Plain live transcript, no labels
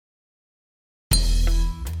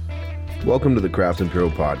Welcome to the Craft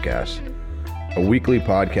Imperial Podcast, a weekly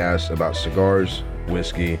podcast about cigars,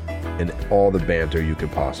 whiskey, and all the banter you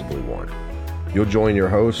could possibly want. You'll join your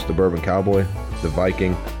host, the Bourbon Cowboy, the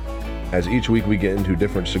Viking, as each week we get into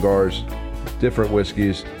different cigars, different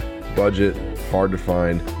whiskeys, budget, hard to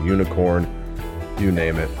find, unicorn, you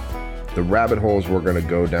name it. The rabbit holes we're going to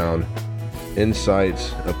go down,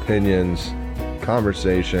 insights, opinions,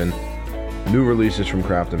 conversation, new releases from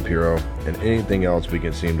Craft Imperial, and anything else we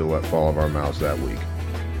can seem to let fall of our mouths that week.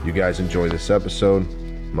 You guys enjoy this episode.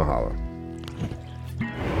 Mahalo.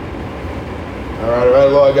 All right,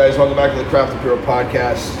 hello guys. Welcome back to the Craft Imperial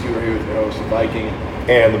Podcast. You are here with your host, the Viking.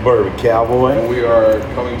 And the Bourbon Cowboy. And we are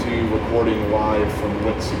coming to you recording live from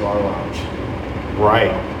Lit Cigar Lounge.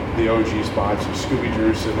 Right. The OG spots. Scooby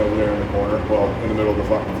Drew sitting over there in the corner, well, in the middle of the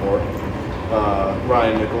fucking floor.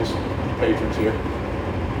 Ryan Nichols, patrons here.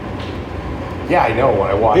 Yeah, I know. When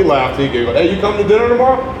I walked, He laughed. He giggled. Hey, you coming to dinner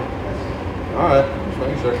tomorrow? All right. Just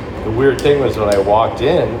making sure. the weird thing was when I walked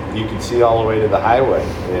in, you could see all the way to the highway.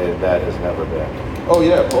 And that has never been. Oh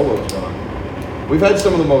yeah, Polo's gone. We've had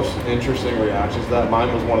some of the most interesting reactions to that.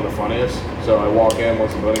 Mine was one of the funniest. So I walk in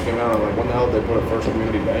once the building came out. I'm like, when the hell did they put a First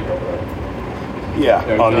Community Bank over there? Yeah,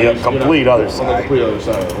 You know, on the complete other side. On the complete other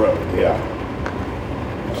side of the road. Yeah.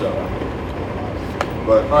 So,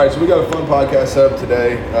 but all right, so we got a fun podcast set up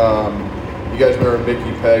today. You guys remember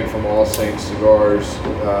Mickey Pegg from All Saints Cigars?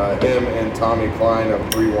 Him and Tommy Klein of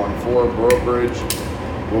 314 Brokerage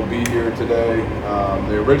will be here today.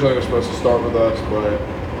 They originally were supposed to start with us, but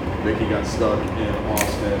Mickey got stuck in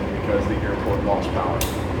Austin because the airport lost power,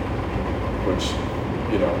 which,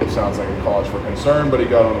 you know, sounds like a cause for concern, but he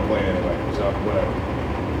got on the plane anyway, so whatever.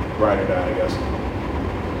 Ride or die, I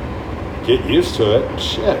guess. Get used to it.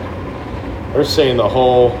 Shit. They're saying the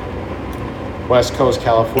whole West Coast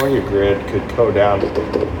California grid could go down.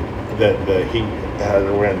 The heat has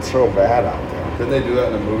been so bad out there. Didn't they do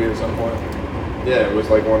that in a movie at some point? Yeah, it was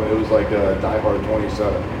like Die Hard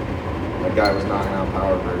 27. That guy was knocking out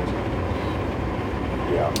power grids.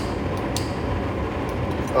 Yeah.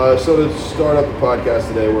 So to start up the podcast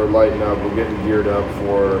today, we're lighting up. We're getting geared up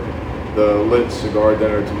for the Lit Cigar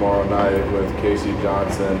Dinner tomorrow night with Casey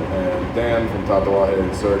Johnson and Dan from Tatuaje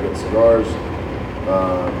and Surrogate Cigars.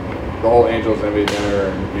 The whole Angels Envy dinner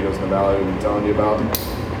and Vito's in the Valley we've been telling you about.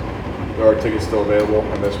 There are tickets still available,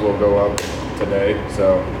 and this will go up today.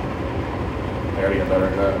 So I gotta get better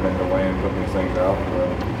at that. I've been delaying putting these things out.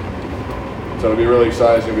 So it'll be really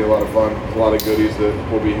exciting. It's gonna be a lot of fun. A lot of goodies that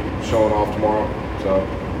we'll be showing off tomorrow. So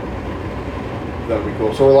that'll be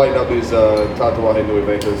cool. So we're lighting up these Tatuaje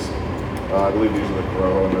Nuevitas. I believe these are the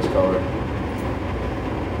Corojo in this color.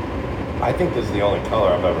 I think this is the only color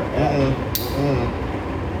I've ever had.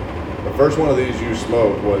 The first one of these you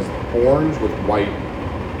smoked was orange with white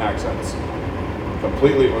accents.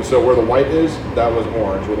 Completely. So where the white is, that was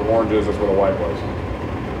orange. Where the orange is, that's where the white was.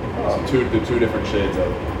 So the two different shades of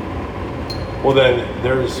it. Well, then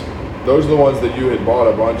there's. Those are the ones that you had bought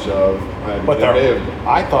a bunch of. But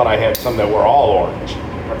I thought I had some that were all orange.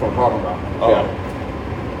 That's what I'm talking about. Oh.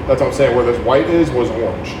 Yeah. That's what I'm saying. Where this white is was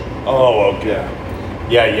orange. Oh, okay.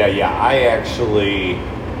 Yeah. Yeah. I actually.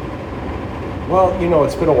 Well, you know,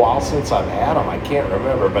 it's been a while since I've had them. I can't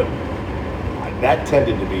remember, but that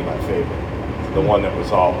tended to be my favorite. The one that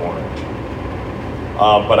was all orange.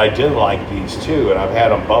 But I did like these too, and I've had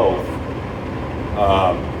them both.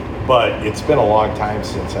 But it's been a long time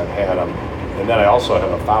since I've had them. And then I also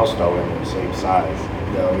have a Fausto in the same size.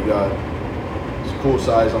 Yeah, we got some cool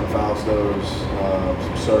size on Faustos,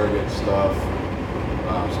 some surrogate stuff,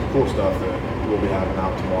 some cool stuff that we'll be having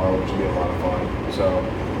out tomorrow, which will be a lot of fun.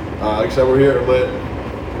 So, like I said, we're here at Lit,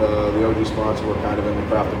 the OG sponsor. We're kind of in the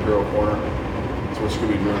Craft Imperial corner. That's what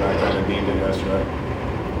Scooby Drew and I kind of deemed it yesterday.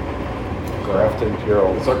 Craft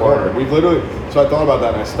Imperial. It's our corner. We've literally, so I thought about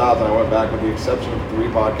that and I stopped and I went back. With the exception of 3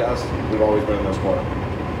 podcasts, we've always been in this corner.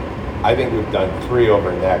 I think we've done 3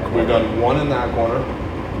 over in that corner. We've done 1 in that corner.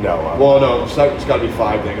 No. Well, no, it's got to be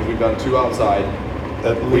 5 things. We've done 2 outside.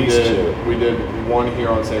 At least 2. We did 1 here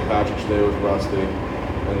on St. Patrick's Day with Rusty,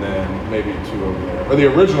 and then maybe 2 over there. Or the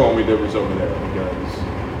original one we did was over there because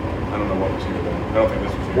I don't know what was here then. I don't think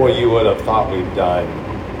this was here. Well, you would have thought we've done.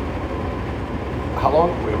 How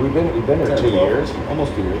long? We've been here 2 years?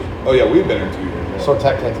 Almost 2 years. Oh yeah, we've been here 2 years. Yeah. So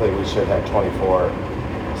technically we should have 24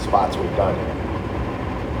 spots we've done here.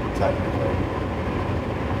 Technically.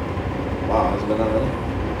 Wow, has it been that many?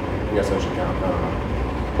 I guess I should count. I don't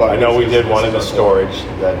know. But I know we did one in the storage.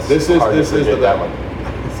 That's this is that one.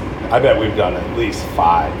 I bet we've done at least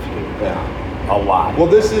 5 here. Yeah. A lot. Well,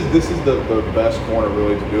 this is the best corner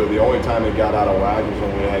really to do it. The only time it got out of whack was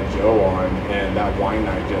when we had Joe on, and that wine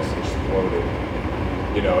night just exploded.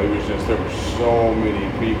 You know, it was just, there were so many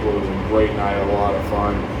people. It was a great night, a lot of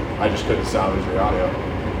fun. I just couldn't salvage the audio.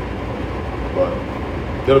 But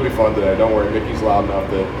it'll be fun today. Don't worry, Mickey's loud enough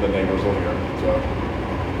that the neighbors will hear. So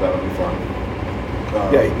that'll be fun.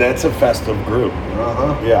 Yeah, that's a festive group.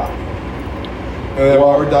 Yeah. And then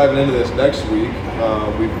while we're diving into this next week,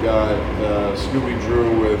 we've got Scooby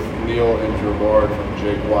Drew with Neil and Gerard from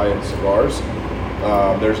Jake Wyatt Cigars.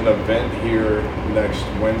 There's an event here next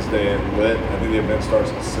Wednesday at Lit. I think the event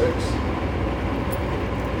starts at 6.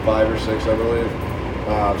 5 or 6, I believe.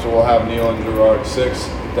 So we'll have Neil and Gerard 6,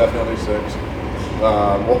 definitely 6.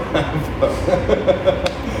 We'll have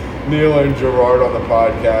Neil and Gerard on the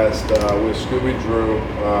podcast with Scooby Drew.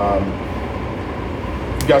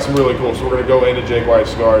 Got some really cool. So we're going to go into Jake White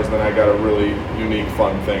Cigars, and then I got a really unique,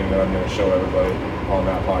 fun thing that I'm going to show everybody on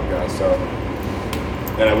that podcast. So,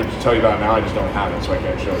 and I would just tell you about it now. I just don't have it, so I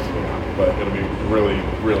can't show it to you now. But it'll be really,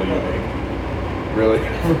 really unique. Really,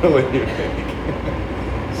 really unique.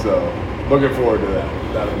 So, looking forward to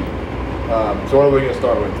that. That'll be. So what are we going to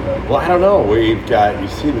start with today? Well, I don't know. We've got, you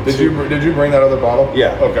see the Did you bring that other bottle?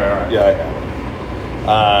 Yeah. Okay, all right. Yeah, I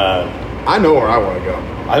have it. I know where I want to go.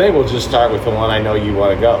 I think we'll just start with the one I know you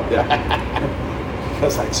want to go. Yeah.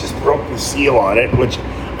 Because I just broke the seal on it, which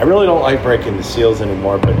I really don't like breaking the seals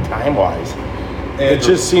anymore, but time-wise, it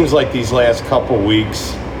just seems like these last couple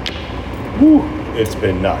weeks, it's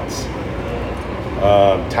been nuts.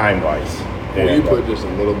 Time-wise. Will you put just a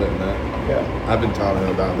little bit in that? Yeah. I've been telling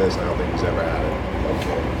him about this, and I don't think he's ever had it.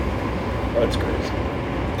 Okay. That's crazy.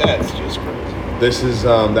 That's just crazy. This is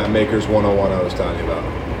that Maker's 101 I was telling you about.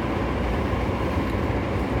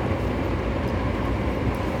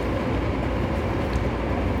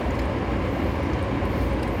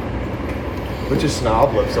 Put your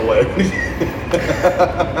snob lips away.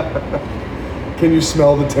 Can you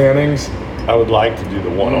smell the tannings? I would like to do the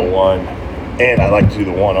 101, and I like to do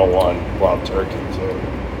the 101 Wild Turkey too.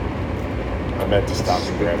 I meant to stop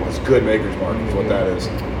and grab It's one. good Maker's Mark is what that is.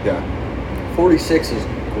 Yeah. 46 is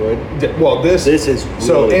good. Well, this is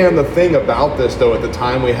so. really And the thing about this, though, at the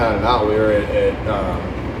time we had it out, we were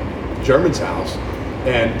at German's house,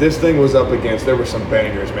 and this thing was up against. There were some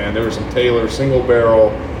bangers, man. There was some Taylor single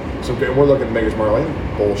barrel. We're looking at Maker's Mark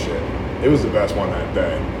like bullshit. It was the best one that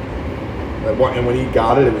day. And when he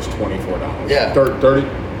got it, it was $24. Yeah. 30.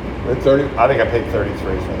 I think I paid 33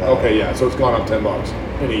 for that. Okay, yeah. So it's gone up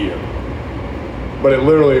 $10 in a year. But it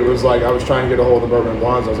literally was like I was trying to get a hold of the bourbon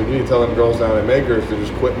blondes. I was like, you need to tell them girls down at Makers to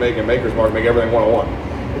just quit making Maker's Mark, make everything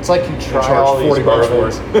 101. It's like you try charge all these $40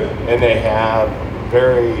 bourbons, for it. and they have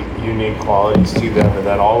very unique qualities to them, and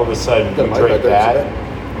then all of a sudden you Might drink be that, better.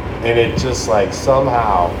 and it just like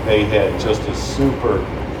somehow they hit just a super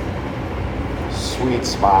sweet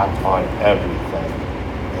spot on everything.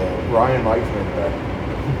 And Ryan likes me today.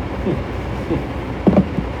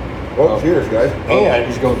 Well, cheers, guys. And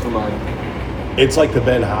he's going through mine. it's like the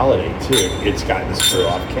Ben Holiday too. It's got the screw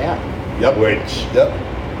off cap. Yep. Which Yep.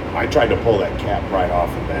 I tried to pull that cap right off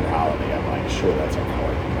of Ben Holiday. I'm like, sure, that's a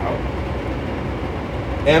color. No.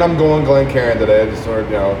 And I'm going Glencairn today. I just sort of,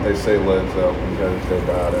 they say lid, so you guys go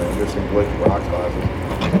bad. And get some Blick rocks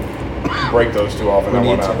glasses. Break those too often. We That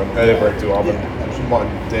won't need to. happen. They break too often. Yeah. Come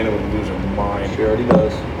on, Dana would lose her mind. She already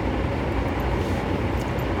does.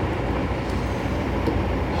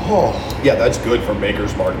 Oh, yeah, that's good for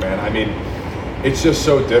Maker's Mark, man. I mean, it's just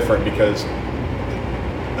so different because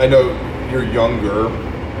I know you're younger,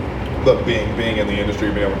 but being in the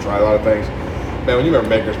industry, being able to try a lot of things. Man, when you remember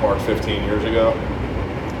Maker's Mark 15 years ago,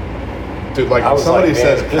 dude, like I was somebody like,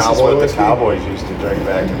 man, says this is cowboy what whiskey. the Cowboys used to drink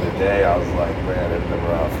back in the day. I was like, man, it'd been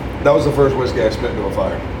rough. That was the first whiskey I spit into a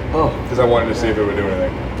fire Oh. because I wanted to see if it would do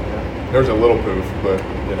anything. There was a little poof, but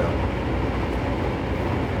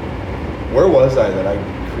where was I that I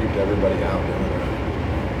creeped everybody out doing that?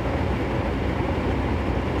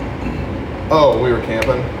 Oh, we were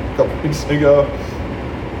camping a couple weeks ago.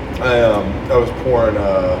 I was pouring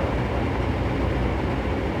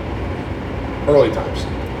early times,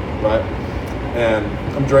 right? And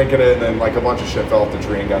I'm drinking it, and then like a bunch of shit fell off the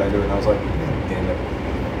tree and got into it, and I was like, "God damn it!"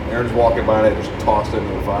 Aaron's walking by, and I just tossed it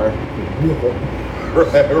into the fire.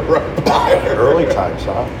 right by her. Early times,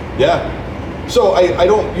 huh? Yeah. So I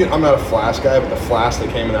don't, I'm not a flask guy, but the flask that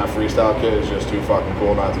came in that freestyle kit is just too fucking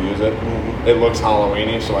cool not to use it. Mm-hmm. It looks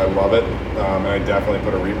Halloweeny, so I love it. And I definitely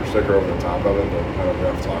put a Reaper sticker over the top of it, but I don't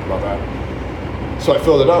have to talk about that. So I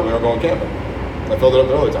filled it up. We were going camping. I filled it up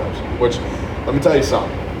the early times, which, let me tell you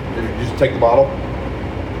something. If you just take the bottle,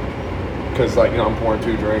 because I'm pouring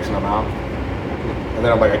 2 drinks and I'm out. And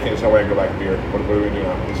then I'm like, there's no way I can go back to beer. What do we do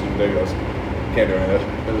now? This is ridiculous. Can't do any of this.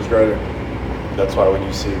 This is crazy. That's why when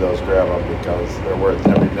you see those, grab them because they're worth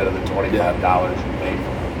every bit of the $25 you pay for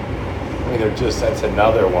them. I mean, that's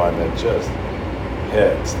another one that just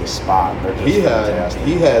hits the spot. They're just fantastic.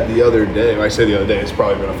 He had the other day, when I say the other day, it's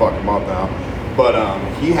probably been a fucking month now, but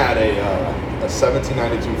he had a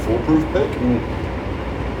 1792 foolproof pick.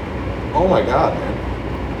 Oh my God, man.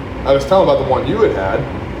 I was telling about the one you had.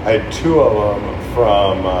 I had 2 of them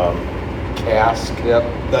from Cask. Yep.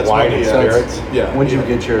 That's Wine what and he had. Spirits. Yeah. When did you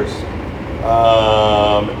get yours?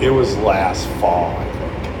 It was last fall, I think.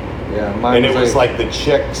 Yeah, mine And it was like the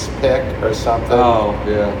Chicks pick or something. Oh,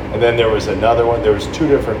 yeah. And then there was another one. There was 2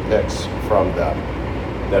 different picks from them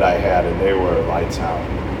that I had, and they were lights out.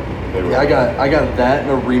 They were Yeah, I got that and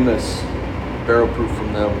a Remus barrel proof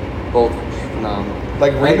from them. Both phenomenal.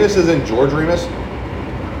 Like Remus is in George Remus?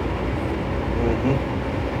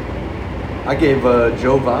 I gave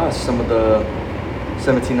Joe Voss some of the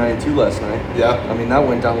 1792 last night. Yeah. I mean, that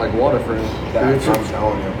went down like water for him. That's what I'm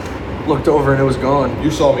telling you. Looked over and it was gone. You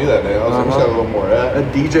saw me that day. I was like, let's have a little more of that. A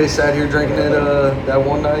DJ sat here drinking it that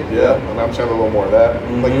one night. Yeah, and I'm just having a little more of that.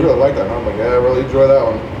 Like, you really like that, huh? I'm like, yeah, I really enjoy that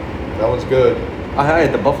one. That one's good. I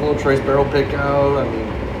had the Buffalo Trace barrel pick out. I mean,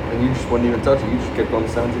 and you just wouldn't even touch it. You just kept on the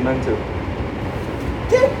 1792.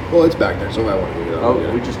 Yeah. Well, it's back there, so I want to get it out.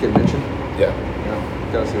 Oh, we just get mentioned? Yeah. Yeah.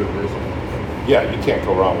 Gotta see what it is. Yeah, you can't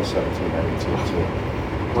go wrong with 1792 too.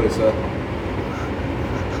 What is that?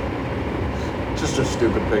 Just a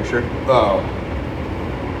stupid picture. Oh.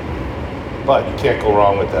 But you can't go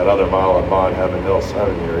wrong with that other model of Bond Heaven Hill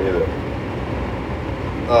 7 here either.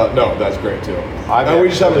 No, that's great too. I've we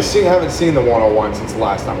just haven't actually- seen the 101 since the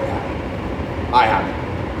last time we had it. I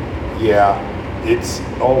haven't. Yeah, it's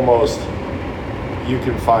almost, you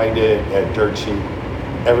can find it at Dirt Cheap.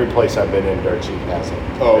 Every place I've been in, Dirt Cheap has it.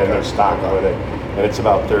 Oh, okay. And they're stocked with it. And it's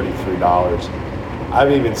about $33.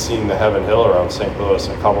 I've even seen the Heaven Hill around St. Louis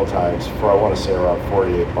a couple times for, I want to say, around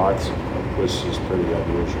 48 bucks, which is pretty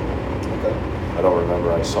unusual. Okay. I don't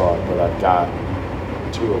remember I saw it, but I've got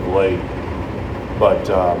 2 of late. But,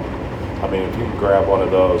 I mean, if you can grab one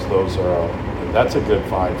of those are, that's a good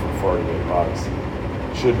find for 48 bucks.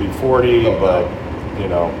 Should be 40, Oh, but, you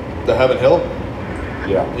know, The Heaven Hill?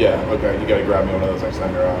 yeah. Yeah, okay. You gotta grab me one of those next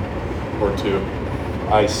time you're out. Or 2.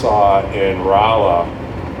 I saw in Rolla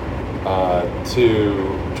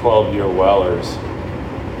 2 12-year Wellers,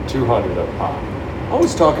 200 a pop. I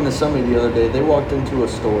was talking to somebody the other day. They walked into a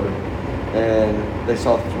store and they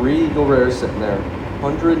saw 3 Eagle Rares sitting there,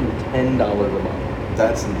 $110 a bottle.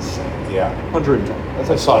 That's insane. Yeah. 110. That's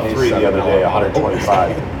I saw 3 the other day,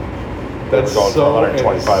 125. They were That's going so for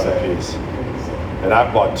 125 a insane. piece. And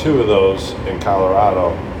I bought 2 of those in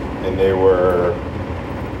Colorado, and they were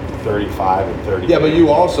 35 and 30. Yeah, but you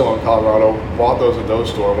also in Colorado bought those at those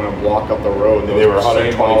store, went a block up the road. They were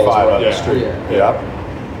 125 on the street. Yeah. Yep.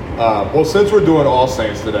 Well, since we're doing All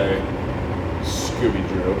Saints today, Scooby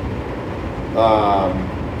Drew,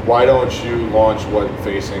 why don't you launch what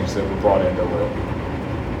facings that we brought into it?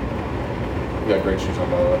 You got great shoes on,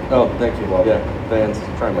 by the way. Oh, thank you. Love Yeah, it. Vans,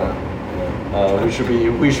 try them out. We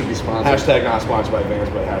should be sponsored. Hashtag not sponsored by Vans,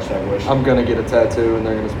 but hashtag wish. I'm gonna get a tattoo and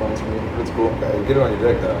they're gonna sponsor me. It's cool. Okay, get it on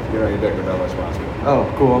your dick though. Get it on your dick without my sponsor. Oh,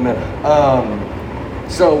 cool. I'm in.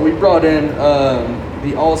 So we brought in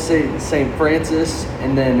the All St. Francis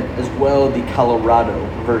and then as well the Colorado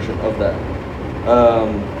version of that.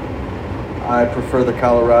 I prefer the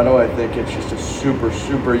Colorado. I think it's just a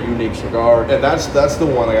super unique cigar. And that's the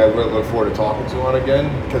one that I really look forward to talking to on again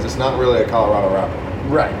because it's not really a Colorado wrapper.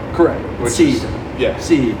 Right. Correct. Which Seed. is- yeah.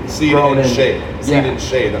 Seed. Seed grown and in- shade. Seed Yeah. and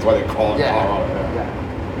shade. That's why they call it Yeah.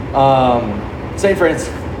 Colorado. St. Francis,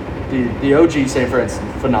 the OG St. Francis,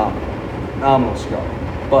 phenomenal cigar.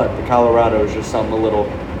 But the Colorado is just something a little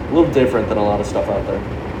different than a lot of stuff out there.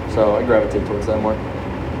 So I gravitate towards that more.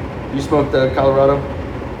 You smoke the Colorado,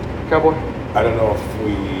 Cowboy? I don't know if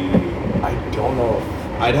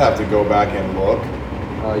I'd have to go back and look.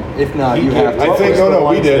 If not, He you gave- have to. I What think was the we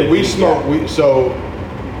ones did. that We he smoked. got?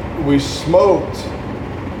 We smoked.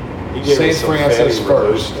 he gave St. us some Francis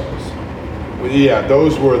Fatty first. Robustos. Yeah,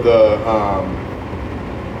 those were the.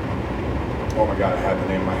 Oh my God, I had the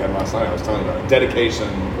name in my head last night. I was telling you about it. Dedication.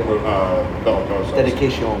 Bellicosos.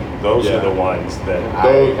 Dedication. Those Yeah. are the ones that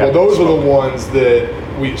Those are the ones that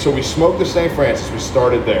we smoked the St. Francis. We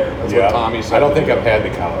started there. That's Yeah. what Tommy said. I don't think I've had the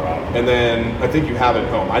Colorado. And then I think you have it at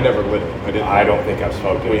home. I never lit it. I didn't. I don't think I've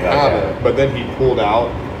smoked it. We but I have had it, but then he pulled out,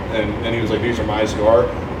 and he was like, "These are my cigar."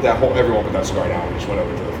 Everyone put that cigar down. We just went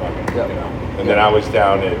over to the fucking, Yep. you know. And then I was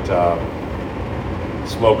down at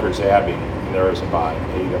Smokers Abbey, and there was about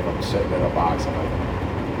 8 of them sitting in a box. I'm like,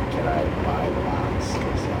 can I buy the box?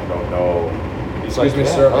 'Cause I don't know. He's Excuse me, yeah,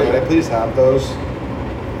 sir. oh, May I yeah. please have those?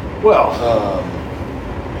 Well, Um,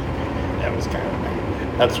 that was kind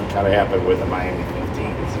of that's what kind of happened with the Miami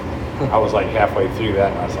 15s. I was like halfway through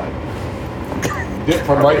that, and I was like,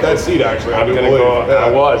 from right that seat, actually. I I'm do gonna believe. go. Yeah.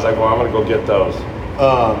 I was like, well, I'm gonna go get those.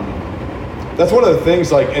 That's one of the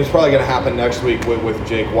things, like, it's probably going to happen next week with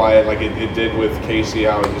Jake Wyatt, like it did with Casey,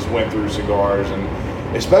 how it just went through cigars, and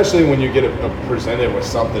especially when you get presented with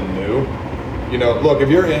something new. You know, look, if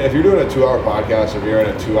you're doing a 2-hour podcast, if you're in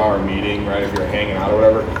a 2-hour meeting, right, if you're hanging out or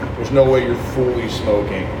whatever, there's no way you're fully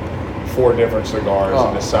smoking 4 different cigars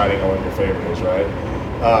and deciding on what your favorite is, right?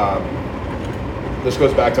 This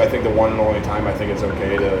goes back to, I think, the one and only time I think it's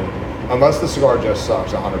okay to, unless the cigar just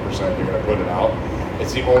sucks 100%, you're going to put it out.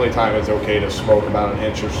 It's the only time it's okay to smoke about an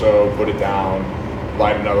inch or so, put it down,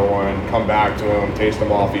 light another one, come back to them, taste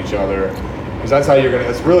them off each other. Because that's how you're going to,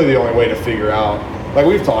 it's really the only way to figure out, like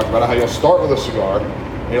we've talked about, how you'll start with a cigar,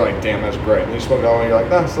 and you're like, damn, that's great. And you smoke another one, and you're like,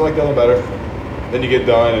 nah, still like the other one better. Then you get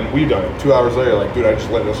done, and we've done it. 2 hours later, like, dude, I just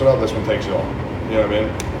lit this one up, this one takes it all. You know what I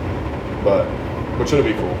mean? But, which it'll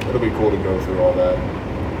be cool. It'll be cool to go through all that.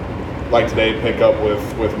 Like today, pick up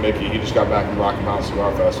with Mickey. He just got back from Rocky Mountain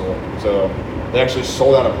Cigar Festival. So they actually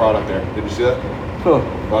sold out of product there. Did you see that? Huh.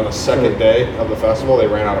 On the second day of the festival, they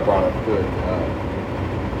ran out of product. Good.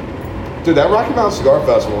 Dude, that Rocky Mountain Cigar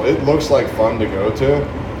Festival, it looks like fun to go to.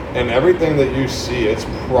 And everything that you see, it's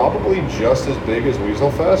probably just as big as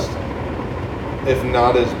Weasel Fest, if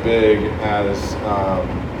not as big as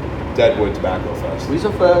Deadwood Tobacco Fest.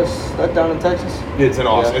 Weasel Fest, that down in Texas? It's in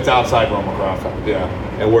Austin. Yeah. It's outside Roma Croft. Yeah.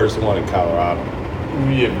 And where's the one in Colorado?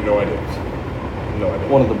 We have no idea. No idea.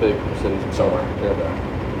 One of the big cities. Somewhere.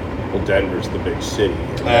 Yeah. Well, Denver's the big city.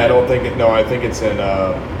 I don't think it. No, I think it's in.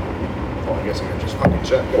 Well, I guess I can just fucking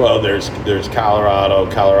check. Well, there's Colorado,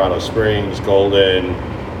 Colorado Springs, Golden,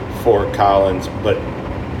 Fort Collins, but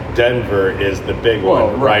Denver is the big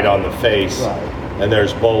one right on the face. Right. And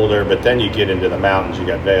there's Boulder, but then you get into the mountains. You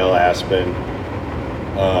got Vail, Aspen,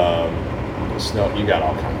 Snow. You got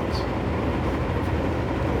all kinds.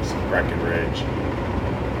 Breckenridge.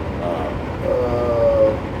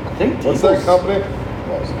 I think What's that Deebles- company?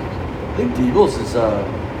 I think Deebles is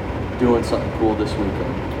doing something cool this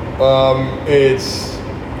weekend. It's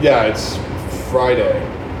Friday.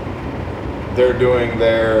 They're doing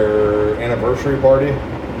their anniversary party,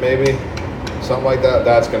 maybe something like that.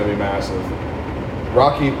 That's going to be massive.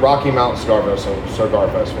 Rocky Mountain Cigar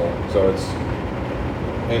Festival. So it's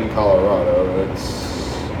in Colorado.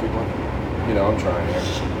 It's, you know, I'm trying here.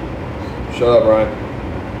 Shut up, Ryan.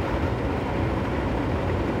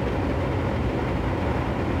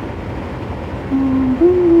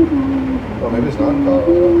 Oh, maybe it's not in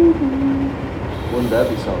Colorado. Wouldn't that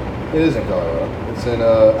be something? It is in Colorado. It's in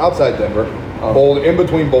outside Denver. Oh. Boulder, in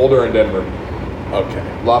between Boulder and Denver.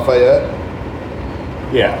 Okay. Lafayette.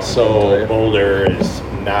 Yeah, so Boulder is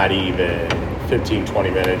not even 15, 20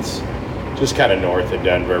 minutes, just kind of north of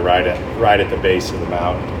Denver, right at the base of the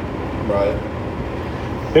mountain. Right.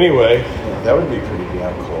 Anyway, that would be pretty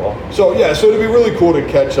damn cool. So it'd be really cool to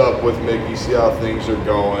catch up with Mickey, see how things are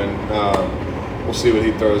going. We'll see what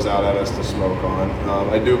he throws out at us to smoke on.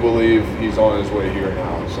 I do believe he's on his way here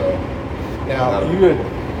now. So Now, you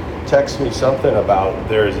would text me something about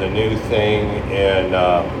there's a new thing in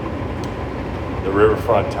the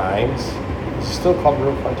Riverfront Times. Is it still called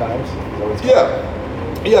Riverfront Times? Is that what it's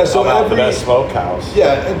called? Yeah. So About the every best smokehouse.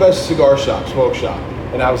 yeah, and best cigar shop, smoke shop.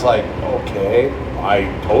 And I was like, okay, I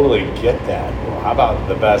totally get that. Well, how about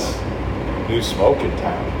the best new smoke in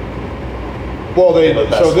town? Well, The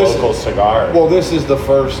best local cigar. Well, this is the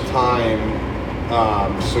first time.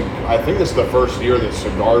 I think this is the first year that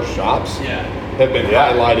cigar shops have been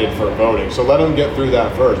highlighted for voting. So let them get through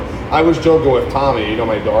that first. I was joking with Tommy, you know,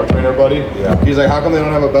 my dog trainer buddy. Yeah. He's like, how come they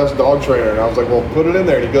don't have a best dog trainer? And I was like, well, put it in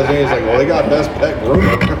there. And he goes in, he's like, well, they got best pet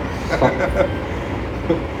groomer.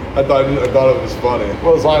 I thought it was funny.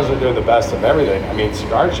 Well, as long as they're doing the best of everything. I mean,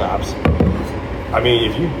 cigar shops. I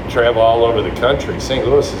mean, if you travel all over the country, St.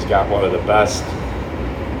 Louis has got one of the best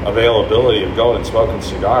availability of going and smoking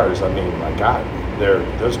cigars. I mean, my God,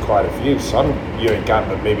 there's quite a few. Some you ain't got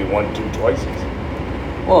but maybe 1, 2 choices.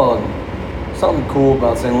 Well, something cool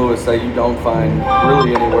about St. Louis that you don't find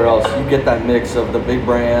really anywhere else. You get that mix of the big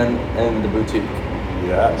brand and the boutique.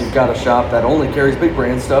 Yes. You've got a shop that only carries big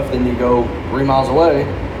brand stuff, then you go 3 miles away,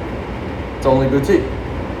 it's only boutique.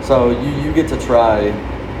 So you get to try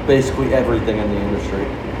basically everything in the industry.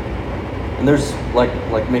 And there's like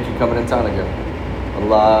Mickey coming in town again. A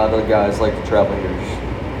lot of guys like to travel here.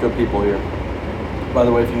 Just good people here. By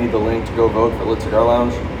the way, if you need the link to go vote for Lit Cigar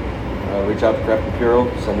Lounge, reach out to Craft Imperial,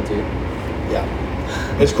 send it to you. Yeah,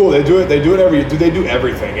 it's cool. They do it. They do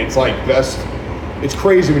everything. It's like best It's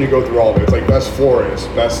crazy when you go through all of it. It's like best florist,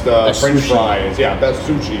 best French sushi. fries, best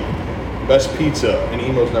sushi, best pizza, and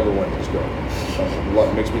Emo's never went this girl.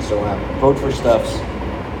 It makes me so happy. Vote for Steph's.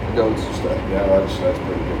 Goats. Yeah, that's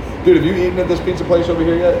pretty good. Dude, have you eaten at this pizza place over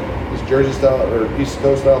here yet? This Jersey style or East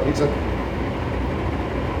Coast style pizza?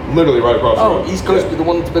 Literally right across the road. East Coast, the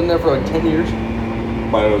one that's been there for like 10 years?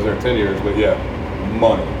 Mine was there 10 years, but yeah,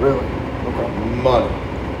 money. Really? Okay. Money.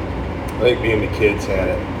 I think me and the kids had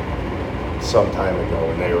it some time ago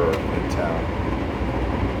when they were in town,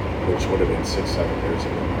 which would have been 6-7 years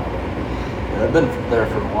ago probably. Yeah, I've been there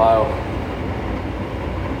for a while.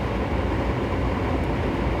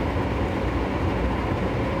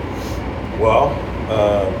 Well,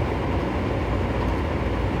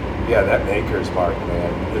 yeah, that Maker's Mark,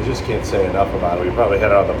 man. I just can't say enough about it. We probably had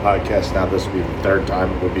it on the podcast now. This would be the third time.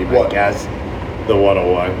 It would be my guess. The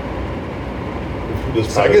 101. The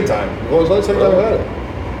second time. What was the second time I had it?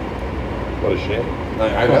 What a shame.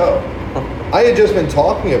 I know. I had just been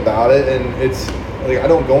talking about it, and it's like I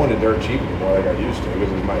don't go into Dirt Cheap anymore like I used to because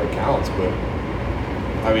it's my accounts. But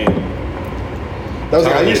I mean, that was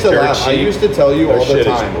like, I used to laugh. I used to tell you all the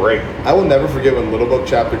time. Great. I will never forget when Little Book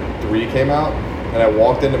Chapter 3 came out, and I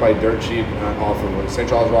walked into my Dirt Cheap off of St.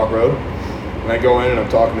 Charles Rock Road, and I go in and I'm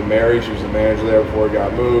talking to Mary. She was the manager there before it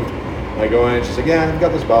got moved. And I go in and she's like, "Yeah, I've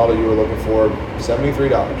got this bottle you were looking for,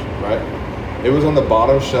 $73, right?" It was on the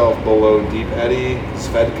bottom shelf below Deep Eddy,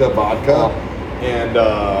 Svedka vodka, and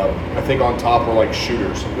I think on top were like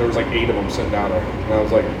shooters. There was like 8 of them sitting down there, and I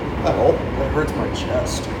was like, "Oh, That hurts my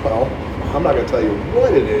chest. well, I'm not gonna tell you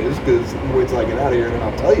what it is because wait till I get out of here and then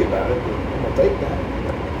I'll tell you about it. But I'm gonna take that."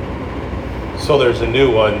 So there's a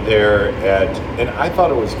new one there at, and I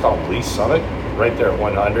thought it was called Lee Summit, right there at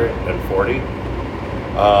 140.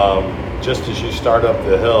 Just as you start up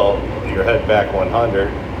the hill, you head back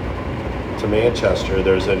 100 to Manchester.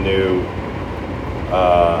 There's a new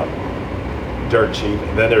Dirt Cheap,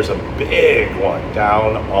 and then there's a big one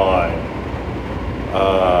down on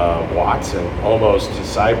Watson, almost to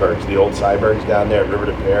Cybergs, the old Cybergs down there at River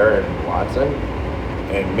de Pere and Watson.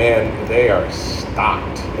 And man, they are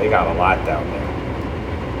stocked. They got a lot down there.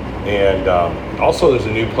 And also there's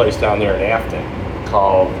a new place down there in Afton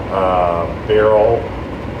called Barrel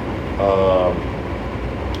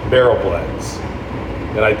Blends.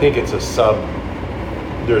 And I think it's a sub,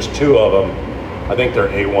 there's 2 of them. I think they're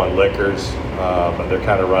A1 liquors, but they're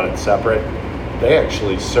kind of running separate. They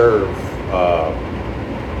actually serve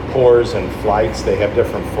pours and flights. They have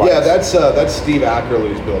different flights. Yeah, that's Steve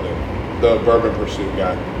Ackerley's building, the Bourbon Pursuit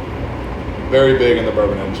guy. Very big in the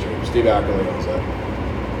bourbon industry. Steve Ackerley owns that.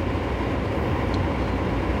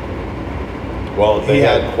 Well, they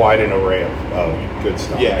had quite an array of good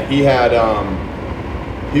stuff. Yeah, he had.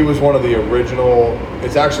 He was one of the original.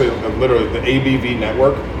 It's actually literally the ABV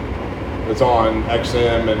network. It's on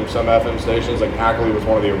XM and some FM stations. Like Ackley was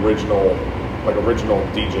one of the original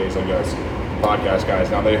DJs, I guess, podcast guys.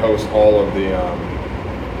 Now they host all of the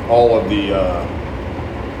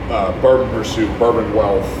Bourbon Pursuit, Bourbon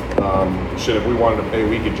Wealth. Shit, if we wanted to pay,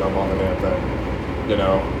 we could jump on the damn thing. You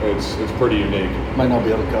know, it's pretty unique. Might not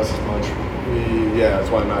be able to cuss as much. Yeah, that's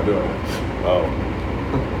why I'm not doing it. Oh.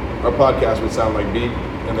 Our podcast would sound like beep,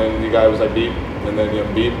 and then the guy was like beep, and then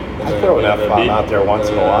beep. And I then, throw an F-bomb out there once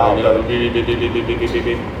in a while. Beep, beep, beep, beep, beep, beep, beep,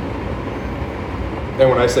 beep. And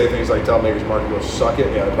when I say things like "tell Maker's Mark to go suck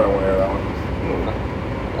it," yeah, they probably won't hear that one.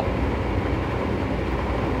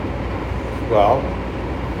 Well,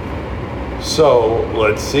 so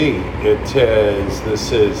let's see.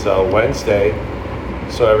 This is Wednesday,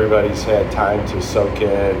 so everybody's had time to soak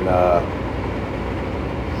in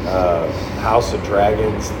House of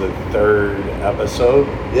Dragons, the 3rd episode.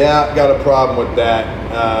 Yeah, got a problem with that.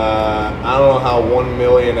 I don't know how 1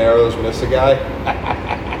 million arrows miss a guy.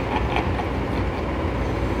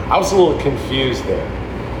 I was a little confused there.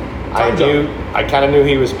 I kind of knew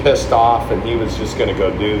he was pissed off and he was just going to go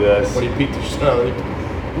do this. When he beat the shit out of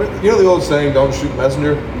you know the old saying, "Don't shoot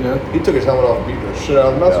messenger"? Yeah. He took his helmet off and beat the shit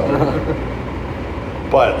out of the messenger.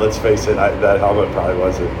 But let's face it, that helmet probably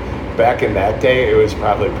wasn't. Back in that day, it was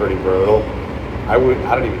probably pretty brutal. I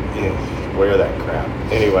don't even wear that crap.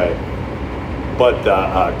 Anyway, but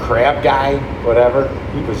the crab guy, whatever,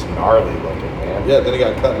 he was gnarly looking, man. Yeah, then he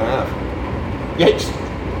got cut in half. Yeah, he just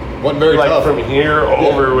Wasn't very like tough. from here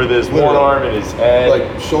over with his one arm and his head.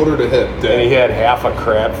 Like shoulder to hip. And he had half a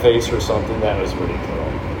crab face or something. That was pretty cool.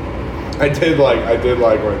 I did like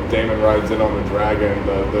when Damon rides in on the dragon,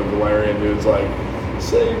 the Valerian dude's like,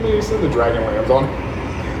 "Save me," so the dragon lands on him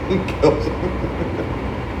and kills him.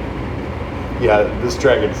 Yeah, this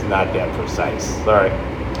dragon's not that precise. Sorry.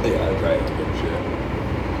 Yeah, the dragon's good shit.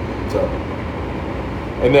 So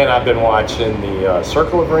And then I've been watching the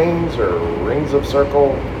Circle of Rings or Rings of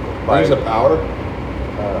Circle. Rings of Power?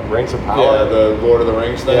 Rings of Yeah, Power. the Lord of the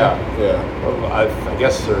Rings thing. Yeah. Yeah. Well, I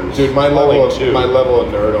guess there's Dude, my only level of two.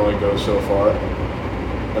 nerd only goes so far,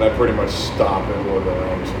 and I pretty much stop at Lord of the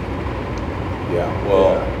Rings. Yeah,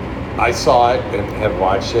 well, I saw it and have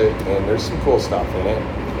watched it, and there's some cool stuff in it.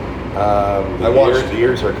 The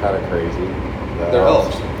ears are kind of crazy. They're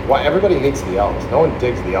elves. Why everybody hates the elves? No one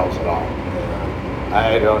digs the elves at all. Yeah.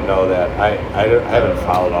 I don't know that. I haven't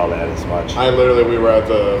followed all that as much. We were at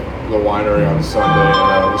the winery on Sunday,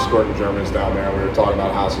 and the Squirtin' Germans down there. We were talking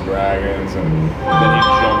about House of Dragons, and then he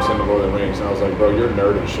jumps into Lord of the Rings, and I was like, bro, your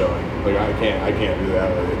nerd is showing. Like, I can't do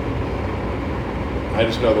that with you. I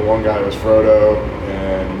just know the one guy was Frodo,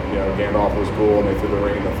 and Gandalf was cool, and they threw the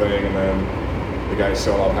ring in the thing, and then the guy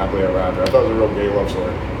sailed off happily ever after. I thought it was a real gay love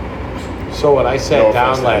story. So when I sat No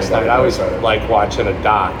down offense to last anybody, night, I but was I said it. like watching a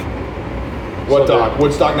doc. What So doc?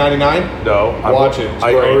 Woodstock '99? No, Watch it. It's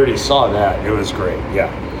I great. already saw that. It was great. Yeah,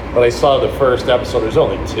 but I saw the first episode. There's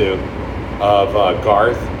only two of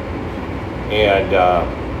Garth and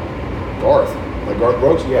Garth. Like Garth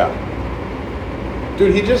Brooks? yeah.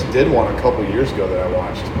 Dude, he just did one a couple years ago that I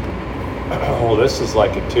watched. Oh, this is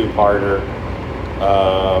like a two-parter,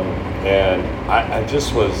 and I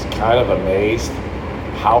just was kind of amazed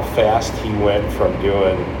how fast he went from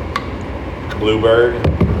doing Bluebird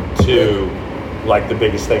to like the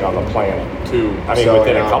biggest thing on the planet. Selling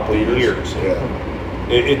Within a out couple of theaters. years. Yeah.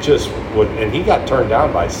 It just would, and he got turned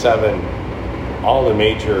down by all the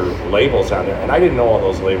major labels out there, and I didn't know all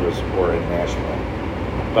those labels were in Nashville.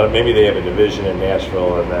 But maybe they have a division in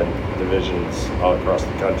Nashville and then divisions all across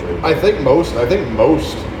the country. I think most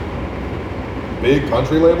big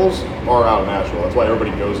country labels are out of Nashville. That's why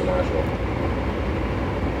everybody goes to Nashville.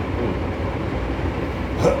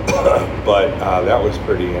 But that was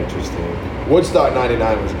pretty interesting. Woodstock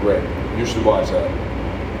 '99 was great. You should watch that.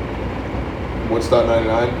 Woodstock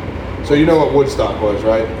 '99. So you know what Woodstock was,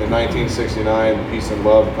 right? In 1969, the Peace and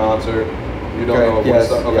Love concert. You don't know what Yes,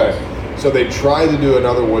 Woodstock? Okay. yes. So they tried to do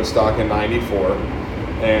another Woodstock in '94,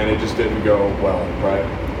 and it just didn't go well, right?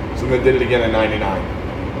 So they did it again in '99.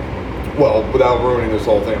 Well, without ruining this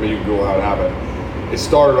whole thing, I mean, you can Google how it happened. It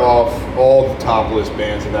started off all the top list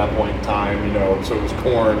bands at that point in time, so it was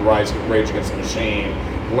Korn, Rage Against the Machine,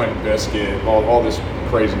 Limp Bizkit, all this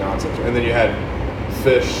crazy nonsense. And then you had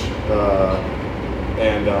Fish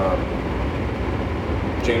and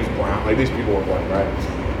James Brown. Like, these people were playing, right?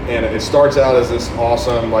 And it starts out as this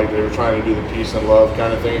awesome, like they were trying to do the peace and love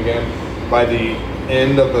kind of thing again. By the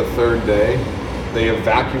end of the third day, they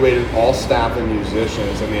evacuated all staff and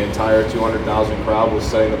musicians, and the entire 200,000 crowd was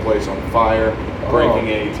setting the place on fire, breaking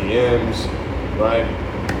ATMs, right?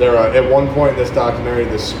 There, at one point in this documentary,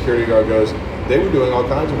 the security guard goes, they were doing all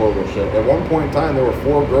kinds of horrible shit. At one point in time, there were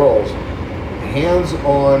 4 girls, hands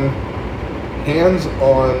on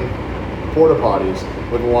porta potties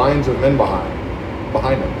with lines of men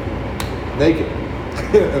behind them, naked.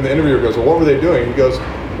 And the interviewer goes, well, what were they doing? He goes,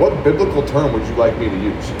 what biblical term would you like me to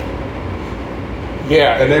use?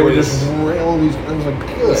 Yeah, And they were just railing these. I was like,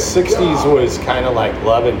 good. The 60s God. was kind of like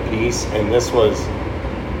love and peace, and this was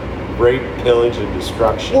rape, pillage, and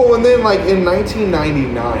destruction. Well, and then like in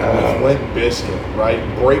 1999, with Limp Bizkit, right?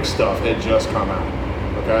 Break Stuff had just come out.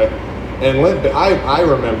 Okay, and I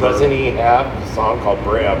remember. Doesn't he have a song called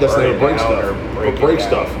Break? That's the name of Break Stuff. Break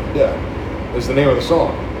Stuff. Yeah, is the name of the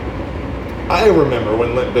song. I remember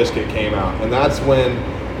when Limp Bizkit came out, and that's when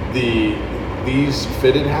these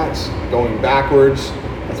fitted hats going backwards.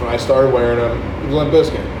 That's when I started wearing them. It was Limp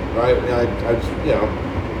Bizkit, right?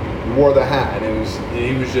 I wore the hat, and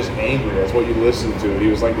he was just angry. That's what you listened to. He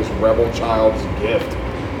was like this rebel child's gift,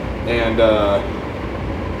 and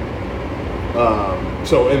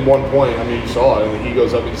so in one point, I mean, you saw it, and he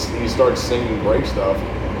goes up and he starts singing Break Stuff,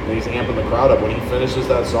 and he's amping the crowd up. When he finishes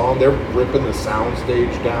that song, they're ripping the sound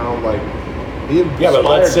stage down, like. Yeah, but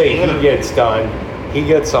let's say he gets done. He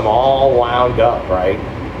gets them all wound up, right?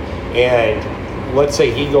 And let's say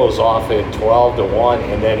he goes off at 12 to 1,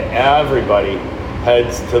 and then everybody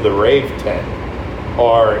heads to the rave tent.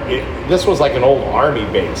 This was like an old Army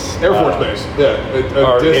base. Air Force Base, yeah.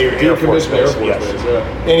 Air Force Base, yes.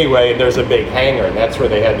 yeah. Anyway, there's a big hangar, and that's where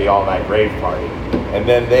they had the all-night rave party. And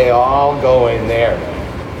then they all go in there,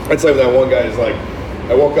 man. It's like that one guy is like,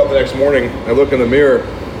 I woke up the next morning, I look in the mirror,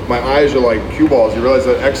 my eyes are like cue balls. You realize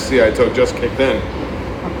that ecstasy I took just kicked in.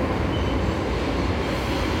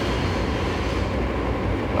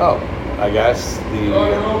 Oh, I guess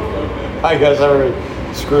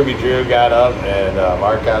Scrooby Drew got up and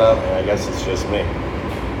Mark got up, and I guess it's just me.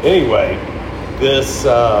 Anyway, this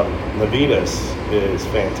Navitas is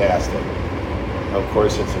fantastic. Of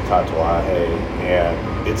course, it's a Tatuaje, and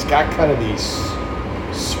it's got kind of these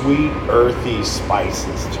sweet, earthy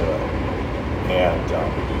spices to it. And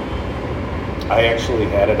I actually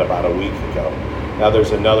had it about a week ago. Now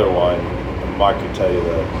there's another one. Mark can tell you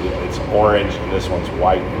that it's orange, and this one's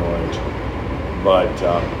white and orange. But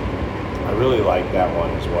I really like that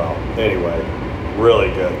one as well. Anyway,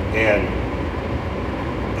 really good. And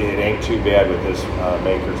it ain't too bad with this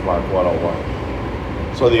Maker's Mark 101.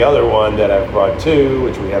 So the other one that I've brought too,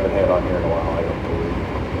 which we haven't had on here in a while, I don't believe,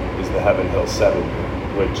 is the Heaven Hill 7,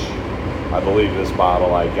 which I believe this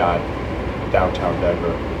bottle I got downtown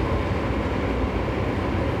Denver.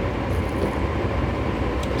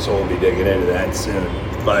 So we'll be digging into that soon.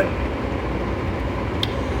 But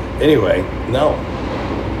anyway, no,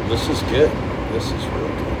 this is good. This is real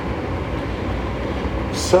good.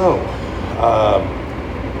 So,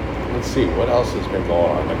 let's see, what else has been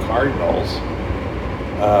going on? The Cardinals.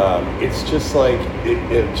 It's just like,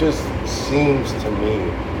 it just seems to me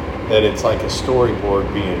that it's like a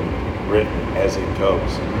storyboard being written as it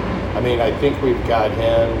goes. I mean, I think we've got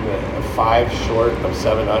him 5 short of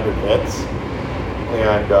 700 hits.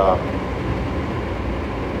 And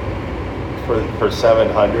for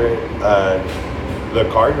 700, the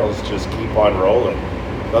Cardinals just keep on rolling.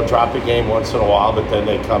 They'll drop a game once in a while, but then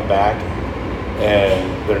they come back, and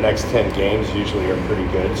their next 10 games usually are pretty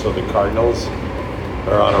good. So the Cardinals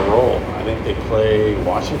are on a roll. I think they play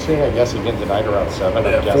Washington, I guess, again tonight around 7.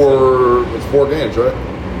 Yeah, it's 4 games, right?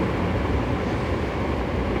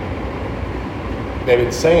 They've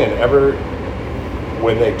been saying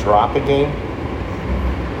when they drop a game,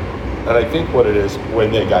 and I think what it is, when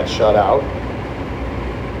they got shut out,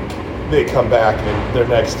 they come back and their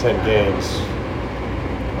next 10 games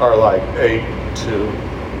are like 8-2,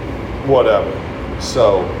 whatever.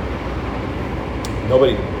 So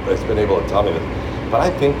nobody has been able to tell me this, but I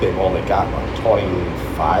think they've only got like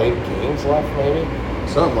 25 games left, maybe.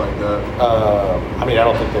 Something like that. I mean, I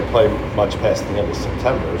don't think they play much past the end of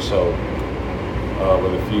September, so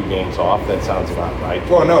with a few games off, that sounds about right.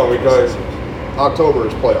 Well, no, because October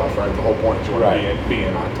is playoffs, right? The whole point is you want Right. to be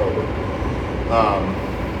in October.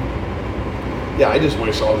 Yeah, I just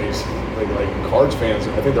wish all these like Cards fans,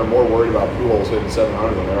 I think they're more worried about Pujols hitting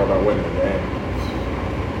 700 than they are about winning the game.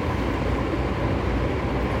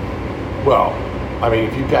 Well, I mean,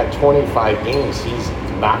 if you've got 25 games, he's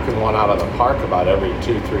knocking one out of the park about every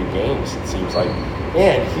 2-3 games, it seems like.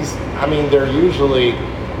 And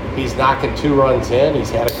he's knocking 2 runs in.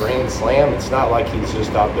 He's had a grand slam. It's not like he's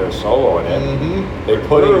just out there soloing it. Mm-hmm. They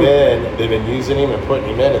put him in. They've been using him and putting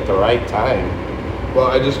him in at the right time. Well,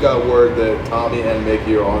 I just got word that Tommy and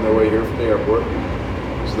Mickey are on their way here from the airport,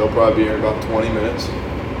 so they'll probably be here in about 20 minutes.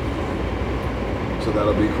 So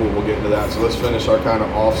that'll be cool. We'll get into that. So let's finish our kind of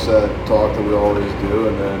offset talk that we always do,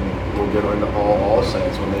 and then we'll get into all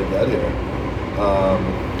Saints when they get here.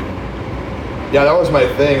 Yeah, that was my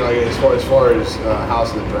thing. Like as far as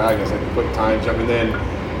House of the Dragons, like the quick time jump, and then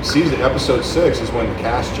episode 6 is when the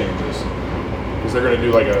cast changes, because they're gonna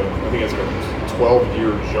do I think it's like a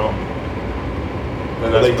 12-year jump.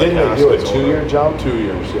 And Well, they when the didn't cast do a gets 2-year older. jump? 2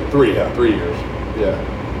 years, yeah. 3 years, yeah.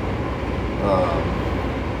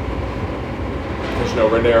 Because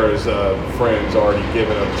Rhaenyra's friend's already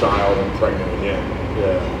given a child and pregnant again.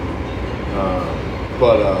 Yeah.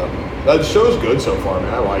 But the show's good so far,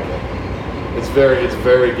 man. I like it. It's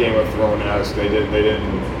very Game of Thrones-esque. They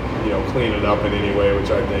didn't clean it up in any way, which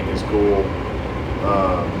I think is cool.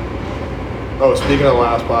 Speaking of the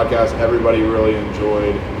last podcast, everybody really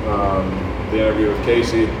enjoyed the interview with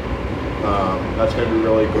Casey. That's going to be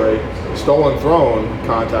really great. Stolen Throne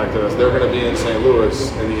contacted us. They're going to be in St.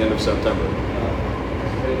 Louis in the end of September.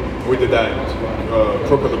 We did that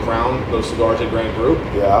Crook of the Crown, those cigars at Grand Cru.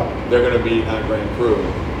 Yeah. They're going to be at Grand Cru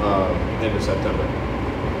end of September.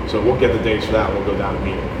 So we'll get the dates for that. We'll go down and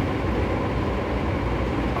meet them.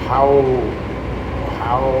 How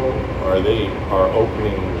are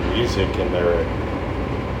opening music in their?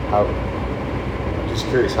 I'm just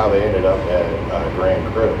curious how they ended up at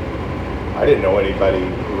Grand Cru. I didn't know anybody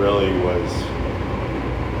really was.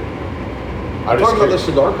 I'm talking about the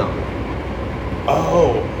cigar company.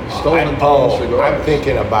 Oh, Stolen Throne cigars. I'm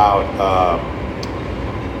thinking about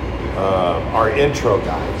our intro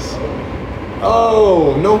guys.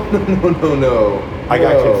 Oh, no. I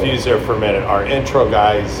got confused there for a minute. Our intro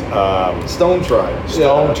guys. Stone Tribe.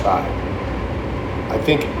 Stone Tribe. I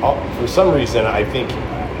think for some reason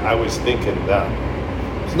I was thinking them.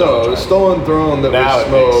 No, the Stolen Throne that Now we it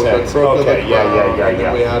smoked, makes the sense. Crook of the Okay, Crown, yeah. and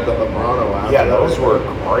then we had the Habanero after. Yeah, those were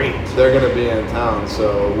great. They're going to be in town,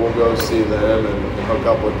 so we'll go see them and hook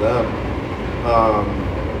up with them.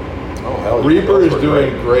 Oh, hell yeah. Reaper Those is were doing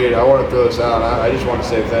great. great. I want to throw this out. I just want to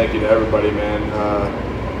say thank you to everybody, man.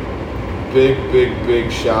 Big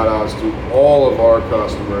shout outs to all of our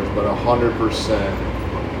customers, but 100%.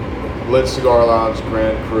 Lit Cigar Lounge,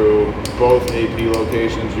 Grand Crew, both AP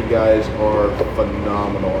locations. You guys are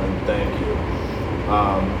phenomenal, and thank you.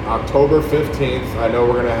 October 15th, I know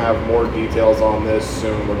we're going to have more details on this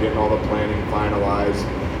soon. We're getting all the planning finalized.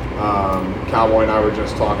 Cowboy and I were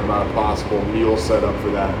just talking about a possible meal setup for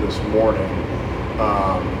that this morning.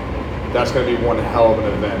 That's going to be one hell of an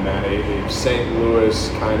event, man. A St. Louis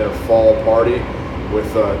kind of fall party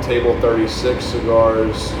with Table 36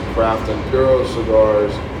 cigars, Craft Imperial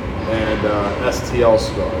cigars, and STL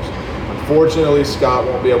cigars. Unfortunately, Scott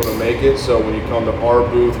won't be able to make it, so when you come to our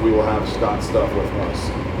booth, we will have Scott's stuff with us.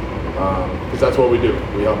 Because that's what we do.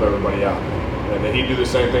 We help everybody out. And then he'd do the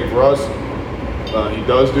same thing for us. He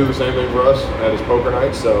does do the same thing for us at his poker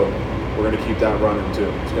night, so we're going to keep that running too.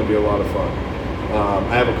 It's going to be a lot of fun.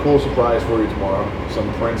 I have a cool surprise for you tomorrow.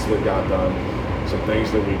 Some prints that got done, some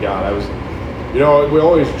things that we got. We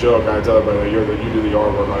always joke. I tell everybody, you do the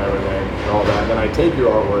artwork on everything and all that. And then I take your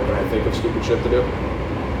artwork and I think of stupid shit to do,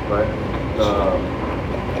 right?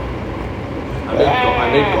 I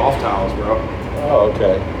make golf towels, bro. Oh,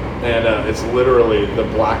 okay. And it's literally the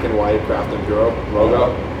black and white Craft Imperial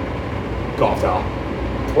logo. Golf towel.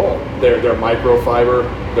 Cool. They're microfiber.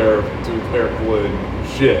 They're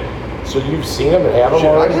legit. So you've seen them and have them Shit,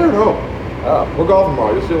 I already? don't know. Oh. We're golfing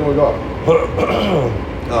tomorrow. Just do when we golf.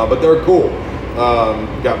 But they're cool.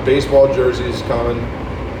 Got baseball jerseys coming.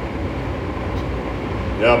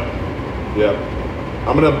 Yep.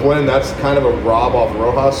 I'm gonna blend. That's kind of a Rob off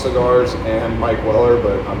Rojas cigars and Mike Weller,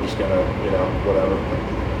 but I'm just gonna, whatever.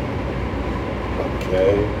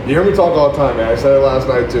 Okay. You hear me talk all the time, man. I said it last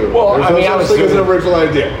night too. Well, There's I mean, no I was such thing as an doing- original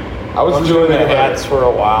idea. I was I'm just doing the gonna make it better. hats for a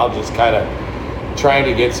while, just kind of trying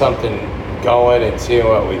to get something going and seeing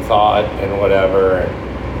what we thought and whatever.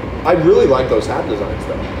 I really like those hat designs,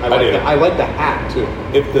 though. I like the hat too.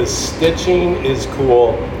 If the stitching is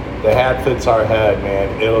cool, the hat fits our head, man.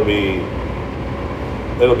 It'll be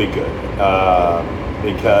good.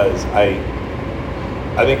 Because I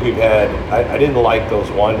think we've had. I didn't like those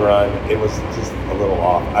one run. It was just a little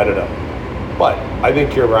off. I don't know. But I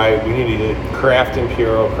think you're right. We need to get Craft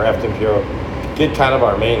Imperial, get kind of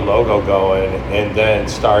our main logo going, and then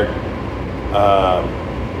start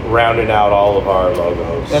rounding out all of our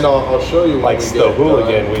logos. And I'll show you when like we the get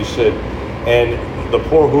Hooligan, we should, and the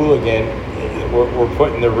poor Hooligan, we're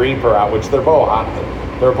putting the Reaper out, which they're both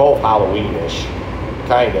Halloweenish,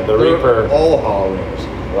 kind of. The They're Reaper, all Halloweenish.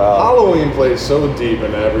 Well- Halloween plays so deep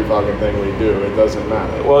into every fucking thing we do. It doesn't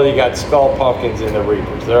matter. well, you got Skull Pumpkins and the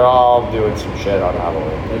Reapers. They're all doing some shit on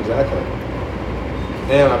Halloween. Exactly.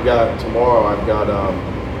 And I've got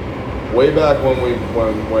way back when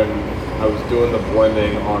I was doing the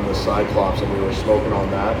blending on the Cyclops and we were smoking on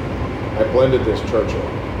that, I blended this Churchill.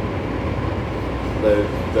 The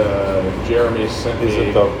Jeremy sent me. Is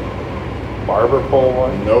it the Barber Pole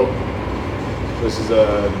one? Nope. This is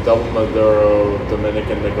a double Maduro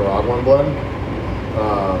Dominican Nicaraguan blend.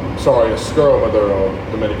 A Skuro Maduro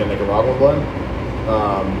Dominican Nicaraguan blend.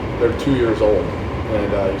 They're 2 years old,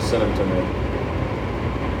 and he sent them to me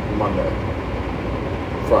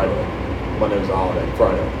Friday. Monday was a holiday.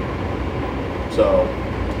 Friday. So,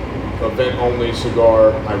 event only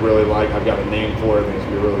cigar. I really like. I've got a name for it. I think it's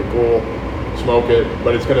gonna be really cool. Smoke it,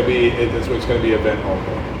 but it's gonna be event only.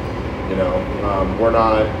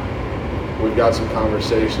 We've got some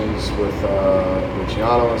conversations with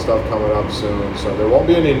Luciano and stuff coming up soon, so there won't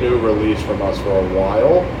be any new release from us for a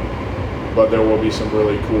while, but there will be some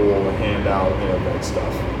really cool handout and event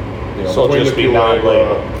stuff. So between just the be Q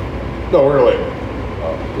non-label? No, we're gonna label it.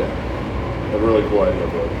 Oh. Yeah, a really cool idea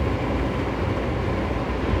for it.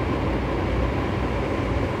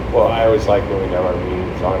 Well, I always like when we have our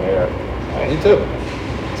meetings on air. Me too.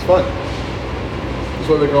 It's fun. This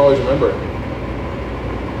way we can always remember it.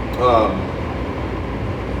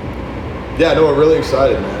 We're really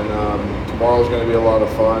excited, man. Tomorrow's going to be a lot of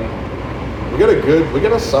fun. We got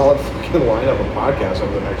a solid fucking lineup of podcasts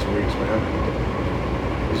over the next weeks, man.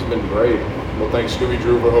 This has been great. We'll thank Scooby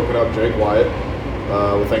Drew for hooking up Jake Wyatt.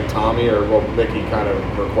 We'll thank Tommy, Mickey kind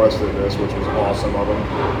of requested this, which was awesome of him.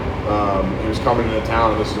 He was coming into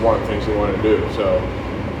town, and this is one of the things he wanted to do. So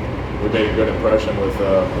we made a good impression with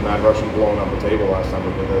the Mad Russian blowing up the table last time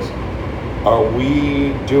we did this. Are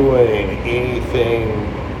we doing anything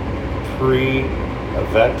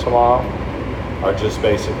pre-event tomorrow, or just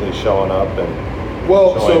basically showing up and?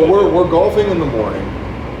 Well, so we're golfing in the morning,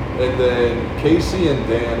 and then Casey and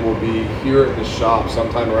Dan will be here at the shop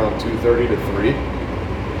sometime around 2:30 to 3.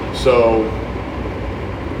 So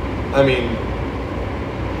I mean,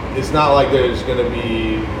 it's not like there's going to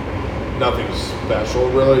be nothing special,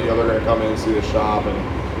 really. They're going to come in and see the shop, and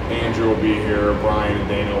Andrew will be here, Brian and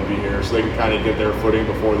Dana will be here, so they can kind of get their footing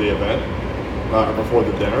before the event, before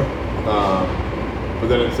the dinner. But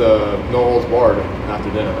then it's no holds barred after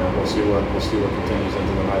dinner, man. We'll see what continues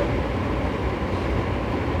into the night,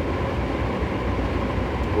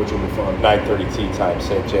 which will be fun. 9:30 tea time,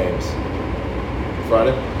 St. James.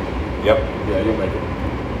 Friday? Yep. Yeah, you'll make it.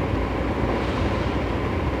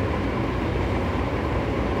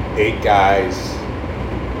 8 guys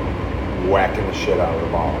whacking the shit out of the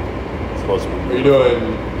ball. It's supposed to be. Are you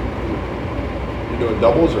doing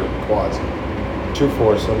doubles or quads? 2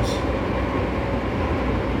 foursomes.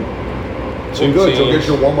 So good. You'll get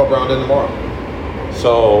your warm-up round in tomorrow.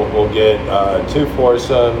 So we'll get 2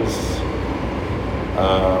 foursomes.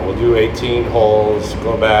 We'll do 18 holes.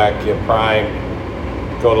 Go back, get primed.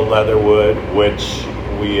 Go to Leatherwood, which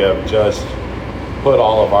we have just put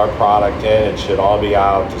all of our product in. It should all be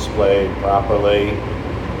out, displayed properly,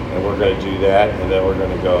 and we're going to do that. And then we're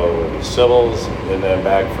going to go to Sybil's, and then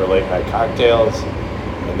back for late night cocktails,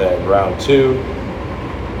 and then round 2.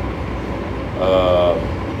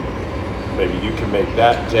 Maybe you can make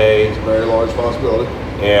that day. It's a very large possibility.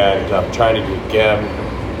 And I'm trying to get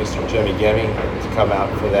Mr. Jimmy Gimme, to come out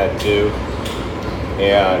for that too.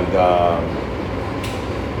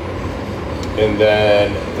 And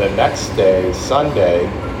then the next day, Sunday,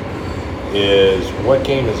 is what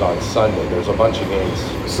game is on Sunday? There's a bunch of games.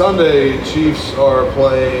 Sunday, Chiefs are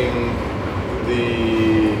playing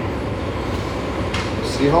the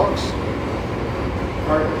Seahawks?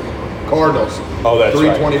 Cardinals. Oh, that's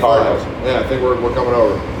right. 325. Cardinals. Yeah, I think we're coming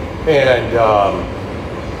over. And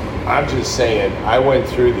I'm just saying, I went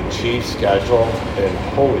through the Chiefs schedule, and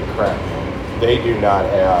holy crap, they do not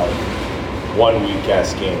have 1 week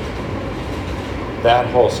S game. That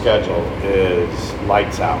whole schedule is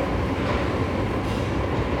lights out.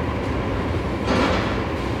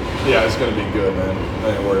 Yeah, it's going to be good, man. I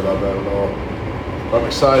ain't worried about that at all. I'm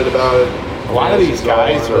excited about it. A lot of these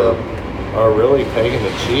guys are really pegging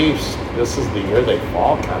the Chiefs. This is the year they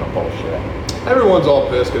fall kind of bullshit. Everyone's all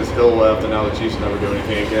pissed because Hill left, and now the Chiefs never do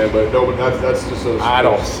anything again. But no, but that's just those. I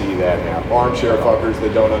don't see that happening. Armchair fuckers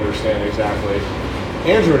that don't understand exactly.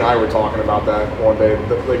 Andrew and I were talking about that one day.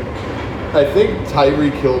 Like, I think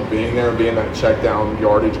Tyreek Hill being there and being that check down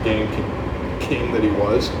yardage game king that he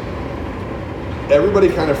was. Everybody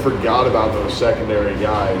kind of forgot about those secondary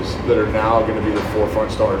guys that are now going to be the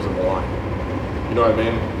forefront starters of the line. You know what I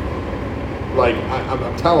mean? Like,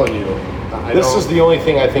 I'm telling you. This is the only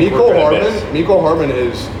thing I think we're going to miss. Mecole Hardman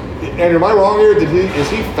is. And am I wrong here? Is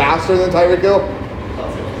he faster than Tyreek Hill?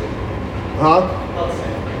 Huh?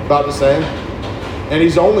 About the same. And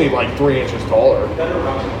he's only like 3 inches taller. Better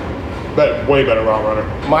runner. Way better route runner.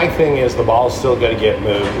 My thing is the ball's still going to get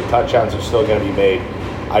moved. The touchdowns are still going to be made.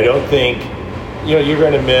 I don't think, you're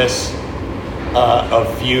going to miss a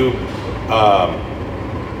few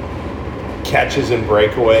catches and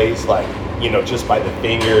breakaways, like, just by the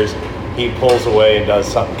fingers. He pulls away and does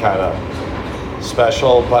something kind of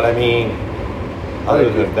special. But, I mean, other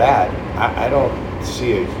than that, I don't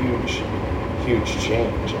see a huge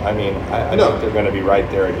change. I mean, I think they're going to be right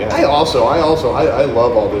there again. I love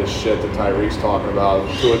all this shit that Tyreek's talking about.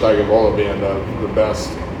 Tua Tagovailoa being the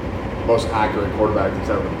best, most accurate quarterback that's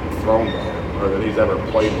ever thrown to him, or that he's ever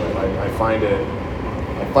played with. I find it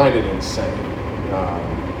insane.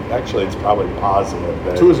 Actually, it's probably positive.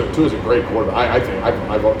 Tua's a great quarterback. I think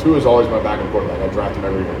Tua's always my backup quarterback. I draft him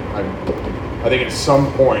every year. I think at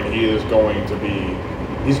some point he's going to be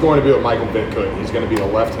what Michael Vick could. He's going to be a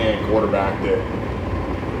left-hand quarterback that,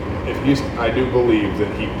 I do believe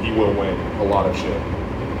that he will win a lot of shit.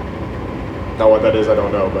 Now what that is, I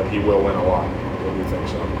don't know, but he will win a lot. I do think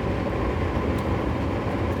so.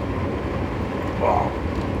 Well,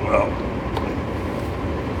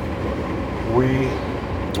 we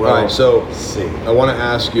will All right, so see. I want to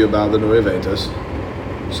ask you about the Nuevitas.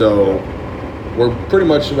 So we're pretty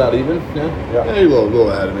much about even, yeah? Yeah. You're a little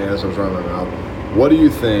ahead of me as I was running my mouth. What do you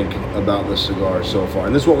think about the cigar so far?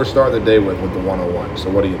 And this is what we're starting the day with the 101. So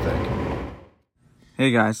what do you think?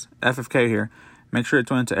 Hey guys, FFK here. Make sure to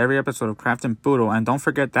tune into every episode of Craft and Poodle. And don't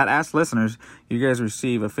forget that as listeners, you guys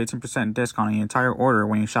receive a 15% discount on your entire order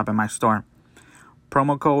when you shop at my store.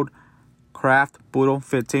 Promo code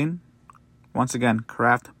CraftPoodle15. Once again,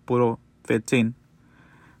 CraftPoodle15.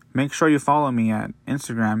 Make sure you follow me at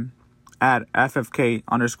Instagram at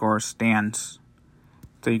FFK_stands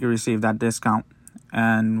so you can receive that discount.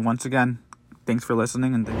 And once again, thanks for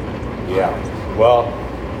listening. And Yeah. Well,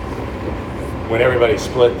 when everybody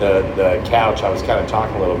split the couch, I was kind of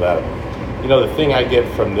talking a little bit You know, the thing I get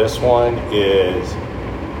from this one is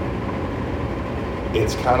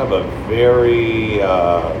it's kind of a very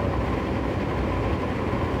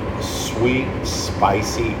sweet,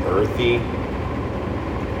 spicy, earthy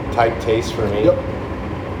type taste for me. Yep.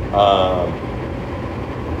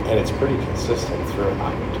 And it's pretty consistent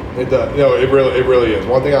throughout. It does. It really is.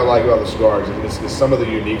 One thing I like about the cigars is some of the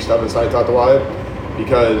unique stuff inside Tatuaje,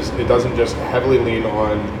 because it doesn't just heavily lean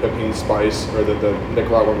on Pepin spice or the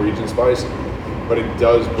Nicaraguan region spice, but it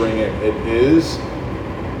does bring it. It is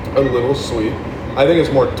a little sweet. I think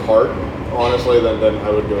it's more tart, honestly, than I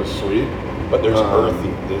would go sweet. But there's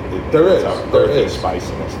earthy. There is. There is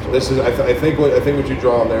spiciness to it. This is. I think what you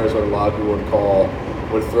draw on there is what a lot of people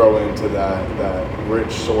would throw into that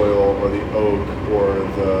rich soil or the oak or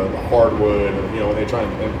the hardwood. When they try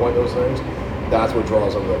and pinpoint those things, that's what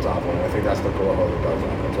draws over the top one. I think that's the Corojo that does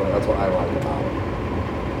that. That's what I like about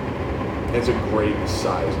it. It's a great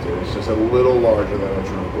size, dude. It's just a little larger than a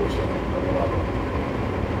true Bush. I love it.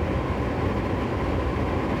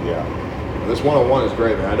 Yeah. This 101 is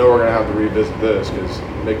great, man. I know we're gonna have to revisit this because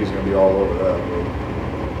Mickey's gonna be all over that.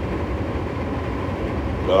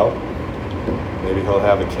 Well, maybe he'll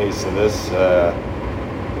have a case of this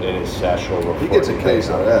in his satchel before He gets a case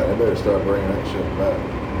of that. I better start bringing that shit back.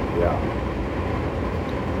 Yeah.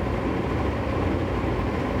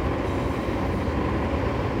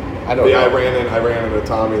 I don't know. I ran into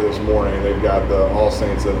Tommy this morning. They've got the All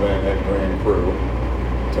Saints event at Grand Cru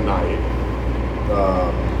tonight.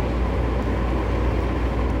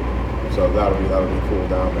 So that'll be cool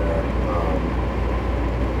down there.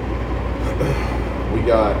 We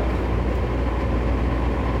got.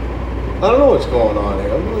 I don't know what's going on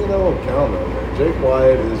here. I'm looking at a little calendar over there. Jake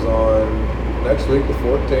Wyatt is on next week, the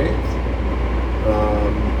 14th.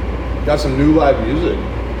 Got some new live music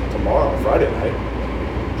tomorrow, Friday night.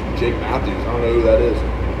 Jake Matthews. I don't know who that is.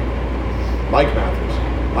 Mike Matthews,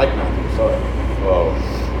 sorry. Oh.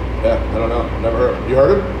 Yeah, I don't know. Never heard him. You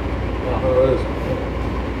heard him? No. I don't know who it is.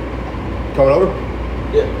 Coming over?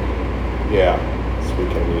 Yeah. Yeah.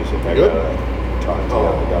 Speaking of music, I Good? gotta talk to you.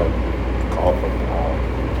 I got a call from Paul.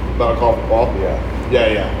 About a call from Paul? Yeah.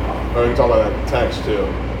 Yeah. Or we can talk about that text too.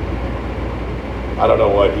 I don't know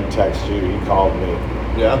what he texted you. He called me.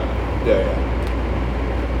 Yeah? Yeah.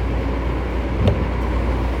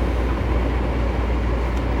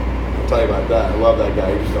 I'll tell you about that. I love that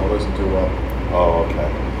guy. You just don't listen too well. Oh, okay.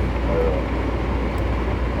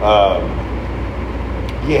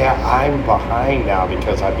 Yeah, I'm behind now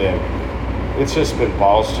because it's just been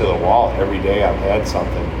balls to the wall. Every day I've had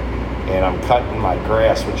something. And I'm cutting my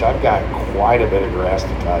grass, which I've got quite a bit of grass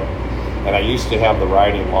to cut. And I used to have the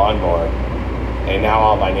riding lawnmower. And now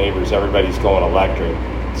all my neighbors, everybody's going electric.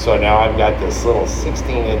 So now I've got this little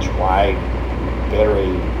 16-inch wide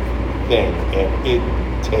battery thing. And it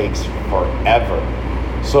takes forever.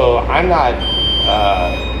 So I'm not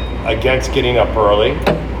against getting up early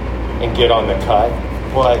and get on the cut,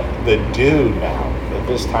 but the dew now at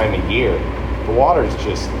this time of year, the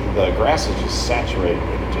grass is just saturated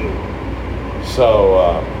with dew. So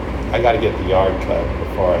I got to get the yard cut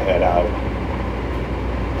before I head out.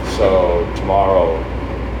 So tomorrow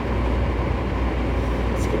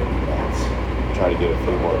it's gonna be nuts. Try to get a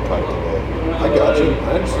few more cut today. I got you.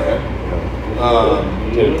 I understand.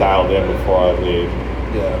 Get it dialed in before I leave.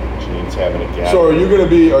 Yeah. Jean's having a gap. So are you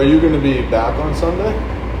gonna be back on Sunday?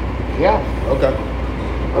 Yeah. Okay.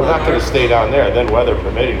 We're not going to stay down there. Then weather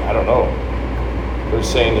permitting, I don't know. They're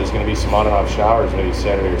saying there's going to be some on and off showers maybe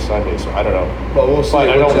Saturday or Sunday, so I don't know. But we'll see. But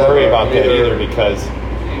I don't worry about that Either- either because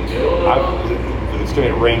it's going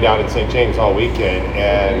to rain down in St. James all weekend,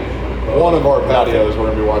 and One of our patios, we're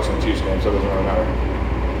going to be watching the Chiefs game, so it doesn't really matter.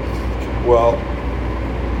 well,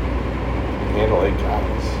 handle it,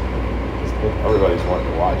 guys. Everybody's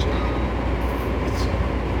wanting to watch it.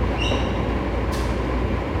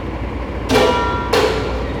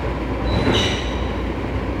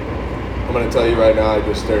 I'm going to tell you right now, I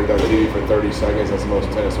just stared at that TV for 30 seconds. That's the most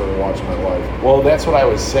tennis I've ever watched in my life. Well, that's what I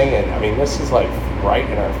was saying. I mean, this is like right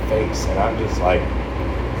in our face, and I'm just like,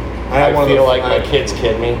 I feel like my kids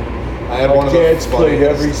kid me. I had one of the Dad's played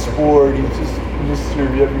funniest- every sport. He's just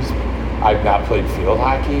Mr. every sport. I've not played field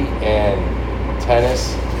hockey and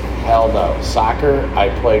tennis. Hell no. Soccer, I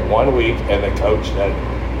played 1 week, and the coach said,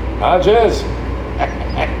 Hodges,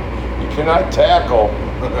 you cannot tackle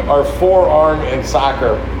or forearm in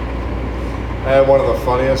soccer. I had one of the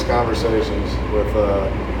funniest conversations with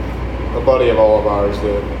a buddy of all of ours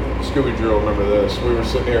that Scooby Drew will remember this. We were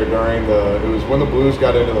sitting here it was when the Blues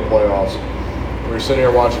got into the playoffs. We were sitting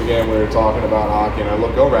here watching the game, we were talking about hockey, and I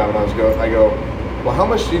look over at him and I go, well, how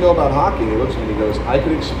much do you know about hockey? And he looks at me and he goes, I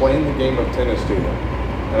could explain the game of tennis to you.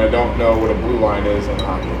 and I don't know what a blue line is in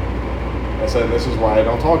hockey. I said, this is why I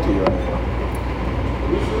don't talk to you anymore.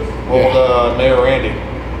 Old Mayor Randy.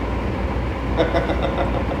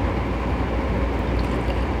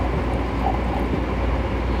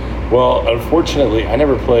 Well, unfortunately, I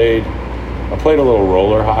never played. I played a little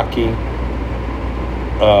roller hockey,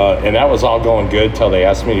 and that was all going good till they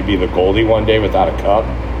asked me to be the goalie one day without a cup.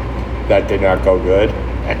 That did not go good.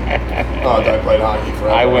 I played hockey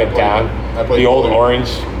forever. I went down. I played the old goalie.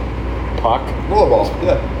 orange puck, Rollerball,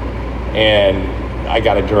 yeah. and I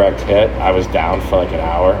got a direct hit. I was down for like an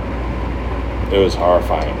hour. It was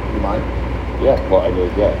horrifying. You mind? Yeah, well, I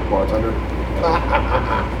did, yeah. Bartender.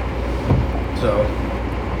 So,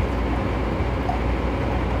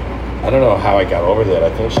 I don't know how I got over that. I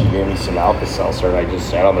think she gave me some Alka-Seltzer, and I just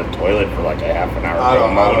sat on the toilet for like a half an hour. I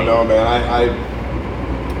don't know,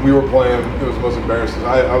 man. We were playing. It was the most embarrassing.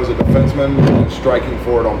 I was a defenseman striking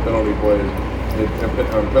forward on penalty plays,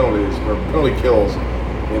 penalties or penalty kills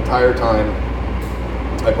the entire time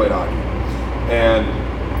I played hockey. And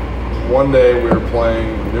one day we were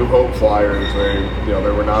playing New Hope Flyers. They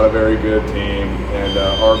were not a very good team, and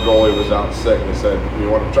our goalie was out sick. They said, "You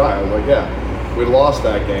want to try?" I was like, "Yeah." We lost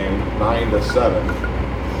that game 9-7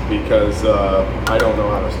 because I don't know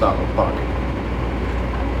how to stop a puck.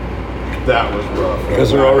 That was rough.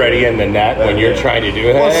 Because they're already in the net when you're trying to do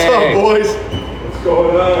it. What's up, boys? What's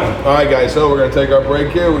going on? All right, guys. So we're going to take our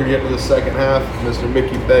break here. We're going to get to the second half. Mr.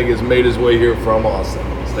 Mickey Pegg has made his way here from Austin.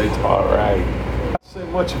 Stay tuned. All right. Say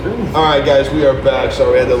much of anything. All right, guys. We are back.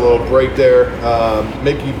 So we had a little break there.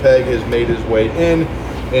 Mickey Pegg has made his way in.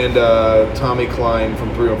 And Tommy Klein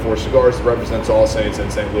from 304 Cigars, that represents All Saints in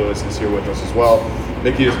St. Louis, is here with us as well.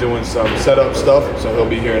 Mickey is doing some setup stuff, so he'll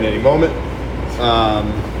be here in any moment.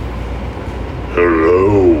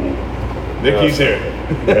 Hello. Mickey's here.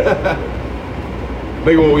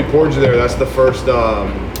 Mickey, what we poured you there, that's the first,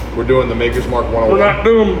 we're doing the Maker's Mark 101. We're not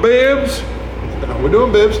doing bibs. We're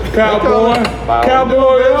doing bibs. Cowboy.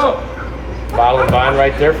 Cowboy up. Bottle of wine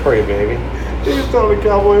right there for you, baby. He's telling the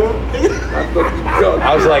cowboy up.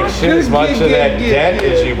 I was like, shit, as much of that dent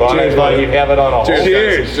as you bought, I thought you'd have it on a whole.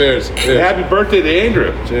 Cheers. Cheers. Happy birthday to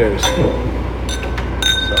Andrew. Cheers.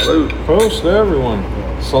 Salute. Toast to everyone.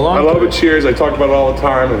 Salon. I love it. Cheers. I talk about it all the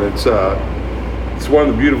time, and it's one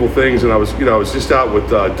of the beautiful things. And I was just out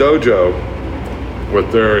with Dojo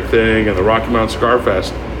with their thing and the Rocky Mountain Cigar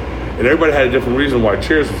Fest, and everybody had a different reason why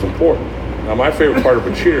Cheers was important. Now, my favorite part of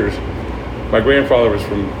a Cheers, my grandfather was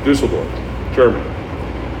from Dusseldorf, Germany.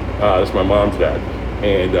 That's my mom's dad,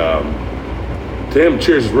 and to him,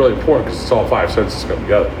 Cheers is really important because it's all five senses come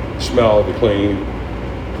together: the smell, the clean,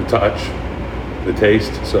 the touch, the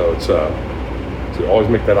taste. So it's so always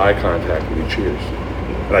make that eye contact when you cheers.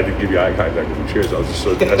 And I did give you eye contact when you cheers. I was just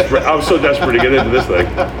so desperate. I was so desperate to get into this thing.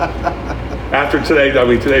 After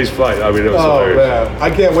today's flight, it was hilarious. Man, I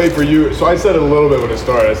can't wait for you. So I said it a little bit when it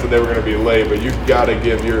started. I said they were going to be late, but you got to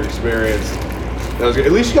give your experience. That was good.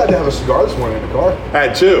 At least you got to have a cigar this morning in the car. I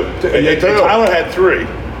had two. Yeah, two. Tyler had three.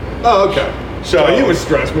 Oh, okay. So he was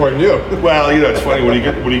stressed more than you. Well, it's funny when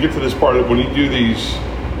you get to this part of when you do these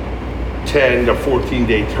 10 to 14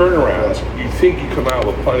 day turnarounds, you think you come out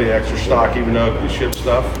with plenty of extra stock, even though you ship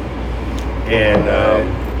stuff. And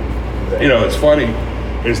it's funny.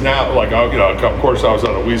 It's now like of course I was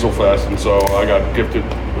at a Weasel Fest, and so I got gifted.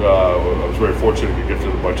 I was very fortunate to get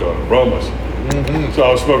gifted a bunch of aromas. Mm-hmm. So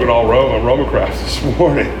I was smoking all Roma Crafts this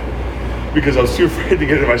morning because I was too afraid to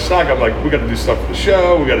get into my stock. I'm like, we got to do stuff for the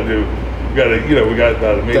show. We got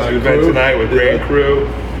that amazing event tonight with Grand Crew.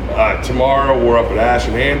 Tomorrow we're up at Ash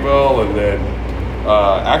and Anvil, and then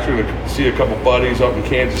actually going to see a couple buddies up in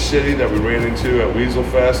Kansas City that we ran into at Weasel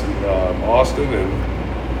Fest in Austin,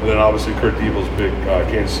 and then obviously Kurt Diebel's big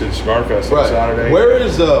Kansas City Cigar Fest on Saturday.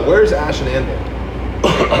 Where's Ash and Anvil?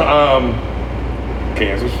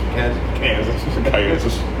 Kansas.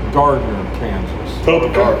 Kansas. Gardner, Kansas.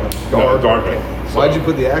 Gardner. Why'd you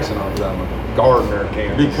put the accent on that one? Gardner,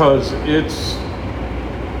 Kansas. Because it's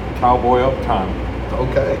cowboy up time.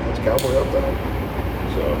 Okay, that's cowboy up there.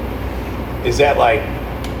 So, is that like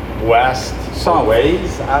west South.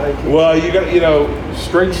 ways out of? Well, you got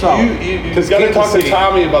Straight south. You got to talk to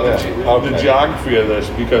Tommy about the geography of this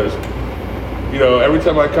because every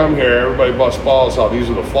time I come here, everybody busts balls how these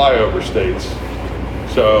are the flyover states.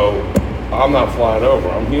 So I'm not flying over;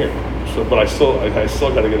 I'm here. So, but I still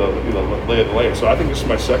got to get a lay of the land. So I think this is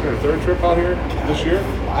my second or third trip out here this year.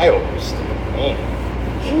 Flyover state, man.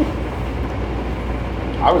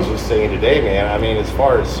 I was just saying today, man. I mean, as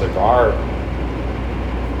far as cigar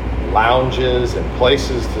lounges and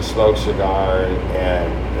places to smoke cigar,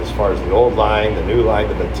 and as far as the old line, the new line,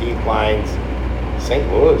 the petite lines, St.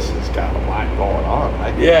 Louis has got a lot going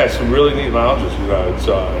on. Yeah, some really neat lounges.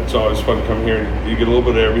 It's always fun to come here and you get a little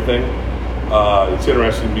bit of everything. It's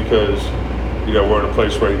interesting because we're in a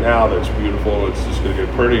place right now that's beautiful. It's just going to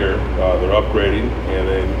get prettier. They're upgrading,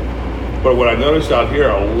 but what I noticed out here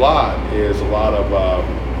a lot is a lot of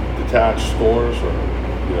detached stores or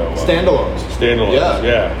standalones. Standalones,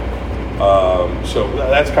 yeah. So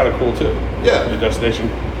that's kind of cool too. Yeah, the destination.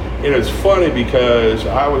 And it's funny because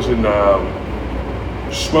I was in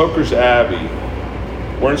Smokers Abbey.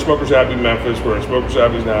 We're in Smokers Abbey, Memphis. We're in Smokers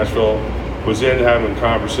Abbey, Nashville. Was in having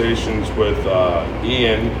conversations with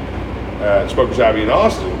Ian at Smokers Abbey in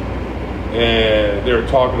Austin, and they were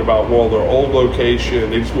talking about their old location.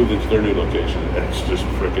 They just moved into their new location, and it's just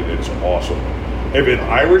it's awesome. They have an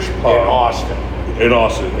Irish pub In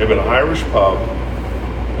Austin. They have an Irish pub,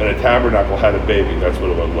 and a tabernacle had a baby. That's what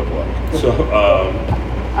it would look like. So,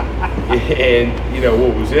 and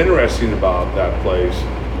what was interesting about that place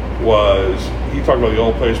was he talked about the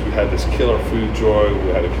old place. We had this killer food joy. We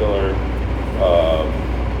had a killer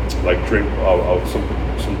drink of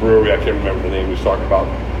some brewery. I can't remember the name he was talking about.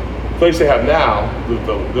 The place they have now,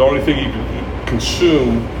 the only thing you can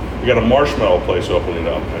consume, we got a marshmallow place opening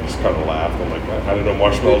up. I just kind of laughed. I'm like, I didn't know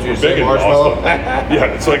marshmallows were big in Austin.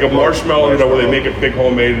 Yeah, it's like a marshmallow, where they make it big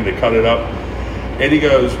homemade and they cut it up. And he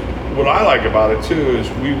goes, what I like about it too is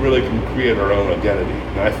we really can create our own identity.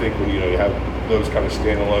 And I think when you have those kind of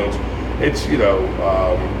standalones, it's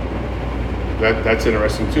that's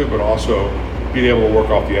interesting too. But also being able to work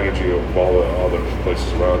off the energy of all the other places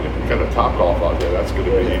around you. You got a Topgolf out there. That's going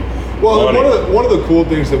to be well. One of the cool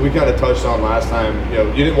things that we kind of touched on last time,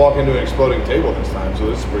 you didn't walk into an exploding table this time, so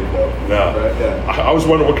this is pretty dope. No, right? Yeah. I was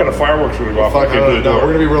wondering what kind of fireworks were going to go off. No,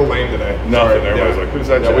 we're going to be real lame today. Nothing. Everybody's like, who's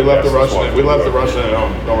that? Yeah, we left the Russian. We left the Russian at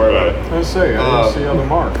home. Don't worry about it. I say, I didn't see on the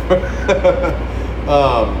mark.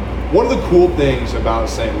 One of the cool things about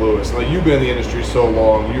St. Louis, like you've been in the industry so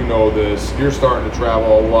long, you know this, you're starting to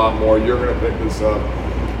travel a lot more, you're going to pick this up.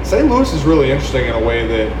 St. Louis is really interesting in a way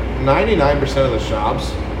that 99% of the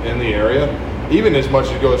shops in the area, even as much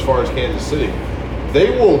as you go as far as Kansas City, they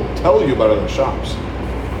will tell you about other shops.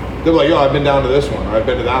 They're like, I've been down to this one, or I've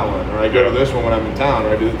been to that one, or I go to this one when I'm in town,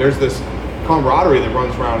 or there's this camaraderie that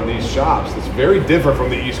runs around in these shops that's very different from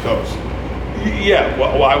the East Coast. Yeah,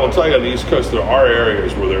 well, I will tell you on the East Coast, there are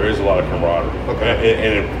areas where there is a lot of camaraderie.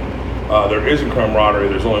 Okay. And there isn't camaraderie,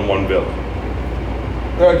 there's only one villain.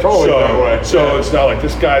 Yeah, totally that way. So it's not like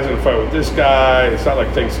this guy's going to fight with this guy. It's not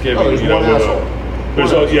like Thanksgiving. Oh, there's one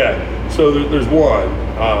asshole. So there's one.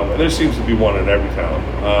 And there seems to be one in every town.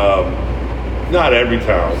 Not every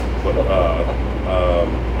town, but,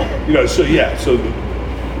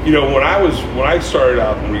 when I started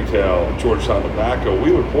out in retail at Georgetown Tobacco,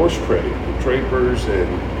 we would horse trade with Drapers and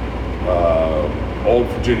Old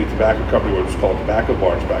Virginia Tobacco Company, which was called Tobacco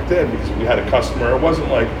Barns back then, because we had a customer. It wasn't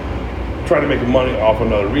like trying to make money off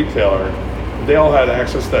another retailer. They all had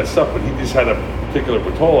access to that stuff, but he just had a particular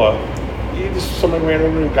Patola. Somebody ran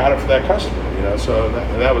over and got it for that customer, So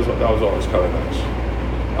that was always kind of nice.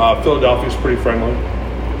 Philadelphia's pretty friendly.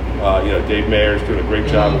 Dave Mayer's doing a great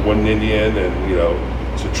job of Wooden Indian,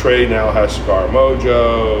 and so Trey now has Cigar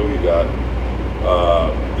Mojo. You got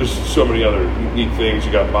there's so many other neat things.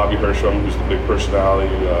 You got Bobby Hersham, who's the big personality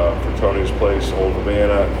for Tony's Place, Old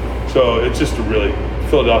Havana. So it's just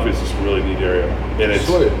Philadelphia's just a really neat area, and it's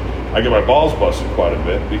Sweet. I get my balls busted quite a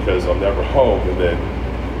bit because I'm never home, and then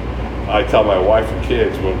I tell my wife and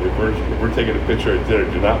kids, if we're taking a picture at dinner,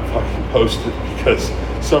 do not fucking post it, because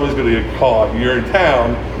somebody's going to get caught. You're in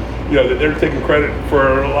town, that they're taking credit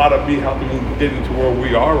for a lot of me helping get into where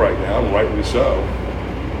we are right now, and rightly so.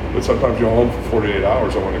 But sometimes you're home for 48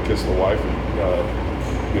 hours. I want to kiss the wife and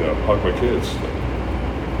hug my kids.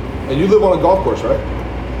 And you live on a golf course, right?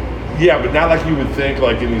 Yeah, but not like you would think.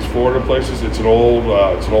 Like in these Florida places, it's an old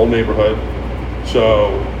neighborhood.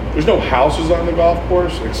 So there's no houses on the golf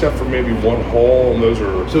course except for maybe one hole, and those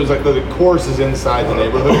are. So it's like the course is inside the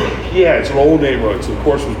neighborhood. Yeah, it's an old neighborhood. So the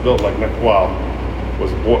course was built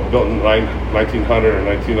built in 1900 or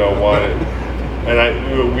 1901,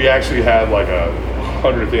 and we actually had like a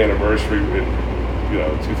 100th anniversary in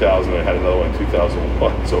 2000. I had another one in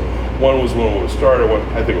 2001. So one was when it was started. One,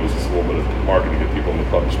 I think it was just a little bit of marketing to get people in the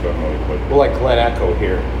club to spend money. But Well, like Glen Echo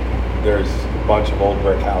here, there's a bunch of old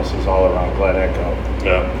brick houses all around Glen Echo.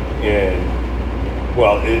 yeah, And,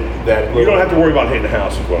 you don't have to worry about hitting the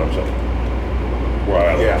house, is what I'm saying. Where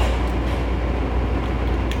I live. Yeah.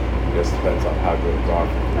 I guess it depends on how good golf.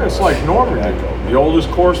 It's like Normandy, the oldest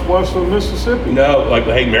course west of Mississippi. No, like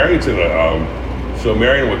Marion's in so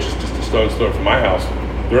Marion, which is just a stone's throw from my house,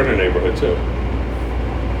 they're in a neighborhood too.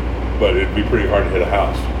 But it'd be pretty hard to hit a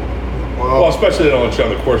house. Well, especially they don't let you on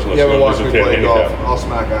the course unless you you ever go watch me visit play golf? handicap. I'll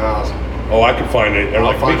smack a house. Oh, I can find it. I'll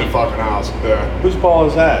Like, find the Mickey, fucking house. Yeah. whose ball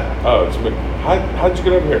is that? Oh, it's Mickey. How'd you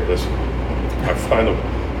get over here? Listen, I find them.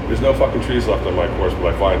 There's no fucking trees left on my course,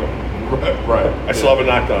 but I find them. Right. I still have a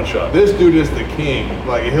knockdown shot. This dude is the king.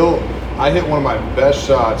 Like I hit one of my best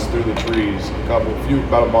shots through the trees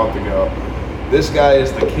about a month ago. This guy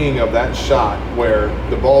is the king of that shot where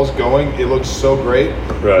the ball's going. It looks so great.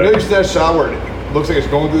 Right. You know, that shot where it looks like it's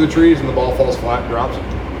going through the trees and the ball falls flat and drops.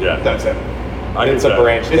 Yeah. That's it. It's a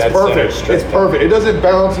branch. It's dead center perfect. straight It's down. perfect. It doesn't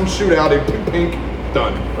bounce and shoot out. It pink.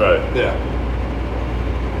 Done. Right. Yeah.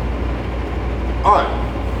 All right.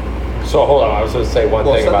 So hold on, I was going to say one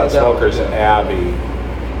Well, thing set about that down. Smokers Yeah. Abbey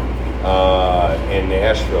in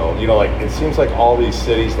Nashville. You know, like it seems like all these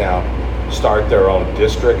cities now start their own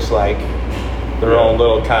districts, like their own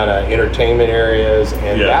little kind of entertainment areas,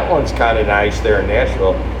 and Yeah. that one's kind of nice there in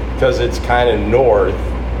Nashville because it's kind of north.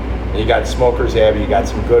 You got Smokers Abbey, you got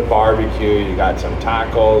some good barbecue, you got some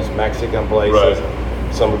tacos, Mexican places, Right.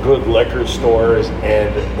 some good liquor stores, and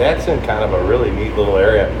that's in kind of a really neat little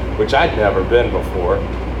area, which I'd never been before,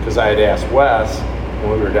 because I had asked Wes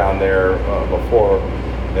when we were down there before,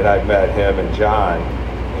 and I'd met him and John.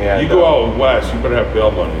 And You go out with Wes, you better have bail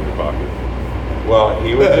money in your pocket. well,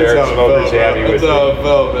 he was there at Smokers Abbey with That's how me. it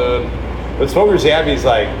felt, man. But Smokers Abbey's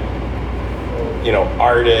like, you know,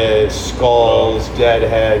 artists, skulls,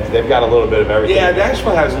 deadheads. They've got a little bit of everything. Yeah,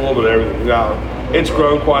 Nashville has a little bit of everything. Now, it's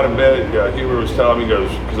grown quite a bit. Hubert was telling me, he goes,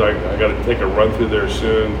 because I got to take a run through there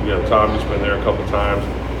soon. You know, Tommy's been there a couple times.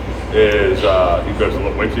 He goes,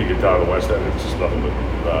 look, wait till you get down to the West End. It's just nothing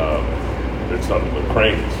but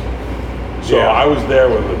cranes. So Yeah. I was there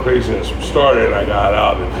when the craziness started, and I got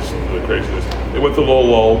out, and just the craziness. It went to a little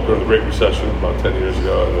lull during the Great Recession about 10 years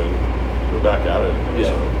ago, and then we're back at it. Yeah.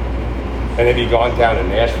 So. And have you gone down to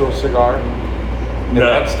Nashville Cigar? And No.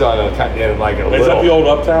 that's done in like a Is little. that the old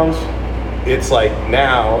Uptowns? It's like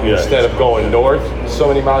now, Yeah, instead it's- of going north so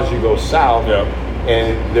many miles, you go south. Yeah.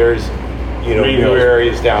 And there's, you know, Green new Hills.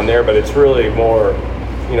 areas down there, but it's really more,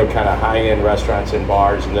 you know, kind of high-end restaurants and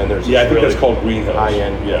bars. And then there's Yeah, I this think really that's called Green Hills.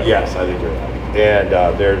 high-end. Yeah. Yes, I think you're right. And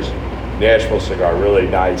there's Nashville Cigar, really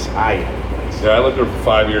nice high-end place. Yeah, I lived there for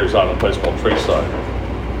 5 years out in a place called Trayside,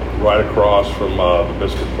 right across from the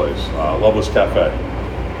biscuit place, Loveless Cafe.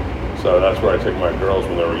 So that's where I take my girls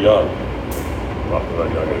when they were young. Well, they're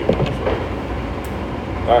not young anymore.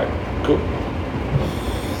 All right. So. Cool.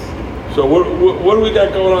 So what do we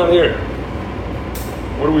got going on here?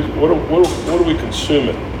 What are we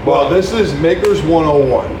consuming? Well, this is Makers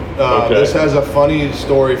 101. Okay. This has a funny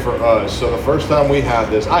story for us. So the first time we had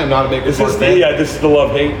this, I am not a Makers Is this Mark the fan. this is the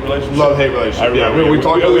love-hate relationship? Love-hate relationship. I Yeah, remember. we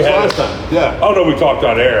talked about this had last it. time. Yeah. Oh no, we talked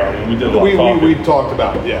on air. I mean, we did a lot of talking. We talked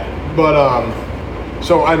about it, yeah. But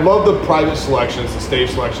so I love the private selections, the stage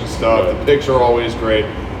selection stuff. Right. The picks are always great.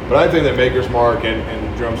 But I think that Maker's Mark and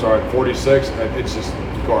Drums are at 46. It's just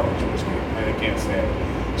garbage whiskey, and I can't stand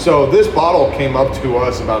it. So this bottle came up to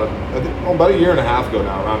us about a year and a half ago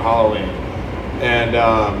now, around Halloween, and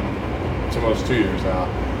it's almost 2 years now.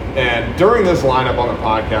 And during this lineup on the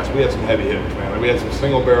podcast, we had some heavy hitters, man. Like we had some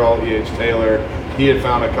single barrel E.H. Taylor. He had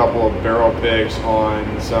found a couple of barrel picks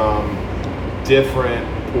on some different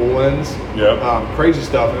pool-ins. Yep. Crazy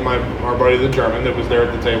stuff. And our buddy, the German, that was there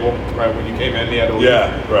at the table, right, when you came in, he had to leave.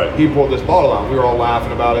 Yeah, right. He pulled this bottle out. We were all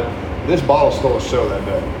laughing about it. This bottle stole a show that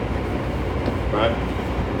day, right?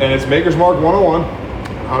 And it's Maker's Mark 101,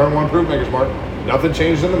 101 proof Maker's Mark. Nothing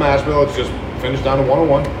changed in the mash bill. It's just finished down to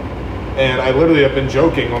 101. And I literally have been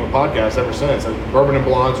joking on the podcast ever since. Bourbon and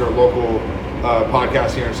Blondes are a local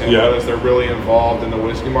podcast here in St. Yeah. Louis. They're really involved in the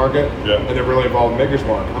whiskey market, Yeah. and they're really involved in Maker's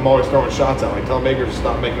Mark. I'm always throwing shots out. Like, tell Makers to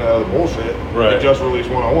stop making that other bullshit. Right. And just release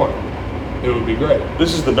 101. It would be great.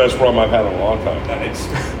 This is the best rum I've had in a long time.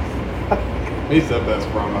 It's the best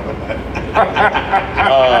rum I've had.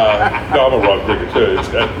 No, I'm a rum drinker too.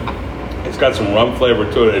 It's got some rum flavor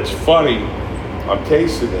to it. It's funny. I'm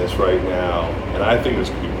tasting this right now, and I think this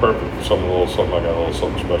could be perfect for something a little something. I got a little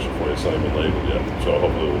something special for you. It's not even labeled yet, so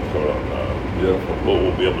hopefully we'll go on.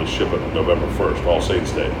 We'll be able to ship it November 1st, All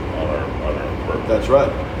Saints Day, on our birthday. That's right.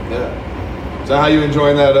 Yeah. So how you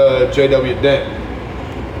enjoying that J.W. Dent?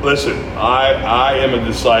 Listen, I am a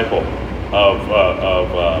disciple of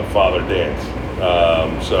Father Dan's.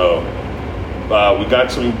 We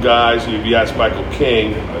got some guys. If you ask Michael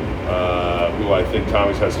King, who I think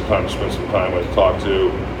Tommy's had some time to spend some time with, talk to,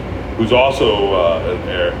 who's also an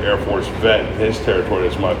Air Force vet in his territory.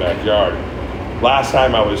 That's my backyard. Last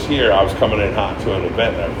time I was here, I was coming in hot to an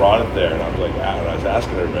event, and I brought it there, and I was like, and I was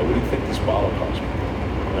asking everybody, what do you think this bottle cost me?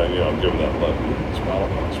 And, I'm giving that look. What do you think this bottle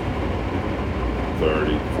cost me?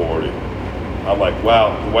 30, 40. I'm like,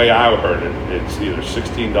 well, the way I heard it, it's either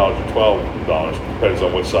 $16 or $12, depends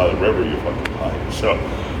on which side of the river you fucking buy. So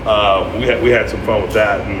we had some fun with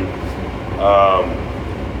that, and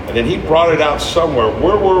then he brought it out somewhere.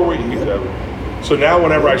 Where were we? So now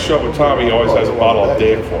whenever I show up with Tommy, he always has a bottle of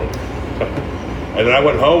Dan for me. And then I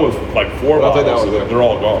went home with like 4 bottles, and they're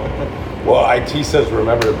all gone. Well, IT says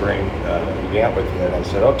remember to bring Yamp with you, and I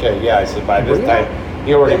said okay, yeah. I said by this time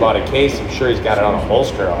he already bought a case. I'm sure he's got it on a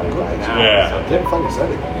holster on him by now. Yeah. So didn't fucking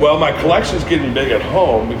send it. Well, my collection's getting big at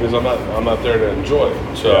home because I'm not there to enjoy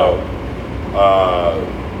it. So,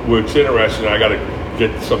 what's interesting, I got to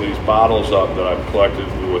get some of these bottles up that I've collected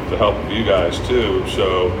with the help of you guys too.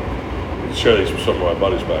 So, share these with some of my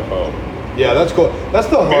buddies back home. Yeah, that's cool. That's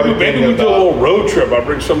the hard thing. Maybe we do a little road trip. I'll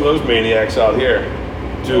bring some of those maniacs out here.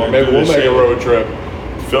 Maybe we'll make a road trip.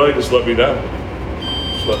 Philly, just let me know.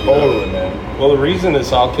 Totally, man. Well, the reason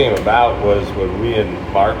this all came about was when we and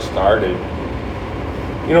Mark started.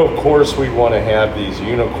 You know, of course, we want to have these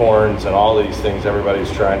unicorns and all these things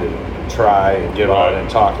everybody's trying to try and get on and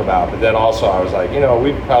talk about. But then also, I was like, you know,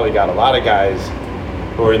 we've probably got a lot of guys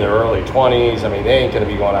who are in their early 20s. I mean, they ain't going to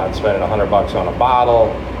be going out and spending $100 on a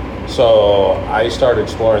bottle. So I started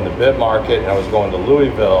exploring the bib market, and I was going to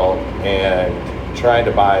Louisville and trying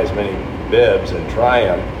to buy as many bibs and try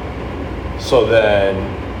them. So then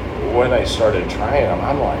when I started trying them,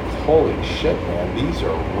 I'm like, holy shit, man, these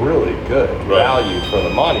are really good value for the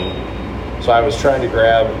money. So I was trying to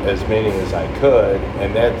grab as many as I could,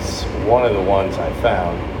 and that's one of the ones I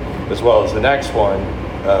found, as well as the next one,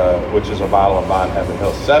 which is a bottle of Bond Heaven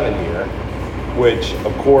Hill 7-year, which,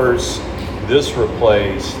 of course, this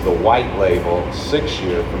replaced the white label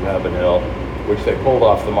 6-year from Heaven Hill, which they pulled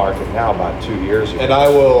off the market now about 2 years ago. And I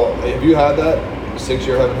will, have you had that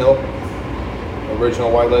 6-year Heaven Hill?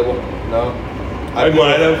 Original white label? No? I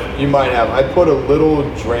might have. You might have. I put a little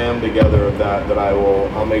dram together of that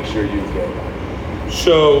I'll make sure you get.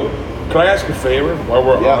 So, can I ask a favor while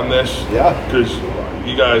we're on this? Yeah. Because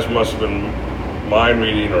you guys must have been mind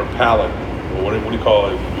reading or palate. What do you call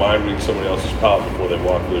it? Mind reading somebody else's palate before they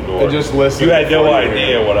walk through the door. And just listen. You had no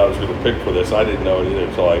idea what I was going to pick for this. I didn't know it either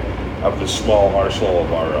until I have this small arsenal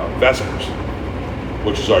of our Vespers,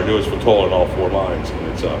 which is our newest Vitola in all 4 lines. And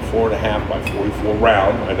it's a 4.5 by 44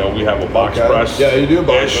 round. I know we have a box press. Yeah, you do a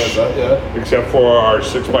box press, yeah. Except for our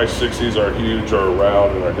 6x60s are huge or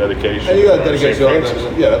round, and our dedication. And you got dedication on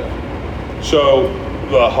that, yeah. So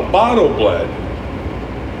the Habano blend,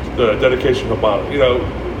 the dedication Habano, you know,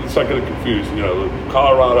 it's not going to confuse, you know, the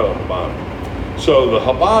Colorado and Habano. So the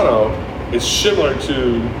Habano is similar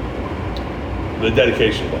to the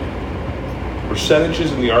dedication blend.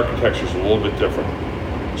 Percentages in the architecture is a little bit different.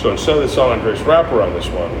 So instead of the San Andres wrapper on this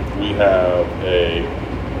one, we have a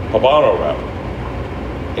Habano wrapper.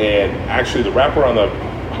 And actually the wrapper on the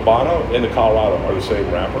Habano and the Colorado are the same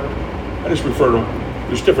wrapper. I just refer to,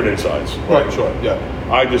 there's different insides. Right, sure, yeah.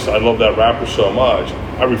 I love that wrapper so much.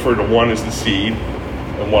 I refer to one as the seed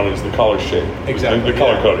and one as the color shade. Exactly. The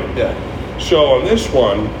color coding. Yeah. So on this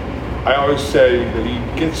one, I always say that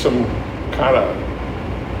you get some kind of,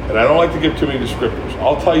 and I don't like to give too many descriptors.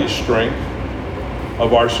 I'll tell you strength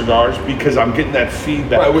of our cigars because I'm getting that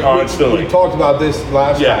feedback constantly. We talked about this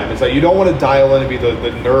last time. It's like you don't want to dial in and be the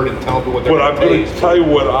nerd and tell people what they're going to taste. But I'm going to tell you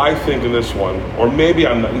what I think of this one, or maybe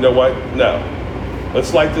I'm not. You know what? No.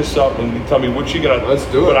 Let's light this up and you tell me what you're gonna. Let's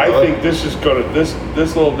do it. But I think this is gonna this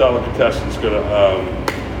little delicatessen is gonna.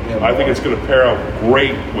 I think it's gonna pair out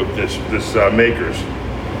great with this Makers.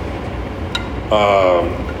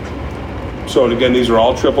 So and again, these are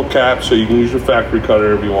all triple caps, so you can use your factory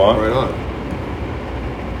cutter if you want. Right on.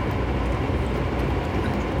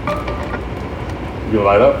 You gonna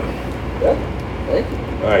light up? Yeah, thank you.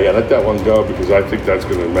 All right, yeah, let that one go because I think that's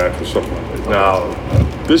gonna match with something like that.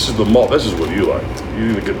 Now, this is the malt. This is what you like. You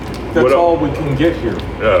need to get. That's all we can get here.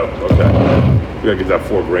 Oh, okay. We gotta get that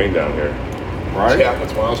 4 grain down here. Right? Yeah,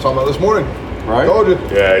 that's what I was talking about this morning. Right? I told you.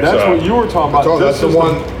 Yeah, it's, That's what you were talking about. That's the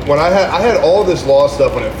one. When I had all this law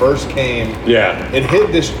stuff when it first came. Yeah. It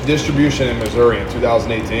hit this distribution in Missouri in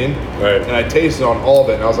 2018. Right. And I tasted on all of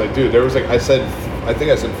it, and I was like, dude, there was like I said, did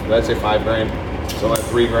I say 5 grain? So like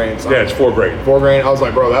 3 grain. Something. Yeah, it's 4 grain. 4 grain. I was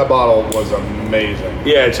like, bro, that bottle was amazing.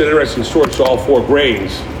 Yeah, it's an interesting story. So all 4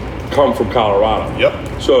 grains come from Colorado.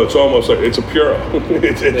 Yep. So it's almost like it's a Puro.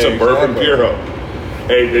 it's a bourbon Puro.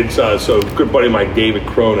 And it's so good buddy of mine, David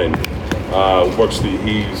Cronin,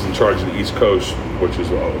 he's in charge of the East Coast, which is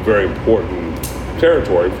a very important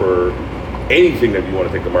territory for anything that you want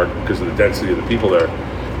to take to market because of the density of the people there.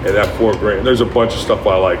 And that 4 grain, there's a bunch of stuff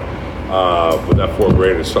I like, but that 4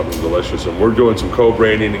 grain is something delicious. And we're doing some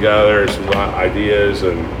co-branding together, some ideas,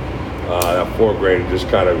 and That 4 grain just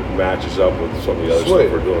kind of matches up with some of the other Sweet.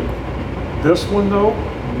 stuff we're doing. This one though,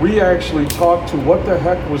 we actually talked to, what the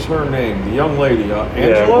heck was her name? The young lady,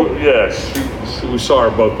 Angela? We saw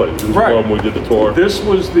her both places. This is Right. when we did the tour. This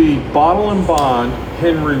was the Bottle and Bond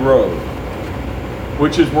Henry Road,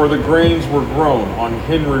 which is where the grains were grown, on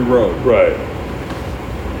Henry Road. Right.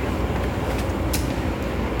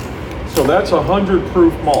 So that's 100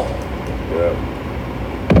 proof malt. Yeah.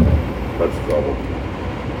 That's trouble.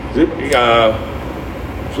 Does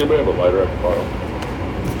anybody have a lighter at the bottom?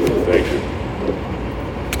 Thank you.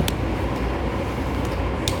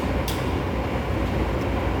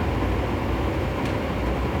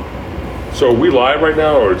 So are we live right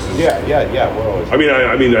now, or is this? Yeah. We're always. I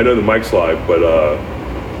mean, I know the mic's live, but are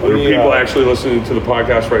people actually listening to the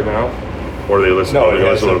podcast right now, or are they listening? No, they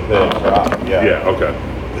it listen hasn't been dropped. Yeah. Yeah. Okay.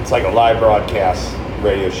 It's like a live broadcast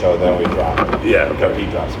radio show, then we drop it. Yeah, okay. Or he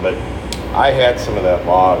drops it. But I had some of that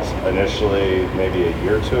laws initially, maybe a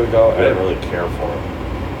year or two ago. I didn't really care for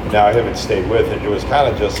it. Now I haven't stayed with it. It was kind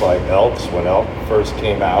of just like Elks when Elk first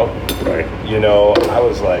came out. Right. You know, I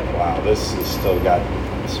was like, wow, this has still got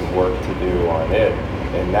some work to do on it.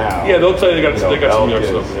 And now, Yeah, they'll tell you they got some Elk young is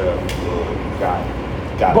stuff. Yeah.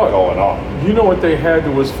 got But- it going on. You know what they had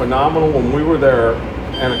that was phenomenal when we were there,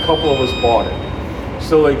 and a couple of us bought it.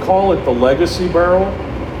 So they call it the Legacy Barrel.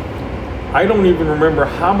 I don't even remember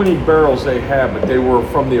how many barrels they had, but they were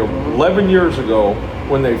from the 11 years ago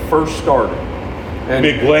when they first started. And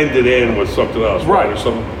They blended in with something else, right? Right. Or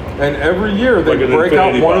something. And every year they Like an break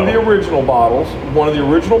out infinity one of the bottle. original bottles, one of the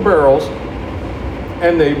original barrels,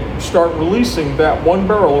 and they start releasing that one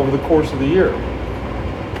barrel over the course of the year.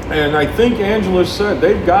 And I think Angela said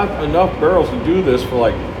they've got enough barrels to do this for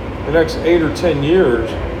like the next 8 or 10 years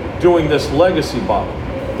doing this legacy bottle.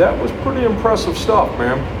 That was pretty impressive stuff,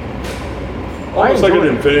 man. Almost like an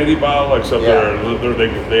enjoyed it. infinity bottle, like something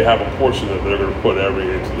Yeah. they have a portion that they're going to put every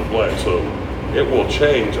into the blend, so it will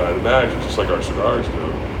change, I'd imagine, just like our cigars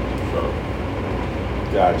do. So,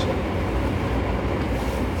 Gotcha.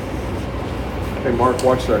 Hey, Mark,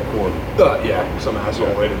 watch that cord. Yeah, some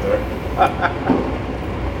asshole laid it there.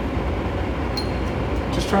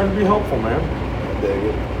 Just trying to be helpful, man. I dig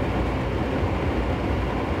it.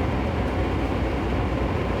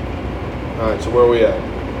 All right, so where are we at?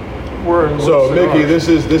 We're in So, Little Mickey,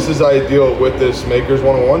 Cigars. this is ideal with this Makers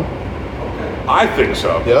 101. I think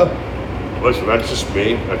so. Yeah. Listen, that's just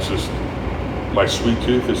me. That's just my sweet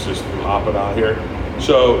tooth is just hopping out here.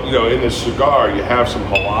 So, you know, in the cigar, you have some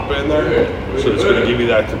jalapa in there. So it's going to give you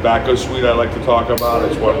that tobacco sweet I like to talk about.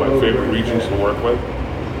 It's one of my favorite regions to work with.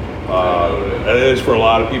 And it is for a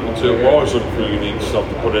lot of people too. We're always looking for unique stuff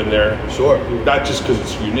to put in there. Sure. Not just because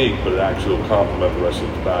it's unique, but it actually will complement the rest of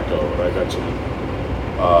the tobacco. And I got some,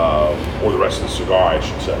 or the rest of the cigar, I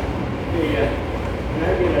should say.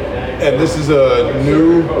 And this is a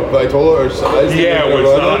new Vitola or size? Yeah,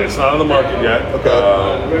 well, it's not on the market yet.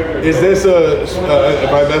 Okay. Is this if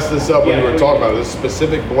I messed this up when you were talking about it, is this a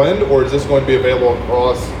specific blend, or is this going to be available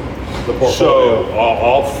across the portfolio? So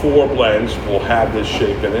all 4 blends will have this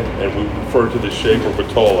shape in it, and we refer to this shape of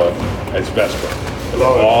Vitola as Vespa. And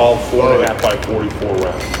Love it. all Love it. 4.5 by 44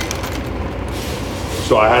 rounds.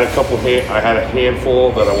 So I had a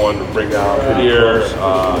handful that I wanted to bring out here.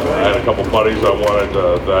 I had a couple buddies I wanted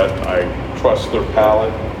that I trust their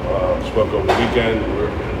palate. Spoke over the weekend.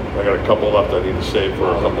 I got a couple left I need to save for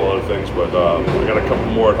a couple other things, but I got a couple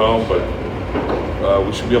more at home. But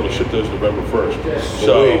we should be able to ship those November 1st.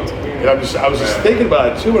 So, and I was just thinking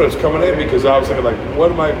about it too when I was coming in, because I was thinking like,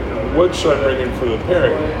 what should I bring in for the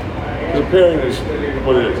pairing? Because the pairing is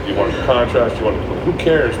what it is. Do you want contrast? Do you want who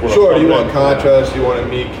cares? What Sure, I'm do you coming want in? contrast, do you want a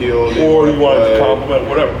meat kill, do Or you want play? to compliment,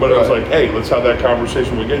 whatever. But it was Right. like, hey, let's have that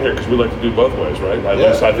conversation when we get here, because we like to do both ways, right? At Yeah,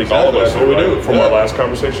 least I think all of us exactly. do, That's what we right? do. From Yeah. our last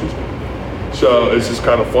conversations. So it's just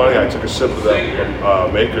kind of funny. I took a sip of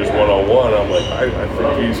that Makers 101. I'm like, I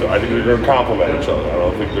think they're going to complement each other. I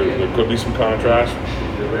don't think there could be some contrast,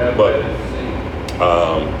 but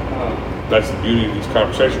that's the beauty of these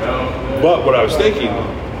conversations. But what I was thinking,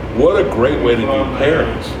 what a great way to do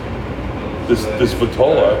pairings. This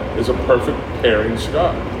Vitola is a perfect pairing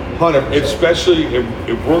cigar. 100%. Especially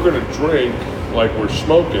if we're going to drink like we're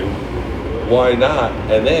smoking, why not?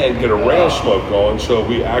 And then get a rail smoke going, so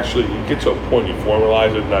we actually get to a point you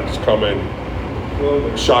formalize it, not just come in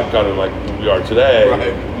shotgunning like we are today.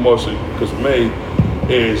 Right. Mostly because of me,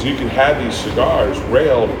 is you can have these cigars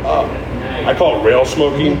railed up. I call it rail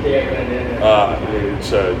smoking.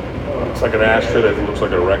 It's like an ashtray that looks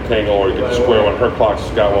like a rectangle, or you get the square one. Her clock's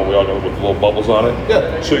got one. We all got it with little bubbles on it.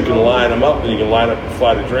 Yeah. So you can line them up, and you can line up your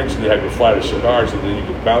flight of drinks, and you have your flight of cigars, and then you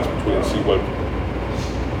can bounce between and see what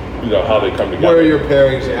how they come together. Where your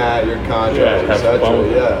pairings at, your contrast, have etc. fun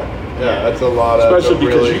with it. Yeah, that's a lot of. Especially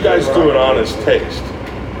because you guys do an honest taste.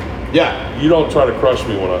 Yeah. You don't try to crush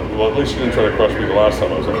me at least you didn't try to crush me the last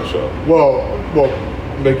time I was on the show. Well,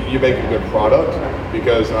 you make a good product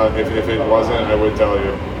because if it wasn't, I would tell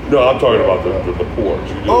you. No, I'm talking about the pours.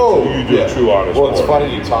 You do a true honest Well, it's pour.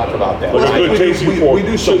 funny you talk about that. Like a good tasty pour. We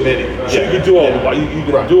do so many. So you can do a lot. You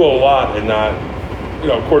can do a lot and not.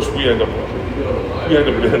 Of course, we end up.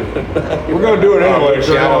 We're gonna do it anyway.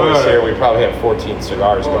 So I always say we probably have 14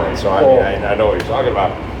 cigars going, so I know what you're talking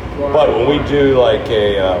about. But when we do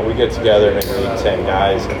we get together, maybe 10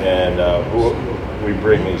 guys, and we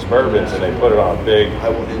bring these bourbons and they put it on a big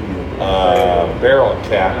barrel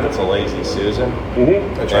cap that's a Lazy Susan.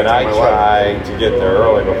 Mm-hmm. And I try to get there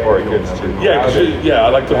early before it gets too crowded. I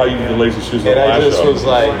like how you do the Lazy Susan. And I just was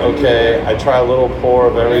like, okay, I try a little pour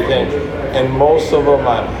of everything. And most of them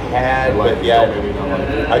I've had, but yet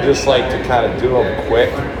I just like to kind of do them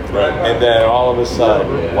quick. Right. And then all of a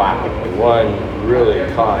sudden, wow, one really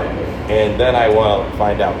caught. And then I want to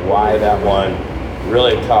find out why that one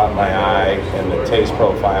really caught my eye and the taste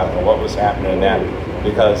profile and what was happening in that.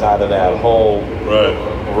 Because out of that whole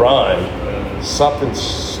run, something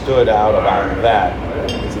stood out about that.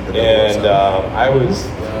 And I was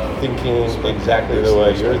thinking exactly the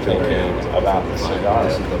way you're thinking about the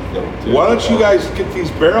cigars. Why don't you guys get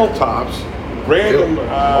these barrel tops, brand them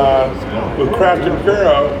with Craft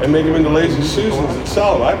Imperial, and make them into Lazy Susans and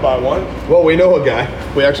sell them? I'd buy one. Well, we know a guy.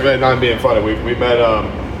 We actually met, not being funny. We met.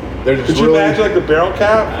 They're just Could you imagine like the barrel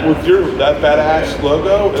cap with that badass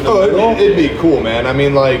logo in the middle? It'd be cool, man. I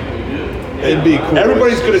mean, like, it'd be cool.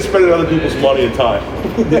 Everybody's good at spending other people's money and time.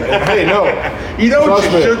 Hey, no. You know what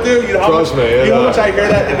Trust you me. should do? You know Trust me. You know how much I hear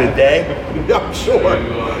that in a day? Yeah, sure.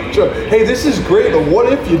 Hey, this is great, but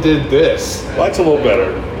what if you did this? Well, that's a little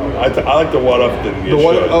better. I like the what up than you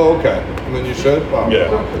should. Oh, okay. And then you should? Wow.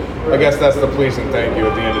 Yeah. I guess that's the pleasing thank you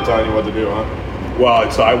at the end of telling you what to do, huh?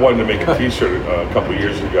 Well, I wanted to make a T-shirt a couple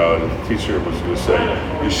years ago, and the T-shirt was going to say,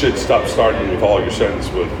 "You should stop starting with all your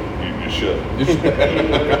sentences with you should."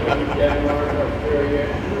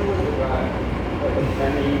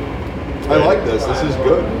 I like this. This is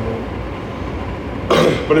good.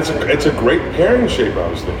 But it's a great pairing shape, I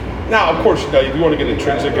was thinking. Now, of course, if you want to get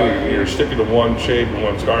intrinsic and you're sticking to one shape and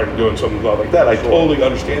one cigar and doing something like that, I totally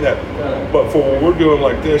understand that. But for what we're doing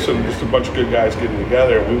like this and just a bunch of good guys getting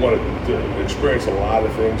together, we want to experience a lot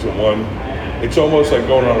of things in one. It's almost like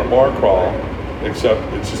going on a bar crawl, except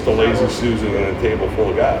it's just a Lazy Susan and a table full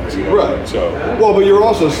of guys. Right. So. Well, but you're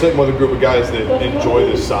also sitting with a group of guys that enjoy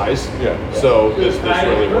this size. Yeah. So this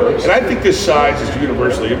really works. And I think this size is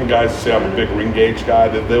universally, even guys that say I'm a big ring gauge guy,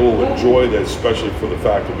 that they will enjoy this, especially for the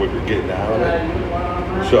fact of what you're getting out of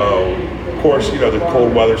it. So, of course, the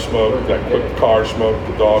cold weather smoke, that quick car smoke,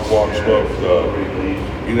 the dog walk smoke,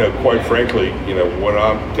 quite frankly, when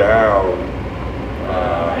I'm down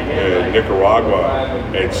in Nicaragua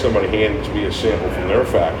and somebody hands me a sample from their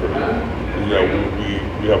factory,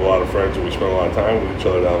 we have a lot of friends and we spend a lot of time with each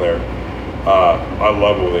other down there. I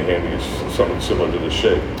love when they hand me something similar to this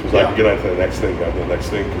shape because I can get on to the next thing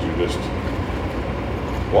because you're just.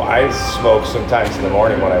 Well, I smoke sometimes in the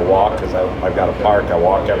morning when I walk because I've got a park. I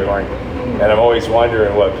walk every morning, and I'm always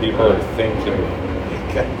wondering what people are thinking.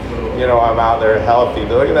 I'm out there healthy.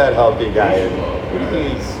 Look at that healthy guy.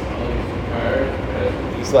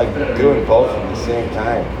 He's like doing both at the same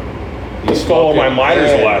time. He stole my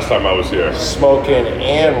minors the last time I was here. Smoking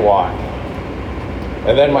and walking.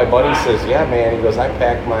 And then my buddy says, "Yeah, man." He goes, "I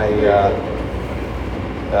packed my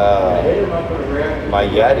my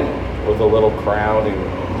Yeti with a little crown,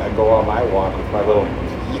 and I go on my walk with my little."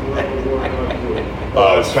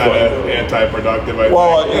 It's kind of anti-productive.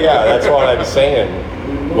 Well, yeah, that's what I'm saying.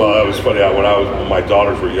 Well, that was funny. When my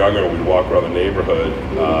daughters were younger, we'd walk around the neighborhood.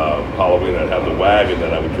 Halloween, I'd have the wagon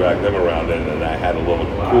that I would drag them around in, and I had a little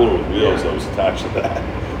cooler with wheels that was attached to that.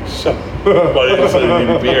 So, but I didn't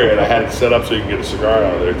need a beer, and I had it set up so you can get a cigar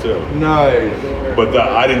out of there too. Nice. But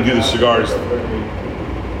I didn't do the cigars.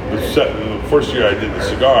 The first year I did the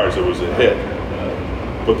cigars, it was a hit.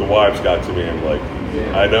 But the wives got to me and like,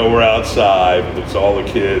 I know we're outside, but it's all the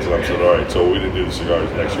kids, and I said, all right. So we didn't do the cigars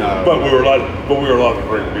next year, but we were allowed to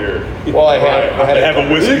drink beer. Well, I had a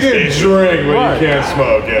whiskey You can station. drink, but you can't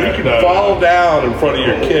smoke. Yeah, You can fall down in front of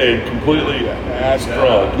your kid completely ass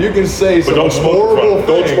drunk. You can say But some don't smoke in front horrible of them.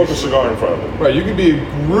 Don't things. smoke a cigar in front of them. Right, you can be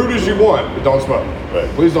rude as you want, but don't smoke. Right.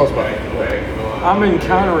 Please don't smoke. I'm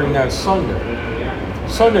encountering that Sunday.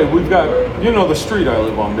 Sunday, we've got, the street I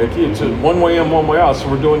live on, Mickey. It's a one way in, one way out. So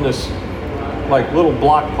we're doing this like little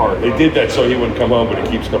block parties. They did that so he wouldn't come home, but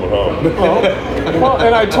he keeps coming home. Well,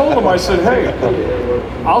 and I told him, I said, hey,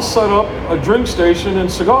 I'll set up a drink station and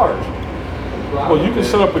cigars. Well, you can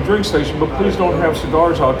set up a drink station, but please don't have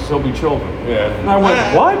cigars out because there'll be children. Yeah. And I went,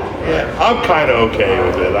 what? Yeah, I'm kind of okay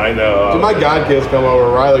with it. I know. Dude, my godkids come over,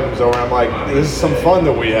 Riley comes over, and I'm like, this is some fun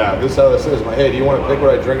that we have. This is how this is. I'm like, hey, do you want to pick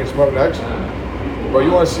what I drink and smoke next? Bro,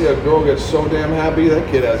 you want to see a girl get so damn happy? That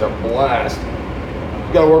kid has a blast.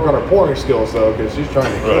 You got to work on her pouring skills, though, because she's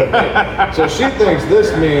trying to kill me. So she thinks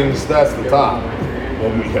this means that's the top.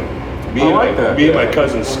 Well, me I like that. and my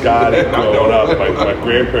cousin Scott, growing up, my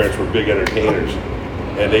grandparents were big entertainers,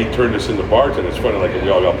 and they turned us into bartending. It's funny, like we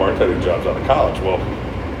all got bartending jobs out of college. Well,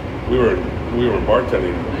 we were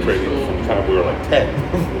bartending training from the time we were like 10,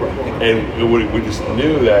 and we just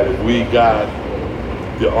knew that if we got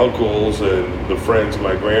the uncles and the friends of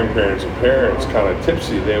my grandparents and parents kind of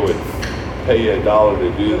tipsy, they would pay you $1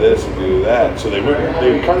 to do this and do that. So they would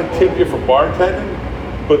kind of tip you for bartending.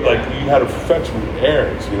 But like you had to fetch some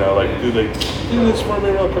errands, you know, like do this for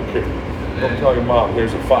me real quick here? I'm telling Mom,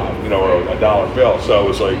 here's a $5, you know, or a $1 bill. So it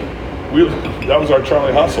was like that was our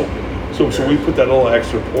Charlie hustle. So we put that little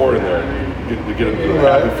extra pour in there to get him to a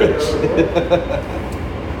happy face.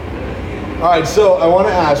 All right, so I want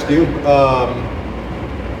to ask you,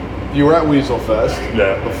 you were at Weasel Fest.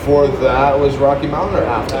 Yeah. Before that was Rocky Mountain or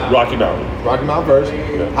after? Rocky Mountain. Rocky Mountain first.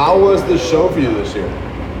 Yeah. How was the show for you this year?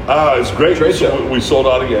 It's great. Trade show. We sold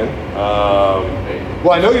out again.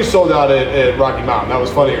 Well, I know you sold out at Rocky Mountain. That was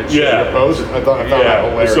funny. Your post. I found that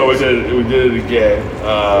hilarious. So we did it again.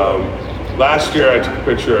 Last year I took a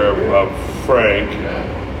picture of Frank.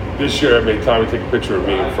 This year I made time to take a picture of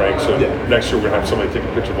me and Frank. So next year we're gonna have somebody take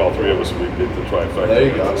a picture of all three of us, and we did the trifecta. There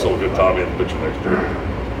you go. So we'll get Tommy in the picture next year.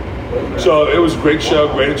 So it was a great show,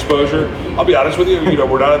 great exposure. I'll be honest with you,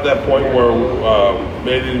 we're not at that point where we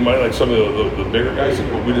made any money like some of the bigger guys.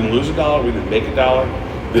 We didn't lose $1, we didn't make $1.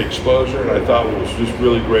 The exposure, and I thought what was just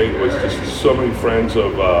really great was just so many friends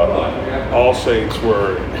of All Saints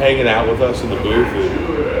were hanging out with us in the booth,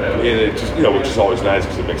 and it just, which is always nice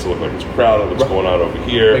because it makes it look like it's crowded. What's going on over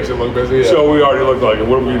here? Makes it look busy. Yeah. So we already looked like,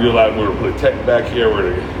 what are we gonna do? We're gonna put a tent back here.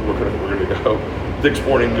 We're gonna go. Dick's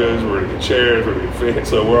Sporting Goods. We're gonna get chairs. We're gonna get fans.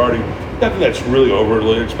 So we're already nothing that's really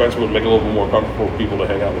overly expensive. Would make it a little bit more comfortable for people to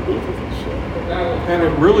hang out in the booth with us. So. And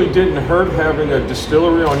it really didn't hurt having a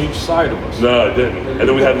distillery on each side of us. No, it didn't. And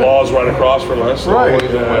then we had Laws right across from us. Right. We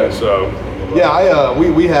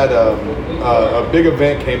had a big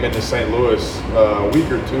event came into St. Louis a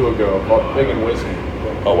week or two ago called Pig and Whiskey.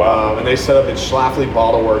 Oh wow! And they set up at Schlafly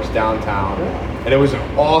Bottle Works downtown, and it was an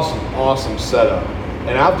awesome setup.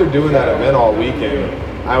 And after doing that event all weekend,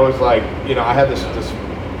 I was like, I had this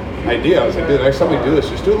idea. I was like, dude, next time we do this,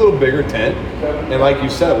 just do a little bigger tent, and like you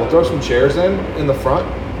said, we'll throw some chairs in the front,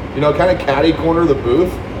 kind of catty corner the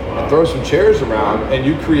booth, and throw some chairs around, and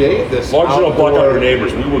you create this. As long as you don't block out our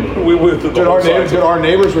neighbors, we would. Our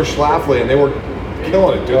neighbors were Schlafly, and they were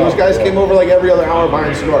killing it, dude. These guys came over like every other hour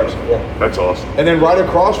buying cigars. That's awesome. And then right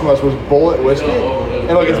across from us was Bullet Whiskey,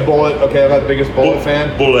 and like it's Bullet. Okay, I'm not the biggest Bullet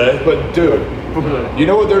fan. Bullet. But dude, you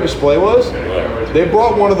know what their display was? They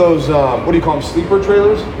brought one of those, what do you call them, sleeper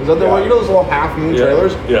trailers? Is that the one? You know those little half moon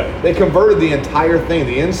trailers? Yeah. They converted the entire thing.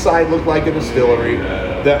 The inside looked like a distillery.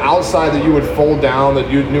 The outside that you would fold down,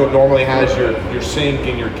 that you knew it normally has your sink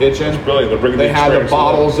in your kitchen. It's brilliant. They're bringing They these had the trays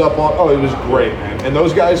bottles up on. Oh, it was great, man. And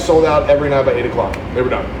those guys sold out every night by 8 o'clock. They were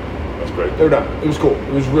done. That's great. They were done. It was cool.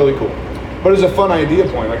 It was really cool. But it was a fun idea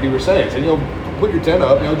point, like you were saying. So, put your tent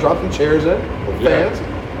up, drop some chairs in, fans,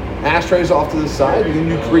 ashtrays off to the side, and then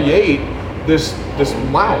you create this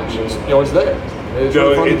lounge. It's there. It's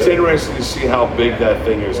really fun it's to do. interesting to see how big that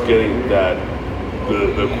thing is getting. That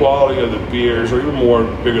the quality of the beers, or even more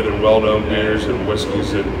bigger than well-known beers and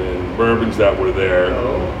whiskeys and bourbons that were there,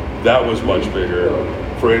 that was much bigger.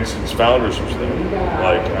 For instance, Founders was there.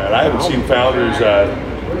 And I haven't seen Founders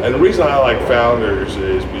and the reason I like Founders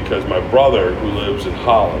is because my brother, who lives in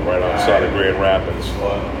Holland, right outside of Grand Rapids,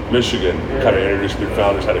 Michigan, kind of introduced me to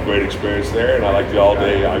Founders, had a great experience there, and I like the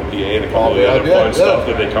all-day IPA and a couple of the other fun stuff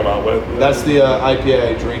that they come out with. That's the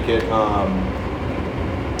IPA. I drink it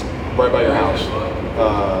right by your house.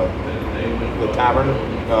 The tavern,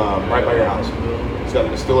 right by your house. It's got a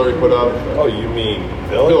distillery put up. Oh, you mean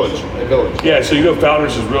Village? Village. Yeah, so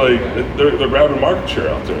Founders is really, they're grabbing market share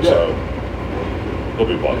out there, so they'll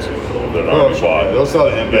be bought soon. They're not already bought. They'll sell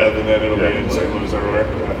the Embev, and then it'll be in St. Louis everywhere.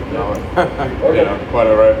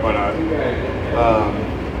 Why not?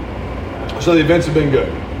 So the events have been good.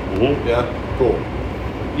 Mm-hmm. Yeah, cool.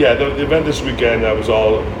 Yeah, the event this weekend, that was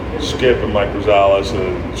all Skip and Mike Rosales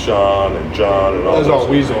and Sean and John and all That's those. all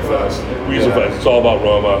Weasel Fest. Weasel Fest. It's all about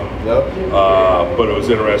Roma. Yep. But it was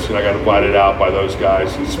interesting. I got invited out by those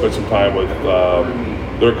guys and spent some time with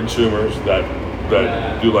their consumers that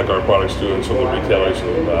do like our products do, and some of the retailers.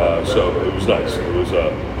 So it was nice.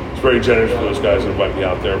 It's very generous for those guys to invite me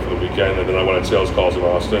out there for the weekend. And then I went on sales calls in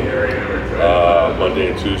Austin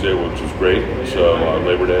Monday and Tuesday, which was great. So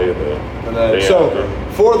Labor Day and the day So after.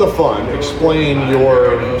 for the fun, explain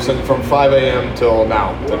your from 5 a.m. till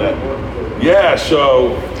now today. Yeah,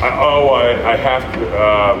 so I have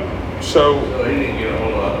to. So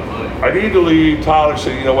I need to leave. Tyler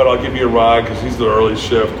said, you know what, I'll give you a ride because he's the early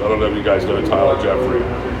shift. I don't know if you guys know Tyler Jeffrey.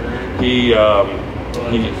 He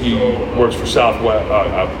works for Southwest.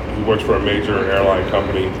 He works for a major airline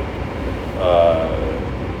company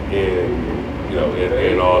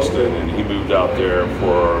in Austin, and he moved out there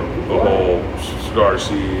for the whole cigar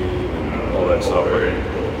scene and all that stuff.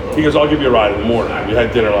 He goes, I'll give you a ride in the morning. We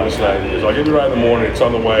had dinner last night. He goes, I'll give you a ride in the morning. It's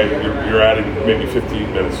on the way. You're adding maybe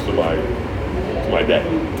 15 minutes to my day.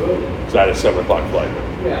 So I had a 7 o'clock flight.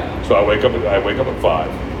 So I wake up at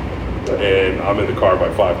 5, and I'm in the car by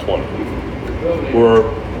 5:20. We're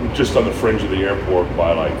just on the fringe of the airport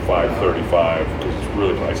by like 5:35 because it's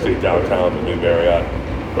really. I stayed downtown, the new Marriott,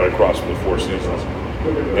 right across from the Four Seasons,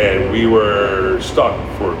 and we were stuck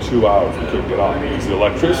for 2 hours. We couldn't get off because the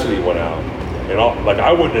electricity went out. And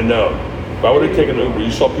I wouldn't have known. If I would have taken an Uber,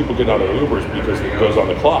 you saw people get out of Ubers because it goes on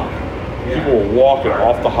the clock. People were walking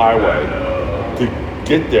off the highway to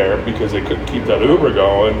get there because they couldn't keep that Uber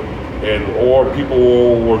going, or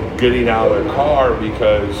people were getting out of their car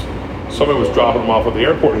because somebody was dropping them off at the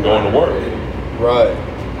airport and going to work. Right.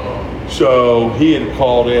 So he had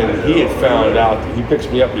called in, and he had found out. He picks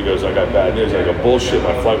me up and he goes, I got bad news. I go, bullshit,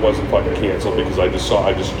 my flight wasn't fucking canceled because I just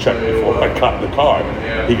checked before I got in the car.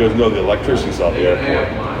 He goes, no, the electricity's out the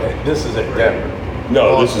airport. This is at Denver.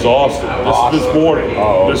 No, this is Austin. This morning.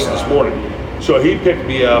 Oh, okay. This morning. So he picked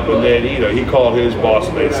me up, and then he called his boss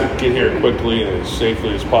and they said, get here quickly and as safely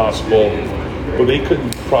as possible. But they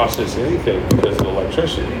couldn't process anything because of the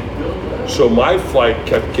electricity. So my flight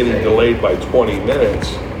kept getting delayed by 20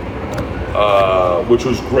 minutes. Which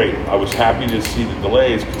was great. I was happy to see the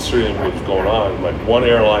delays considering what was going on. Like one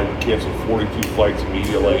airline canceled 42 flights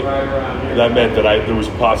immediately. And that meant that there was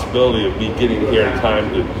a possibility of me getting here in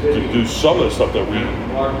time to do some of the stuff that we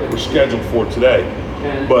were scheduled for today.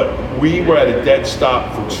 But we were at a dead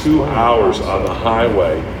stop for 2 hours on the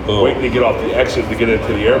highway, waiting to get off the exit to get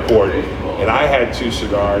into the airport. And I had 2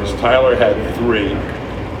 cigars. Tyler had 3.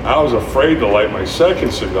 I was afraid to light my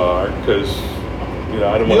second cigar because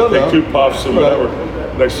I didn't want to take 2 puffs and whatever.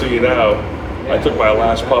 Next thing you know, I took my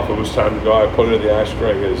last puff. It was time to go. I put it in the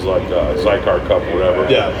ashtray as like a Zycar cup or whatever.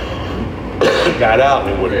 Yeah. Got out,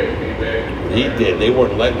 and what he did, they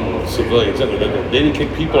weren't letting civilians in. They didn't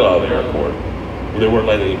kick people out of the airport. They weren't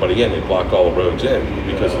letting anybody in. They blocked all the roads in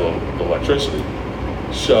because of the electricity.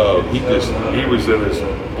 So he was in his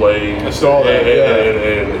blade and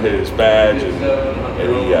his badge,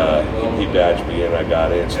 and he badged me in. I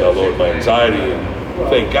got in, so I lowered my anxiety, and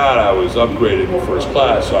thank God I was upgraded to first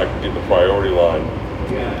class so I could get the priority line.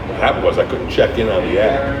 What happened was I couldn't check in on the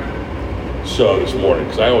app. So this morning,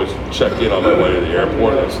 because I always check in on my way to the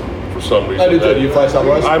airport, for some reason. I do too. You fly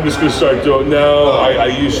Southwest? I'm just going to start doing. No, I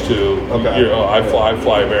used to. Okay. I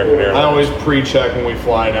fly American Airlines. I always pre-check when we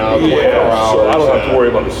fly now. 24 hours. So I don't have to worry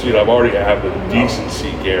about the seat. I've already have a decent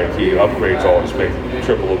seat guarantee. Upgrades always make the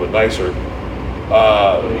trip a little bit nicer.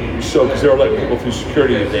 So because they were letting people through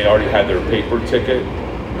security, they already had their paper ticket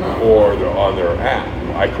or they're on their app.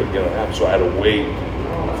 I couldn't get an app, so I had to wait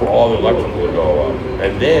for all the electrical to go up.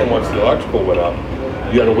 And then once the electrical went up,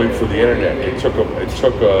 you had to wait for the internet. It took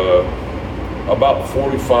about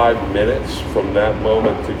 45 minutes from that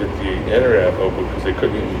moment to get the internet open because they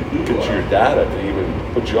couldn't even get to your data to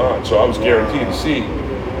even put you on. So I was guaranteed a seat.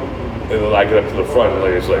 And then I get up to the front and the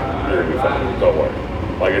lady's like, you're gonna be fine, don't worry.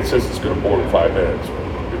 Like it says it's gonna board in 5 minutes.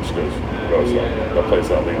 It just goes, no, it's not. That plane's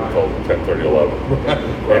not leaving until 10:30, 11.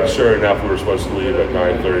 And sure enough, we were supposed to leave at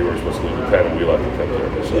 9:30, we were supposed to leave at 10, and we left at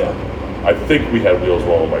 10:30. So Yeah. I think we had wheels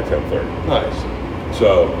rolling by 10:30. Nice.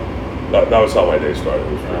 So that was how my day started.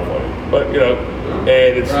 It was pretty funny. But,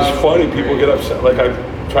 and it's just funny. People get upset. Like, I've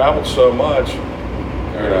traveled so much.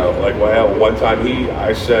 Like, one time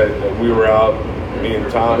I said that we were out, me and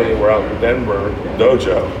Tommy were out in Denver,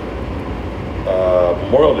 Dojo,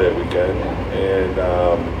 Memorial Day weekend. And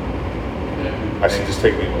I said, just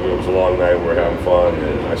take me. It was a long night. We were having fun.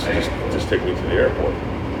 And I said, just take me to the airport.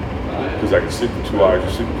 Because I can sleep for 2 hours,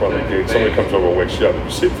 you sleep in front of the gate, somebody comes over and wakes you up. If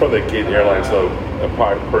you sleep in front of the gate, the airline's low, a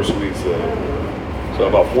person needs to. So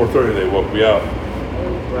about 4:30 they woke me up.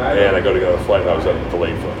 and I go to get on a flight, and I was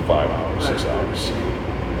delayed for like 5 hours, 6 hours.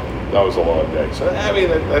 That was a long day. So I mean,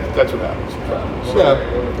 that's what happens. So,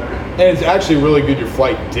 Yeah. And it's actually really good your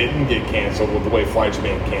flight didn't get canceled with the way flights are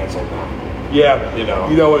being canceled now. yeah, You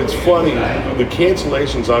know. it's funny. The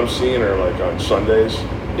cancellations I'm seeing are like on Sundays,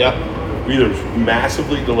 Yeah. either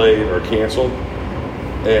massively delayed or canceled.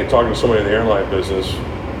 And talking to somebody in the airline business,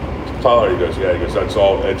 Tyler, he goes, that's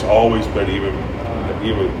all. It's always been even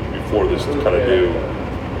before this kind of new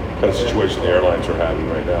kind of situation the airlines are having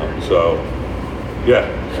right now. So, yeah,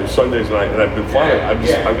 so Sundays and I've been fine.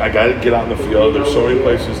 I got to get out in the field. There's so many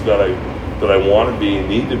places that I want to be and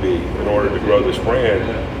need to be in order to grow this brand.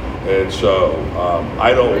 And so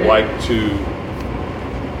I don't like to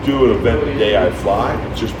do an event the day I fly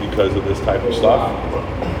just because of this type of stuff.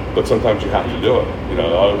 But sometimes you have to do it.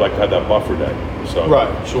 I would like to have that buffer day. So Right,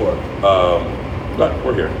 sure. but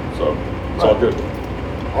we're here, so it's all good.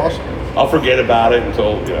 Awesome. I'll forget about it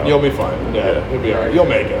until You'll be fine. Yeah, you'll be all right. You'll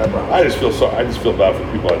make it, I promise. I just feel sorry. I just feel bad for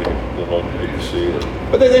people I think that don't get to see it.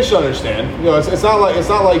 But they should understand. It's not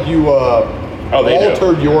like you they do.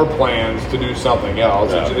 altered your plans to do something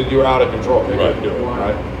else. Yeah. You were out of control. They Right. couldn't do it,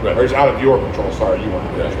 right? Right. Or it's out of your control. Sorry, you weren't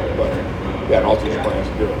out Yeah. of control. But and altered your plans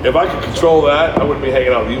to do it. If I could control that, I wouldn't be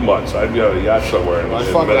hanging out with you much. I'd be on a yacht somewhere. In I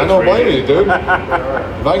the don't blame you, Mediterranean. dude.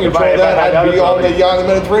 If I can control if I that, had I'd be other on the yacht in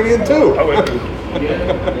the Mediterranean too. I wouldn't be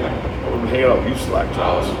hanging out with you slack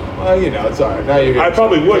jaws. Well, it's all right. Now you're I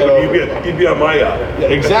probably would, but you'd be on my yacht. Yeah,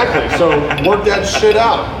 exactly. So work that shit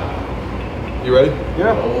out. You ready?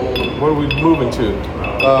 Yeah. What are we moving to?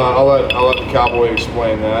 I'll let the cowboy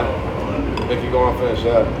explain that. If you go on and finish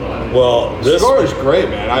that. Well, The cigar is great,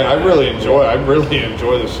 man. I really enjoy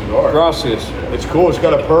the cigar. Gracias. It's cool. It's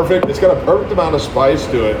got a perfect amount of spice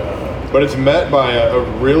to it, but it's met by a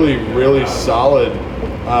really, really solid,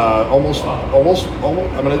 almost.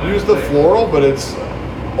 I'm gonna use the floral, but it's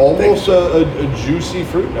almost a juicy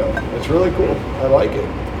fruit note. It's really cool. I like it.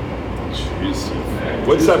 Juicy.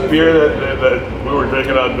 What's that beer that we were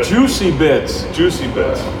drinking on? The Juicy Bits. Juicy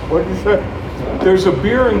Bits. What did you say? There's a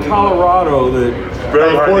beer in Colorado that Very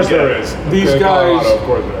Of hard course to get. there is. These In guys- Colorado, of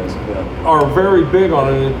course there is. Yeah. are very big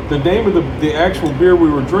on it. The name of the actual beer we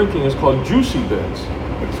were drinking is called Juicy Bits.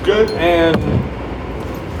 It's good. And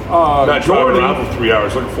Not driving Jordy, around for 3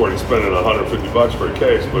 hours looking for it and spending $150 for a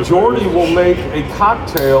case. But Jordy will make a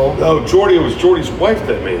cocktail. No, Jordy. It was Jordy's wife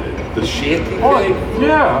that made it. The shanty Oh, thing.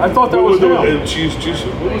 yeah, I thought that What was was him. and she's juicy.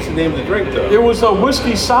 What was the name of the drink though? It was a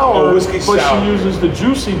whiskey sour, Oh, whiskey but sour. she uses the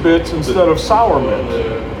Juicy Bits instead of sour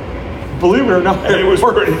bits. Believe it or not, And it was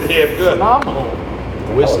pretty damn good. phenomenal.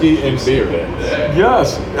 Whiskey and beer.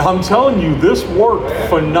 Yes, I'm telling you, this worked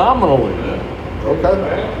phenomenally.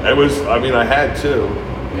 Okay. It was. I mean, I had to.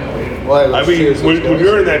 Well, I mean, when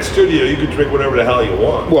you're in that studio, you can drink whatever the hell you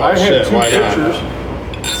want. well, I had shit, two why not? pictures.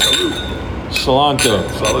 Salante.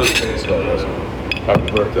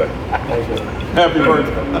 Happy birthday. Happy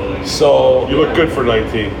birthday. So You look good for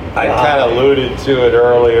 19. I kind of alluded to it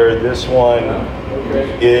earlier. This one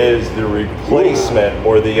is the replacement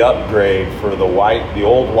or the upgrade for the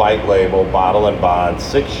old white label Bottle and Bond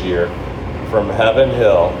 6-year from Heaven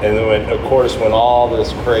Hill. And then, of course, when all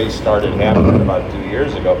this craze started happening about 2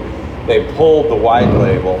 years ago, they pulled the white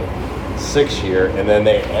label 6-year and then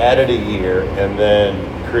they added a year and then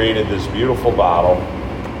created this beautiful bottle,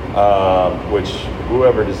 which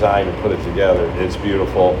whoever designed and put it together, it's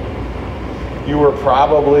beautiful. You were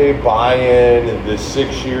probably buying the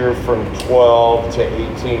 6-year from $12 to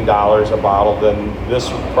 $18 a bottle. Then this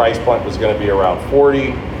price point was going to be around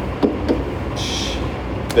 $40.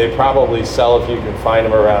 They probably sell, if you can find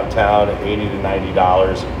them around town, at $80 to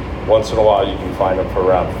 $90. Once in a while, you can find them for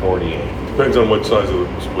around $48. Depends on what side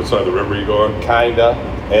of the river you go on. Kinda,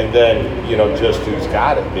 and then just who's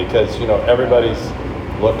got it, because everybody's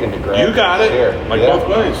looking to grab. You got it. Here. Like Yeah. both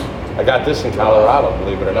ways. I got this in Colorado,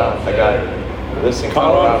 believe it or not. I got this in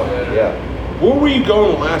Colorado? Colorado. Yeah. Where were you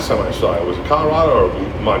going last time I saw it? Was it Colorado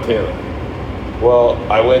or Montana? Well,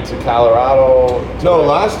 I went to Colorado. No,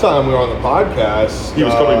 last time we were on the podcast, He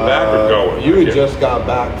was coming back or going? You had Okay. just got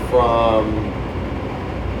back from.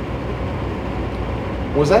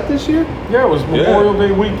 Was that this year? Yeah, it was Memorial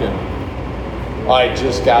Day weekend. I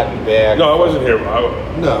just gotten back. No, I wasn't here.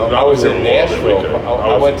 No. I was in here Memorial Nashville. weekend.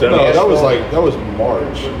 I went to No, Nashville. that was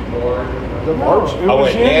March. The March. It I was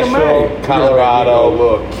went the end of Nashville, May. Colorado,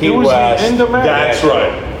 Look. Key It was West. the end of May. That's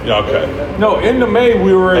right. Yeah, okay. No, end of May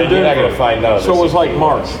we were in And you're not Denver. going to find none of So this it was in like Key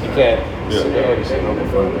March. West. You can't.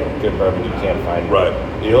 Yeah. Good bourbon, you can't find it. Right.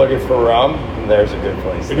 You're looking for rum, there's a good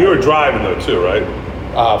place. And you were driving though too, right?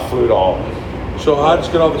 Flew to Albany. So how did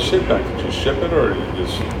you get all the shit back? Did you ship it or you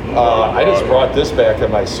just? I just brought this back in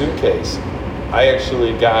my suitcase. I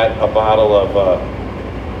actually got a bottle of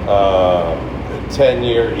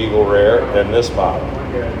 10-year Eagle Rare and this bottle.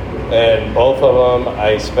 And both of them,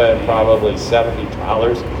 I spent probably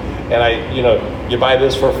 $70. And you buy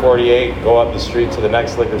this for $48, go up the street to the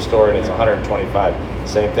next liquor store and it's $125.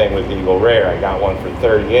 Same thing with Eagle Rare. I got one for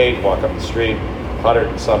 $38, walk up the street, $100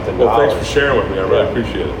 and something. Well, thanks for sharing with me. I really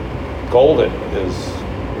appreciate it. Golden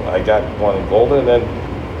I got one in Golden. And then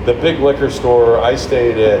the big liquor store, I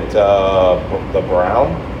stayed at the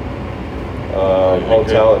Brown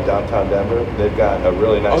Hotel in downtown Denver. They've got a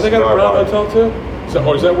really nice Oh, they got a cigar Brown bar. Hotel too? Is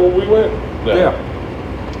that where we went? Yeah.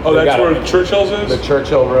 Oh, They that's got where it. Churchill's is? The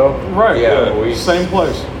Churchill Room. Right. Yeah. Yeah. Same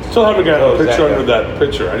place. Still haven't got Oh, a is picture that under guy? that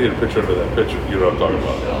picture. I need a picture under that picture. You know what I'm talking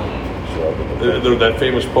about? That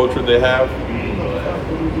famous portrait they have.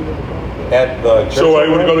 At the Churchill So when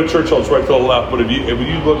you Room? go to Churchill, it's right to the left. But if you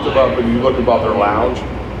look about their lounge,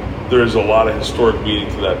 there's a lot of historic meaning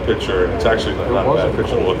to that picture, and it's actually not a bad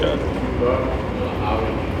picture to look at.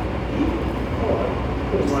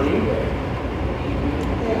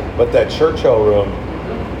 But that Churchill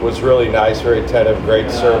Room was really nice, very attentive,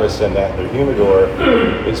 great service, and that the humidor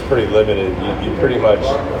is pretty limited. You pretty much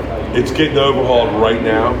It's getting overhauled right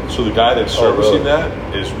now. So the guy that's servicing really?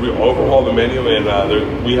 that is overhauled the menu,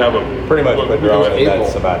 and we have a pretty much put your own, and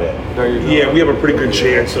that's about it. There you go. Yeah, we have a pretty good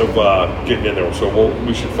chance of getting in there. So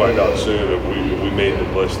we should find out soon if we made the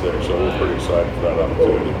list there. So we're pretty excited for that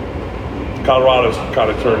opportunity. Colorado's kind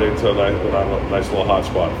of turned into a nice little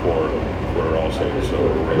hotspot for All Saints. So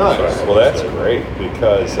we're really Nice. excited Well, about that's that. great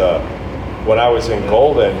because when I was in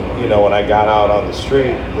Golden, when I got out on the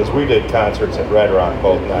street, because we did concerts at Red Rock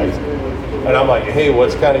both nights, and I'm like, hey,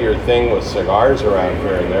 what's kind of your thing with cigars around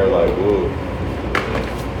here? And they're like, ooh,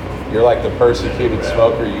 you're like the persecuted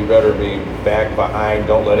smoker. You better be back behind.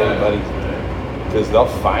 Don't let anybody, because they'll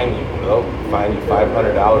fine you. They'll fine you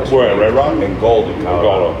 $500. Where, at Red Rock? In Golden,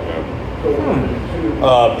 Colorado. Yeah.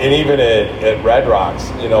 And even at Red Rocks,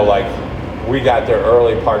 like we got there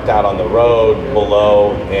early, parked out on the road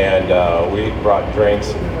below, and we brought drinks,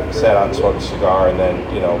 sat out and smoked a cigar, and then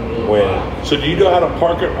went. So do you know how to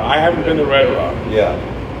park it? I haven't been to Red Rock. Yeah.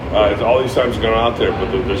 It's all these times gone out there,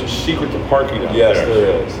 but there's a secret to parking out Yes, there.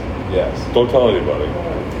 there is. Yes. Don't tell anybody.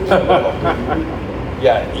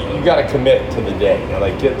 Yeah, you got to commit to the day.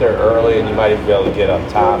 Like get there early, and you might even be able to get up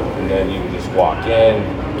top, and then you can just walk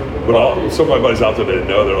in. But some of my buddies out there that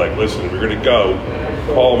know, they're like, listen, if you're going to go,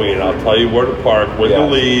 call me and I'll tell you where to park, when to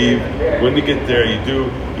leave, when to get there. You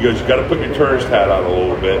got to put your tourist hat on a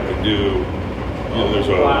little bit and do,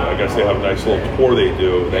 I guess they have a nice little tour they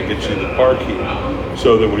do, and that gets you the parking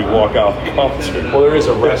so that when you walk out the concert. Well, there is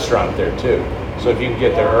a restaurant there too. So if you can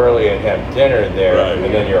get there early and have dinner there, Right.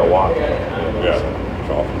 and then you're a walk. Yeah.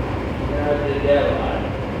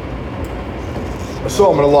 So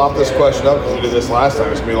I'm going to lock this question up because we did this last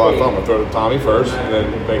time. It's going to be a lot of fun. I'm going to throw it to Tommy first, and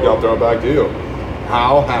then maybe I'll throw it back to you.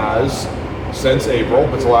 How has, since April,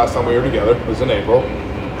 it's the last time we were together, it was in April,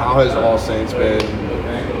 how has All Saints been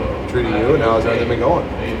treating you, and how has everything been going?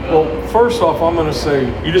 Well, first off, I'm going to say,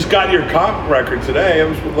 You just got your comp record today.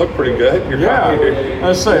 It looked pretty good. Your yeah, comp-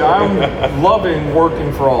 I say I'm loving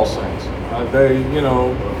working for All Saints.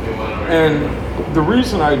 And the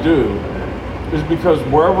reason I do is because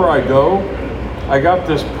wherever I go, I got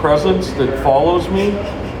this presence that follows me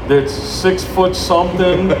that's 6 foot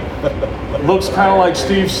something, looks kind of like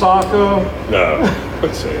Steve Saka, No,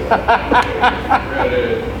 let's say that.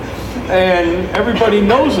 and everybody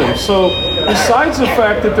knows him. So besides the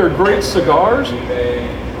fact that they're great cigars,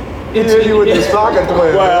 it's You with the Saka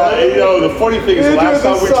twin. Well, the funny thing is, the last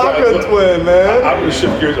time we traveled, twin, man. I'm going to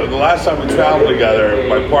shift gears. The last time we traveled together,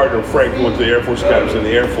 my partner Frank went to the Air Force Academy in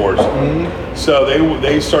the Air Force. So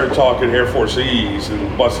they started talking Air Force E's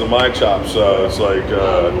and busting my chops. So it's like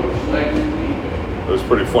it was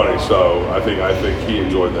pretty funny. So I think he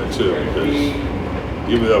enjoyed that too, because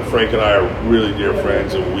even though Frank and I are really dear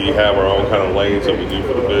friends and we have our own kind of lanes that we do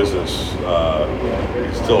for the business,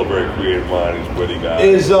 he's still a very creative mind. He's a witty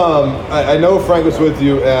guy. I know Frank was with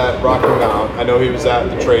you at Rocky Mountain. I know he was at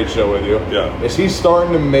the trade show with you. Yeah. Is he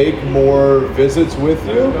starting to make more visits with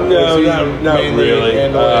you? No, Is he not mainly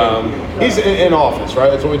really. He's in office, right?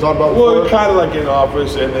 That's what we talked about Well, before? kind of like in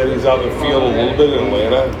office, and then he's out in the field a little bit in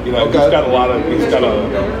Atlanta. He's got a lot.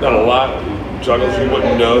 Not a lot. Juggles, you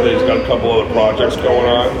wouldn't know that he's got a couple other projects going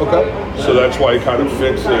on. Okay. So that's why he kind of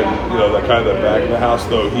fits in, that kind of the back of the house,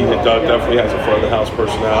 though he definitely has a front of the house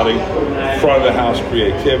personality, front of the house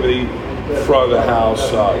creativity, front of the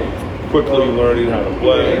house quickly learning how to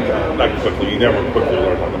blend. Not quickly, you never quickly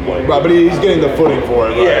learn how to blend. Right, but he's getting the footing for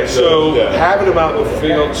it. Right? Yeah, so Yeah. having him out in the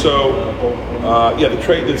field, the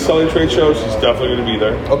selling trade shows, he's definitely going to be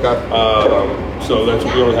there. Okay. So that's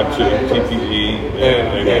we only have two, TPE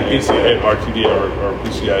and PCA. and RTD or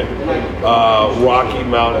PCA. Rocky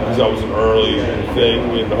Mountain, because that was an early thing,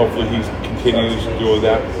 and hopefully he continues doing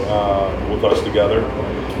that with us together.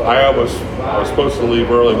 I was supposed to leave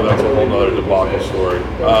early, but that's a whole nother debacle story.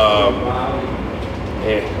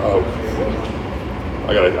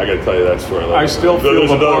 I gotta tell you that story later. I still feel there's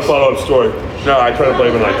the another bus- follow-up story. No, I try to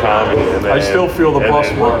blame it on Tommy. I still feel the bus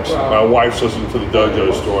marks. My wife's listened to the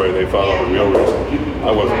dojo story, and they found out the real reason.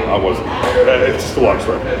 I wasn't. It's just a long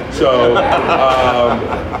story.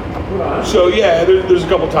 So yeah, there's a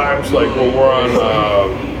couple times like when we're on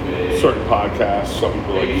certain podcasts, some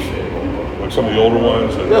people like some of the older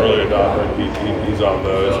ones and early adopter, he's on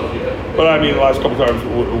those. But I mean, the last couple times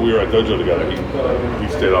we were at dojo together, he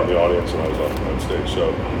stayed on the audience and I was on stage.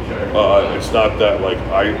 So it's not that like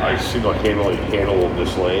I single-handedly handle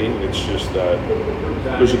this lane. It's just that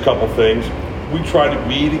there's a couple things. We try to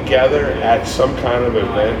be together at some kind of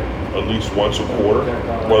event at least once a quarter,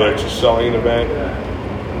 whether it's a selling event,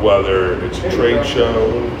 whether it's a trade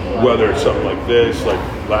show, whether it's something like this. Like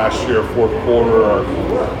last year, fourth quarter,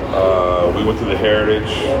 we went to the Heritage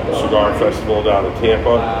Cigar Festival down in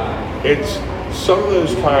Tampa. It's some of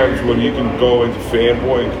those times when you can go into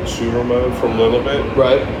fanboy and consumer mode for a little bit.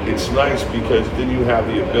 Right. It's nice because then you have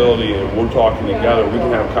the ability, and we're talking together, we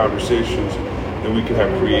can have conversations, and we can have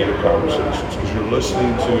creative conversations because you're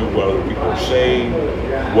listening to what other people are saying,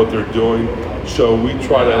 what they're doing. So we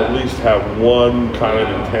try to at least have one kind of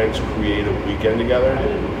intense creative weekend together.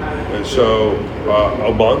 And so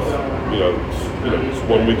a month, it's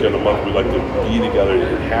one weekend a month we like to be together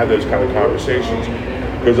and have those kind of conversations.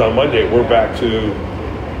 Because on Monday we're back to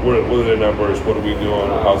what are the numbers, what are we doing,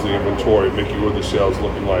 how's the inventory, Mickey, what are the sales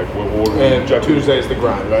looking like, what are we And projecting? Tuesday's the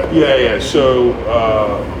grind, right? Yeah. So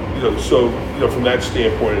from that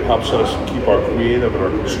standpoint, it helps us keep our creative and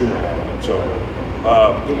our consumer hat on. So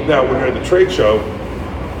now, when you're at the trade show,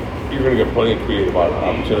 you're going to get plenty of creative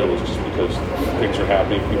opportunities just because things are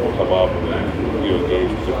happening, people come up, and you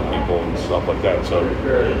engage with different people and stuff like that. So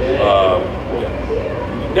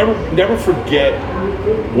never forget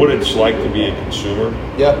what it's like to be a consumer.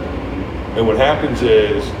 Yeah. And what happens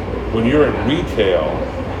is, when you're in retail,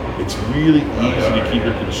 it's really easy to keep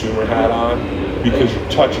your consumer hat on because you're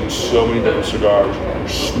touching so many different cigars, you're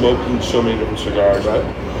smoking so many different cigars. Right.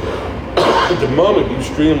 At the moment you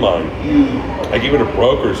streamline, like even the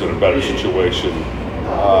brokers in a better situation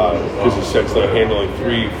because in the sense they're handling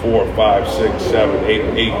 3, 4, 5, 6, 7,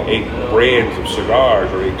 8 brands of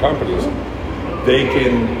cigars or 8 companies, they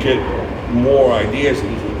can get more ideas,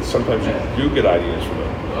 and sometimes you do get ideas from them.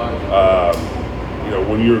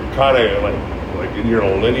 When you're kind of like in your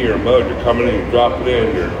linear mode, you're coming in, you're dropping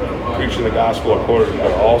in, you're preaching the gospel according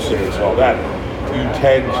to all sins and all that, you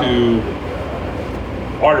tend to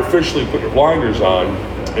artificially put your blinders on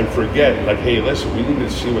and forget, like, hey, listen, we need to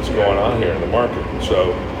see what's going on here in the market.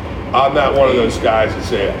 So I'm not one of those guys that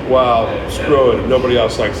say, well, screw it, if nobody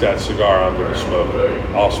else likes that cigar, I'm going to smoke it.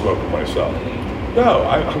 I'll smoke it myself. No,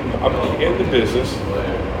 I'm in the business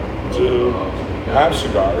to have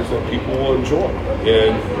cigars that people will enjoy.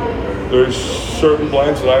 And there's certain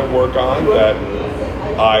blends that I work on that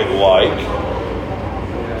I like.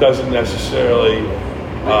 Doesn't necessarily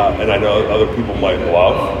and I know other people might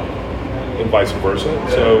love, and vice versa.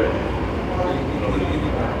 So,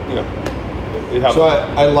 it happens. So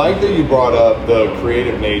I like that you brought up the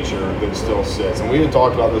creative nature that still sits. And we had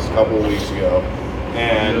talked about this a couple of weeks ago.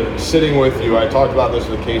 And sitting with you, I talked about this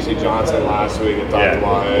with Casey Johnson last week at Top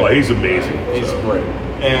Line. Well, he's amazing. He's great.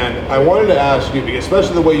 And I wanted to ask you,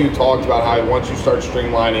 especially the way you talked about how once you start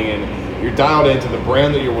streamlining and you're dialed into the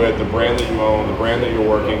brand that you're with, the brand that you own, the brand that you're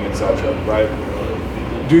working, etc., right?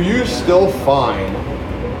 Do you still find,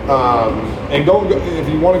 and go if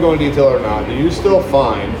you want to go in detail or not, do you still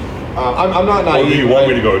find, I'm not naive. Or do you want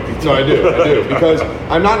me to go in detail? No, I do, because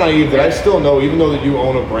I'm not naive that I still know, even though that you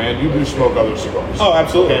own a brand, you do smoke other cigars. Oh,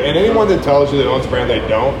 absolutely. Okay? And anyone that tells you that owns a brand they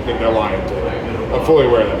don't, then they're lying to you. I'm fully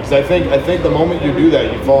aware of that, because I think the moment you do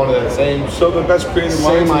that, you fall into that same the best creative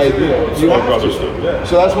same minds idea. You smoke have others to. do. Yeah.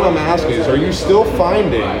 So that's what I'm asking is, are you still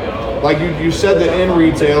finding, like you said that in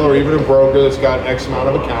retail or even a broker that's got X amount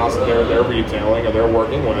of accounts that they're retailing or they're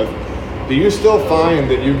working with, do you still find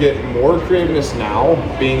that you get more creativeness now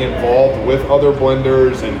being involved with other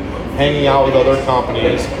blenders and hanging out with other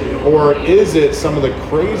companies, or is it some of the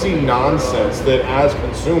crazy nonsense that as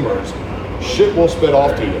consumers shit will spit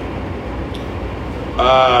off to you?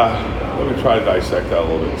 let me try to dissect that a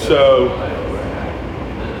little bit. So,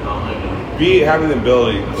 having the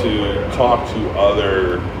ability to talk to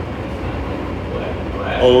other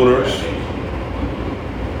owners,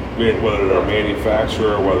 whether they're a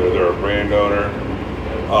manufacturer, whether they're a brand owner,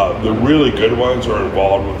 the really good ones are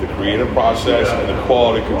involved with the creative process and the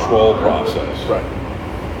quality control process. Right.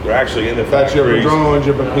 They're actually in the That's your factories. drones,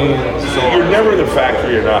 your Papines. So You're never in the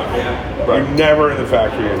factory enough. Right. You're never in the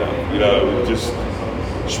factory enough. You know, just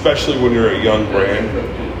especially when you're a young brand.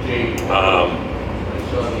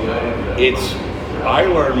 I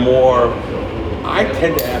learn more. I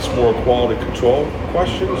tend to ask more quality control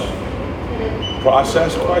questions,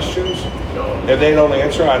 process questions. If they don't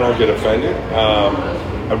answer, I don't get offended.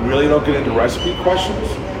 I really don't get into recipe questions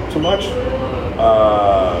too much.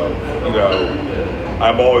 You know,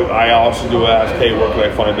 I also do ask, hey, where can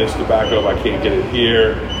I find this tobacco if I can't get it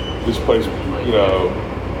here? This place, you know,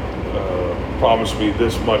 promised me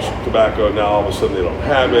this much tobacco, now all of a sudden they don't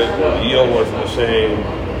have it, or the yield wasn't the same.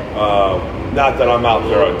 Not that I'm out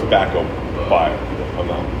there a tobacco buyer. I'm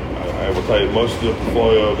not. I will tell you, most of the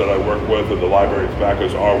portfolio that I work with and the library of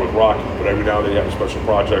tobaccos are with Rocky, but every now and then you have a special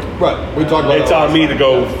project. right, we talked about It's that on me last to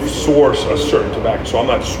go source a certain tobacco, so I'm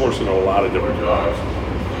not sourcing a lot of different tobaccos.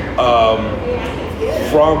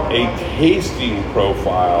 From a tasting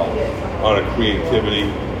profile on a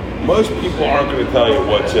creativity, most people aren't going to tell you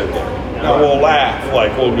what's in there. Now we'll laugh,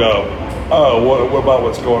 like we'll go, oh, what about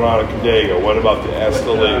what's going on at Cadega? What about the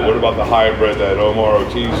Esteli? What about the hybrid that Omar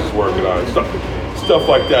Ortiz is working on? Stuff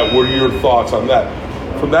like that. What are your thoughts on that?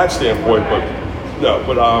 From that standpoint, but no,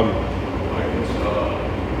 but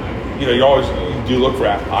you know, you do look for.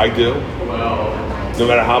 I do. No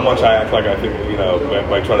matter how much I act like I think, you know, I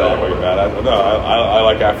might try to act like a badass. No, I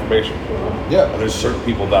like affirmation. Yeah. And there's certain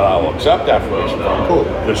people that I'll accept affirmation from. Cool.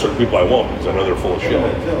 There's certain people I won't because I know they're full of shit.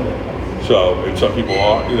 So, and some people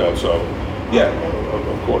are, you know, so, yeah,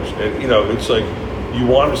 of course. And, you know, it's like you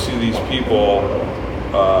want to see these people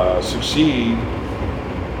succeed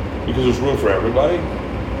because there's room for everybody.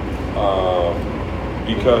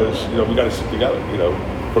 Because, you know, we got to sit together, you know.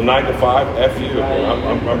 From 9 to 5, F you.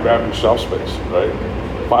 I'm grabbing shelf space, right?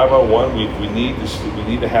 501, we need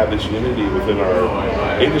to have this unity within our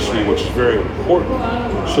industry, which is very important,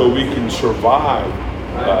 so we can survive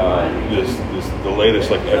the latest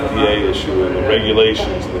like FDA issue and the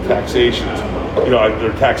regulations and the taxations. You know,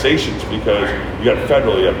 they're taxations because you got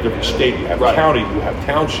federal, you have different state, you have county, you have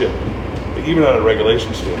township, even on a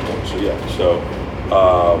regulation standpoint. So yeah, so.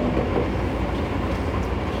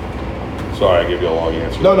 Sorry, I gave you a long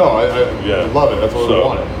answer. No, I love it. That's what we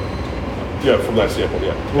wanted. Yeah, from that standpoint,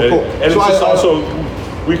 yeah. Well, cool. And it's just also,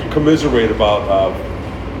 we can commiserate about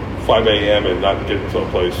 5 a.m. and not get to a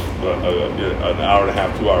place, an hour and a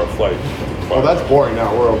half, 2 hour flight. Well, that's boring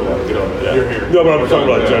now. We're over there. Yeah. You're here. No, but I'm talking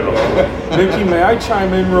about general. Mickey, may I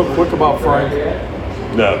chime in real quick about Frank?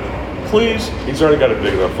 No. Please. He's already got a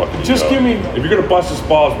big enough fucking Just ego. give me. If you're going to bust his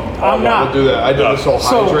balls, I'm not. We'll do that. I did this whole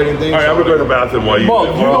So- hydrating thing. All right, I'm going to go to the bathroom while you. Well,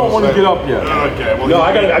 you don't want to get up yet. Okay. Well, No,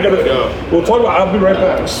 I got to. We'll talk about. I'll be right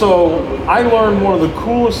back. So I learned one of the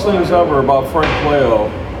coolest things ever about Frank Leo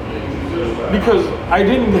because I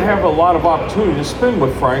didn't have a lot of opportunity to spend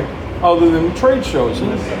with Frank other than trade shows.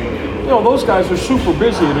 And, you know, those guys are super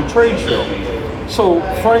busy at a trade show. So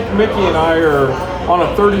Frank, Mickey, and I are on a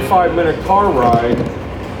 35-minute car ride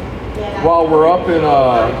while we're up in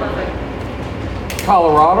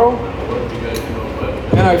Colorado,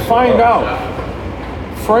 and I find out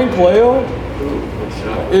Frank Leo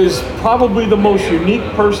is probably the most unique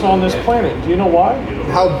person on this planet. Do you know why?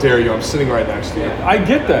 how dare you? I'm sitting right next to you. I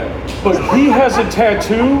get that, but he has a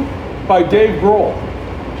tattoo by Dave Grohl.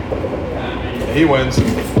 He wins.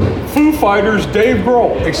 Foo Fighters, Dave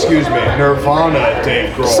Grohl. Excuse me, Nirvana,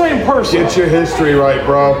 Dave Grohl. Same person. Get your history right,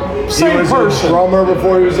 bro. Same he was person. a drummer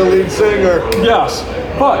before he was a lead singer. Yes,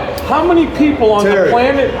 but how many people on Terry. the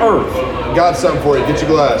planet Earth, Got something for you. Get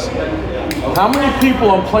your glass. how many people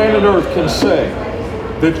on planet Earth can say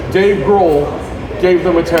that Dave Grohl gave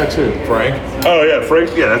them a tattoo? Frank. Oh yeah,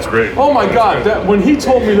 Frank. Yeah, that's great. Oh my God, that when he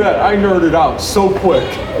told me that, I nerded out so quick.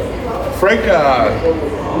 Frank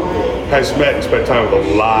has met and spent time with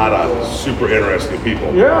a lot of super interesting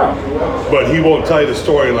people. Yeah. But he won't tell you the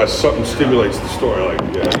story unless something stimulates the story. Like,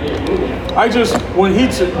 yeah. I just, when he,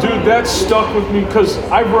 dude, that stuck with me because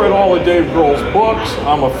I've read all of Dave Grohl's books.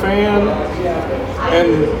 I'm a fan.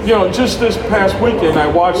 And, you know, just this past weekend, I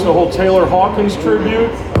watched the whole Taylor Hawkins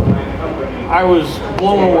tribute. I was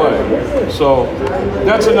blown away. So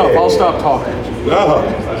that's enough. I'll stop talking. No.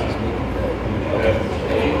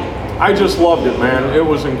 I just loved it, man. It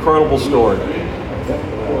was an incredible story.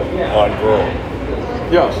 On Grohl.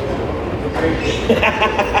 Yes.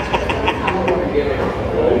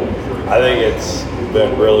 I think it's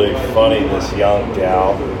been really funny, this young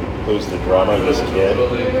gal who's the drummer, this kid,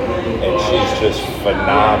 and she's just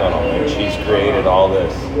phenomenal, and she's created all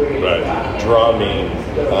this drumming,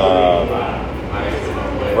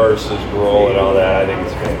 versus roll and all that. I think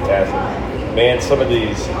it's fantastic. Man, some of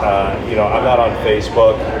these, I'm not on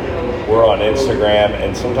Facebook, we're on Instagram,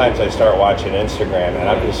 and sometimes I start watching Instagram, and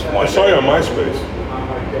I'm just wondering. I saw you on MySpace.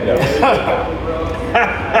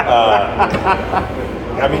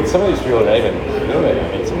 I mean, some of these people are not even doing it.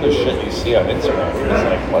 I mean, some of the shit you see on Instagram is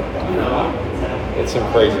like, what the hell? It's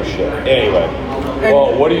some crazy shit. Anyway,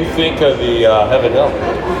 well, what do you think of the Heaven Hill?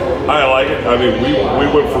 I like it. I mean, we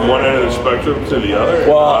went from one end of the spectrum to the other,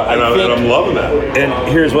 well, and I'm loving that. And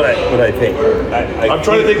here's what I think. I'm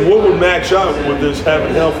trying to think what would match up with this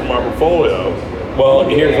Heaven Hill from our portfolio. Well,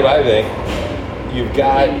 here's what I think. You've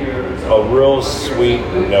got a real sweet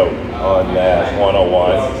note on that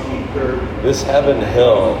 101. This Heaven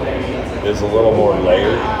Hill is a little more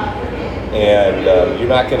layered, and you're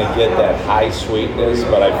not going to get that high sweetness,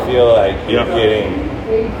 but I feel like you're getting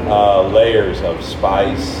layers of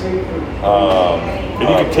spice. And you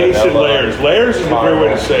can taste it layers. Layers is a great way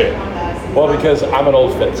to say it. Well, because I'm an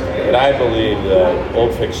Old Fitz guy, and I believe that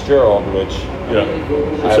Old Fitzgerald, which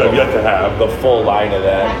I've yet to have the full line of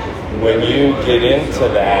that, when you get into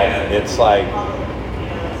that, it's like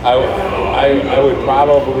I would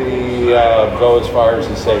probably go as far as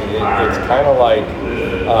to say it's kind of like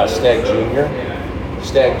Stag Junior.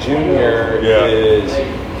 Stag Junior is,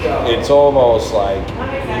 it's almost like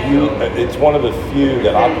it's one of the few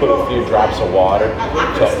that I'll put a few drops of water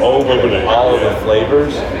to open all of the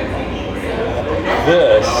flavors.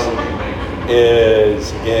 This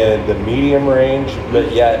is in the medium range,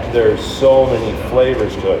 but yet there's so many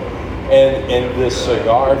flavors to it. And this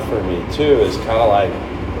cigar for me too is kind of like,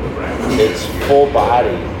 it's full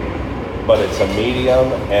body, but it's a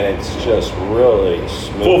medium, and it's just really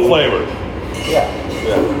smooth. Full flavor. Yeah.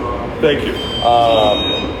 Thank you.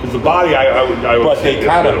 Because the body, I would but they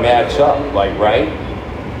kind of match up, like, right?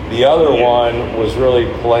 The other one was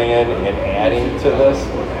really playing and adding to this.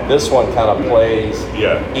 This one kind of plays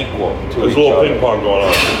equal to There's each a little other. ping pong going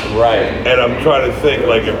on. Right. And I'm trying to think,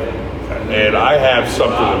 like, and I have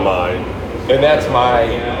something in mind. And that's my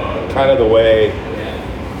kind of the way,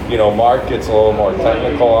 Mark gets a little more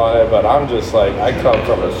technical on it, but I'm just like, I come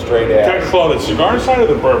from a straight ass. Technical on the cigar side or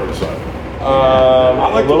the bourbon side? I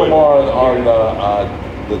like a little more on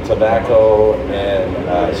the tobacco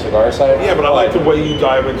and cigar side. Yeah, but I like the way you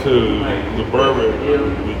dive into the bourbon,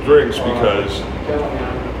 the drinks, because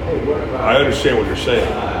I understand what you're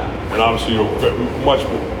saying. And obviously you're much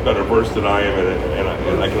better versed than I am in it, and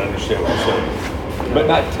I can understand what you're saying. But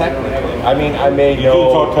not technically. I mean, I may You know.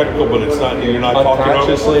 do talk technical, but it's not. You're not talking over.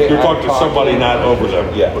 Unconsciously, You're talking to somebody, not over them.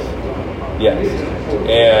 Yes.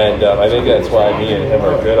 And I think that's why me and him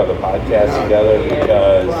are good on the podcast together,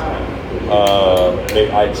 because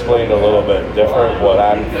I explained a little bit different what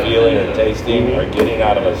I'm feeling and tasting or getting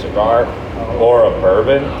out of a cigar or a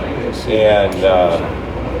bourbon, and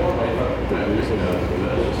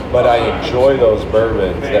but I enjoy those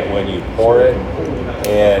bourbons that when you pour it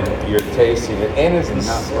and you're tasting it, and it's the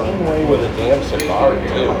same way with a damn cigar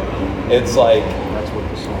too. It's like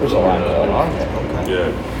there's a lot going on there.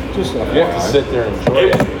 Yeah. Just You have to sit there and enjoy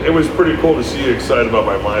it. It was pretty cool to see you excited about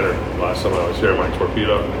my minor last time I was here, my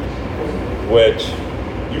torpedo. Which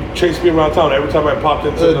You chased me around town every time I popped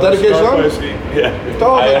into The dedication cigar on? place. Yeah.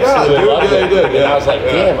 Oh I my God, absolutely dude! loved Yeah, it. you did. And I was like,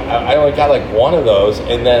 damn, I only got like one of those,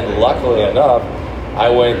 and then luckily enough, I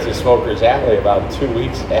went to Smoker's Alley about 2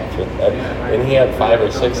 weeks after that, and he had 5 or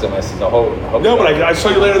 6 of them. I said, "Oh, No, but I saw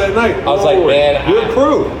you later that night. I was like, man, Good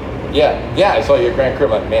crew. yeah, I saw your Grand Crew.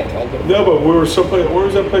 I'm like, man, can I get No, but we were someplace. Where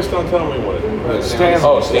was that place downtown we went? Stanley.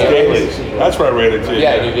 Oh, Stanley's. That's where I ran into you.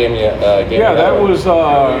 Yeah, you gave me a. Yeah, that was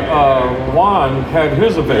Juan had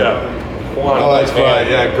his event. Yeah. Oh, that's right.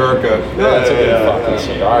 Yeah, Gurkha. That's a good fucking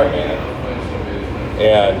cigar, man.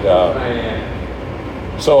 And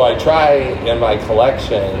so I try in my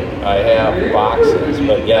collection, I have boxes,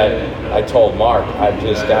 but yet I told Mark I've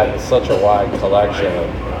just got such a wide collection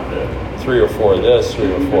of 3 or 4 of this,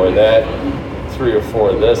 3 or 4 of that, 3 or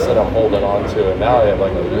 4 of this that I'm holding on to, and now I have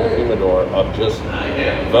like a humidor of just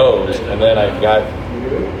those, and then I've got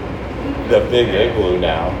the big igloo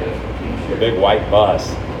now, the big white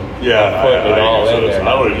bus. Yeah, I'm putting it all in there. I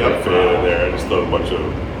don't even put it in there. I just throw a bunch of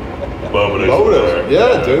Bobodas in Lotus. there.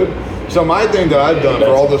 Yeah, dude. So my thing that I've done for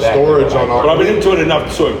all the That's exactly storage what on I our, But I've been into it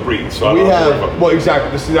enough so it breathes. So I we don't have to worry have, about- well, exactly.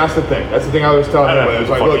 That's the thing. That's the thing I was telling I him. know, It's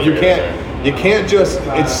like, fucking look, you weird, can't just.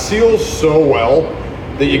 It seals so well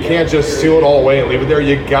that you can't just seal it all away and leave it there.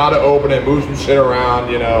 You gotta open it, move some shit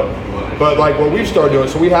around, you know. But like what we've started doing,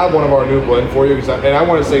 so we have one of our new blend for you, and I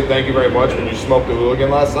want to say thank you very much when you smoked the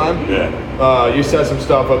Hooligan last time. Yeah. You set some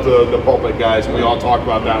stuff up to the pulpit guys, and we all talked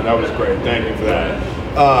about that. And that was great. Thank you for that.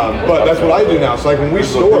 But that's what I do now. So like when we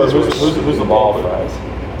store, Who's the ball fries?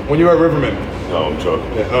 when you were at Riverman. No, I'm joking.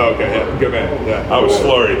 Yeah. Oh, okay. Yeah. Good man. Yeah. I was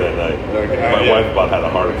slurry that night. Okay. My Yeah. wife about had a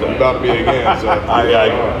heart attack. About to be again. So.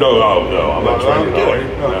 No, I'm not trying to kidding.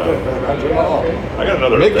 know. I got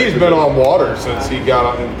another. Mickey's event been to do. on water since he got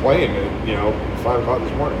on and playing at 5 o'clock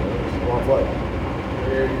this morning. It was a long flight.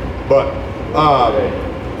 But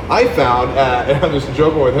I found, and I'm just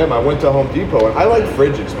joking with him, I went to Home Depot, and I like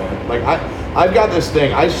fridges, man. Like, I've got this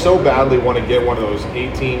thing. I so badly want to get one of those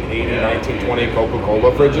 1880, 1920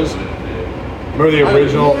 Coca-Cola fridges. Remember the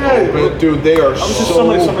original? Open? Dude, they are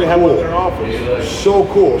so somebody had one in their cool. office. So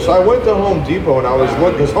cool. So I went to Home Depot, and I was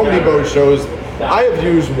looking, because Home Depot shows, I have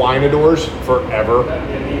used Wineadors forever,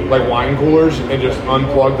 like wine coolers, and just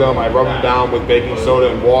unplug them. I rub them down with baking soda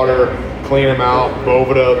and water, clean them out.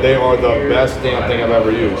 Boveda, they are the best damn thing I've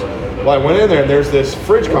ever used. Well, I went in there, and there's this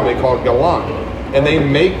fridge company called Galant, and they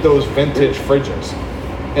make those vintage fridges.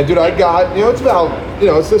 And dude, I got, it's about,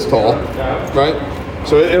 it's this tall, right?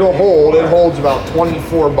 So it holds about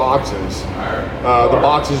 24 boxes. The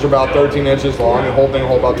boxes are about 13 inches long. The whole thing will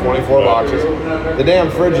hold about 24 boxes. The damn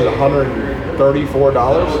fridge is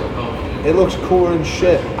 $134. It looks cooler than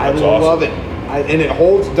shit. I love it. And it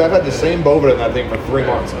holds, I've had the same Boveda in that thing for 3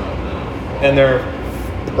 months. And they're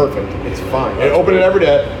perfect. It's fine. I open it every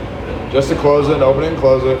day. Just to close it, open it and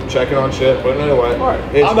close it, checking on shit, putting it away.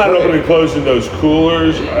 I'm not opening and closing those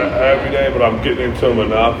coolers every day, but I'm getting into them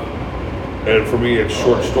enough. And for me, it's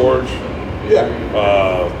short storage. Yeah.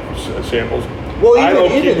 Samples. Well, even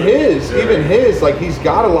his, like he's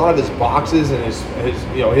got a lot of his boxes and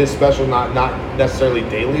his special, not necessarily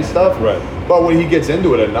daily stuff. Right. But when he gets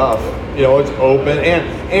into it enough, it's open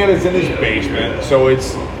and it's in his basement, so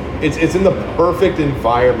it's in the perfect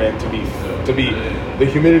environment to be the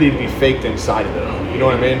humidity to be faked inside of it. You know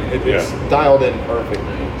what I mean? It's dialed in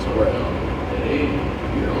perfectly. It's great.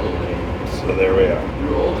 So there we are.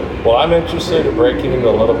 Well, I'm interested in breaking into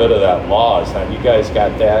a little bit of that laws. Have you guys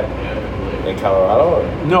got that in Colorado?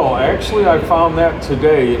 Or? No, actually, I found that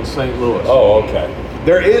today in St. Louis. Oh, okay.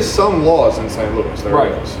 There is some laws in St. Louis. There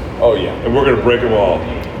Right. is. Oh, yeah. And we're going to break them all.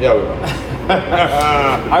 Yeah, we will.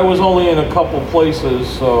 I was only in a couple places,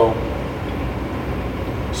 so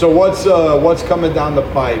So what's coming down the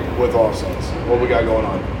pipe with All Saints? What we got going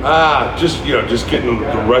on? Just getting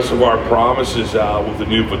the rest of our promises out with the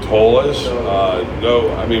new Vitolas.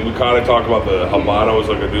 We kind of talked about the Habano as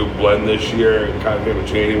like a new blend this year. It kind of came in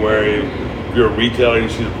January. If you're a retailer, you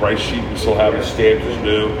see the price sheet. We still have it stamped as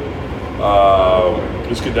new.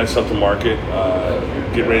 Let's get that stuff to market.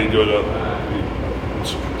 Get ready to do a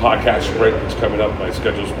podcast sprint that's coming up. My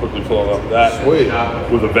schedule's quickly filling up with that. Sweet.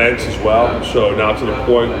 With events as well. So now to the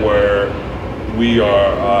point where we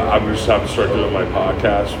are, I'm just have to start doing my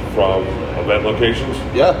podcast from event locations.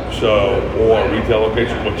 Yeah. Or retail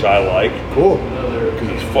locations, which I like. Cool. Because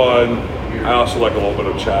it's fun. I also like a little bit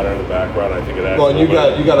of chatter in the background. I think it adds. Well, and you a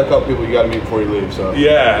little bit. got a couple people you got to meet before you leave. So.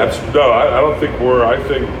 Yeah. I don't think I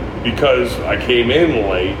think because I came in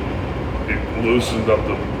late, it loosened up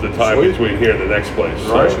the time Sweet. between here and the next place.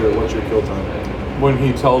 What's your kill time? when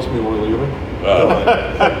he tells me we're leaving.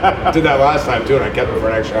 Did that last time too, and I kept it for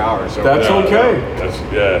an extra hour. So That's okay.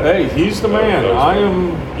 Hey, he's the man. I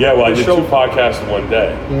am. Yeah, well, I the did show- 2 podcasts in one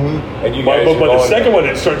day. And you But, guys but are the going second one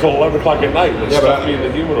didn't start until 11 o'clock at night. It Yeah, stuck but me in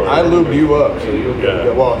the humidor. I lubed you up. So you,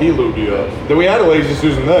 Yeah. well, he lubed you up. Then we had a Lazy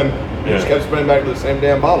Susan then. You just Yeah. kept spinning back to the same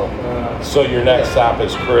damn bottle. So your next stop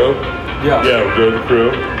is Crew. Yeah. Yeah, we're doing the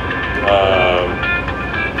crew.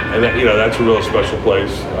 And that, that's a real special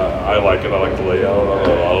place. I like it. I like the layout.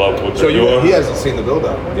 I love what So they're doing. he hasn't seen the build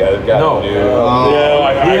out. Yeah, they've got No. new.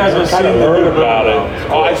 I He hasn't kind of seen heard the- about it.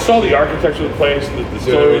 Oh, I saw the architecture of the place, the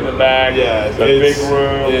distillery in the back, Yeah, the big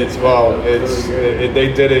room. They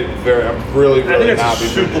did it very. I'm really I think it's a happy.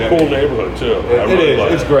 for super Jimmy. cool neighborhood too. I It really is.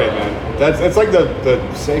 like It's it. great, man. It's like the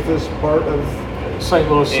safest part of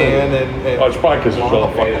St. Louis City. Ann and Oh, it's probably because there's all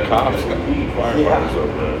the fucking cops and firefighters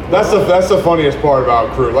over there. that's the funniest part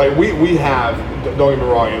about Crew. Like we have, don't get me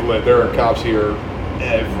wrong, there are cops here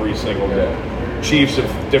every single day. Chiefs of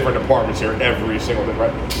different departments here every single day,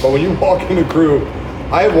 right? But when you walk into Crew,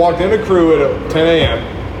 I have walked into Crew at 10 a.m.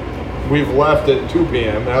 We've left at 2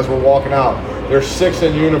 p.m. And as we're walking out, there's 6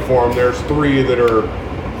 in uniform. There's 3 that are.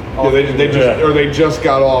 They just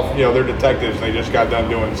got off. They're detectives. They just got done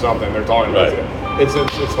doing something. They're talking about Right. it. It's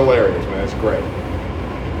hilarious, man. It's great.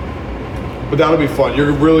 But that'll be fun.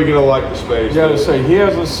 You're really gonna like the space. You gotta dude. say, he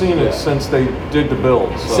hasn't seen it Yeah. since they did the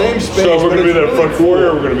build. So. Same space. So we're but going to be in it's the really front foyer, or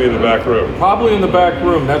cool. we're going to be in the back room? Probably in the back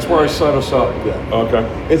room. That's where I set us up. Yeah. Okay.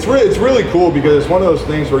 It's really cool because it's one of those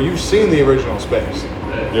things where you've seen the original space.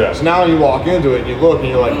 Yeah. So now you walk into it and you look and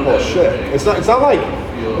you're like, well, shit. It's not like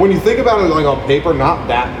when you think about it like on paper, not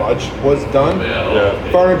that much was done.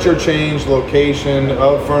 Yeah. Furniture changed, location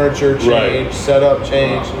of furniture changed, Right. setup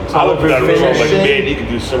changed. I look at that room, I'm like, Finishing. man, you can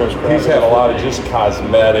do so much crap. He's had a lot of just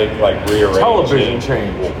cosmetic, like rearranging. Television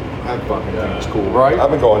change, That fucking thing is cool. right?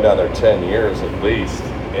 I've been going down there 10 years at least,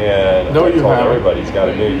 and No, I you told haven't. everybody he's got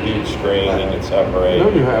a new huge screen he can separate. No,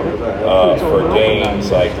 you haven't. For games,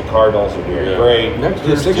 like the Cardinals are doing great. Next Yeah,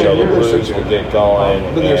 year's 6 You know, the years. Blues will get going,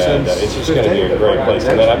 Been there and since it's just going to be a 15. great place.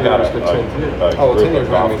 And then I've got Next year's the 10th year. a Oh, 10 group years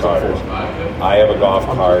of now golf means carters. I'm I have a golf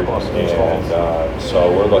cart, and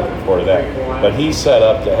so we're looking forward to that. But he's set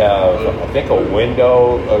up to have, I think, a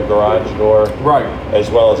window, a garage door, Right. as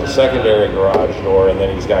well as a secondary garage door, and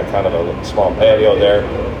then he's got kind of a small patio there,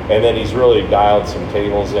 and then he's really dialed some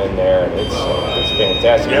tables in there. It's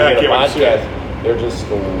fantastic. Yeah, I We did a can't wait to see it. podcast. They're just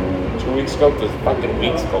 2 weeks ago. The fucking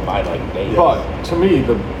weeks go by like days. But to me,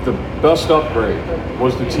 the best upgrade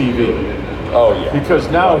was the TV. Oh yeah, Because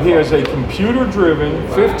now he has a computer-driven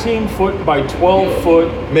 15-foot by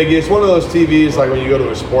 12-foot. Mickey, it's one of those TVs like when you go to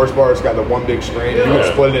a sports bar, it's got the one big screen. You can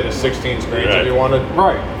Yeah. split it into 16 screens Right. if you wanted.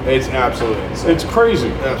 Right. It's absolutely insane. It's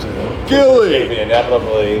crazy. Absolutely. Maybe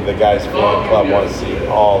inevitably the guys from the club want to see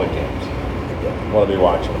all the games. Want to be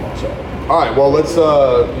watching them also. All right, well, let's.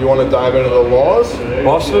 You want to dive into the laws?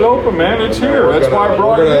 Bust it open, man. It's here. We're That's gonna- why I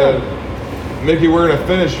brought we're it gonna- in. Mickey, we're gonna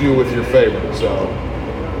finish you with your favorite. So,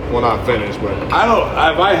 well, not finish, but I don't.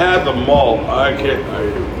 If I had the malt, I can't.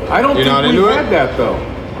 I don't You're not think we into it? had that, though.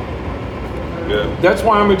 Yeah. That's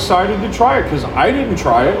why I'm excited to try it, because I didn't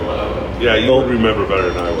try it. Yeah, you would remember better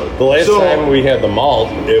than I would. The last So- time we had the malt,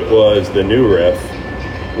 it was the new riff,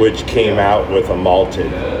 which came out with a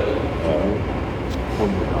malted.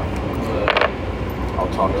 When we're done. I'll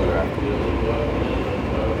talk to you after.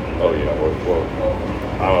 Oh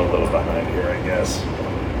yeah, I'm a little behind here, I guess.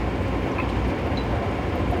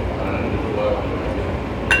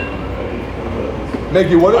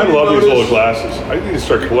 Mickey, what I have you love these noticed? little glasses. I need to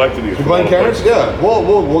start collecting these. The from all Glencairns? places. Yeah,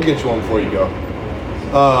 we'll get you one before you go.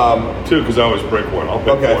 Too, because I always break one. I'll pick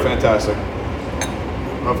Okay, one. fantastic.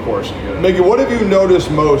 Of course. Mickey, what have you noticed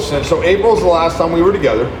most since? So April's the last time we were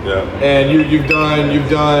together. Yeah. And you've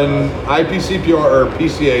done IPCPR or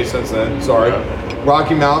PCA since then. Sorry. Yeah.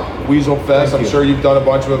 Rocky Mount, Weasel Fest. I'm sure you've done a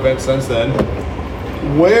bunch of events since then.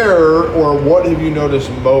 Where or what have you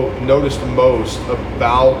noticed most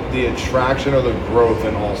about the attraction or the growth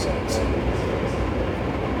in All Saints?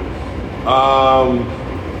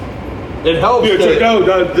 It helps. Yeah, that-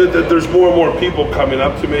 no, there's more and more people coming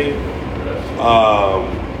up to me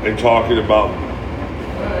and talking about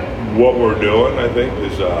what we're doing. I think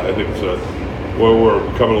it's where we're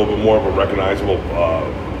becoming a little bit more of a recognizable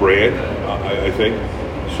brand. I think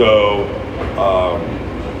so.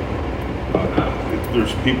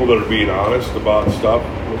 There's people that are being honest about stuff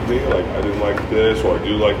with me, like I didn't like this, or I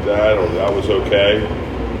do like that, or that was okay.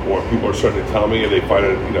 Or people are starting to tell me, and they find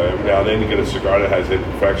it, every now and then you get a cigar that has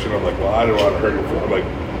imperfection. I'm like, well, I don't want to hurt your feelings. I'm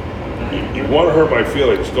like, you want to hurt my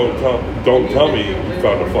feelings? Don't tell me you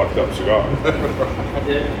found a fucked up cigar.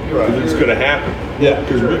 Because it's going to happen. Yeah.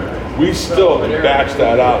 Because we still batch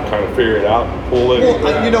that out, kind of figure it out, pull it.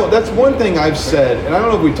 Well, that's one thing I've said, and I don't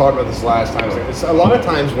know if we talked about this last time. It's a lot of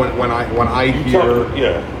times when I hear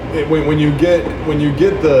when you get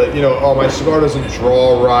the oh, my cigar doesn't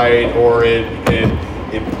draw right, or it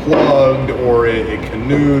plugged, or it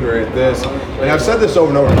canoed, or this. And I've said this over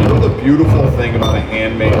and over. You know, the beautiful thing about a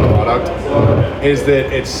handmade product is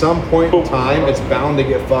that at some point in time, it's bound to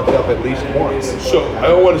get fucked up at least once. So I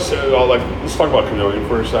don't want to say, let's talk about canoeing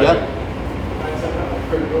for a second.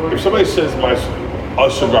 Yep. If somebody says a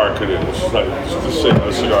cigar canoe, just say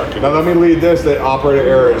a cigar canoe. Now let me lead this: that operator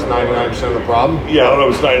error is 99% of the problem. Yeah, I don't know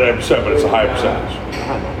if it's 99%, but it's a high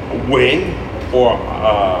percentage. Wing or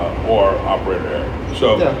operator error.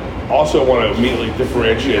 So also want to immediately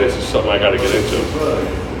differentiate this as something I got to get into.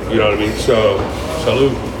 You know what I mean? So,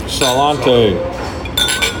 salute. Salante.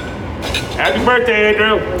 Happy birthday,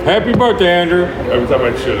 Andrew. Happy birthday, Andrew. Every time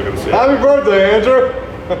I shoot, I'm going to say Happy birthday, Andrew!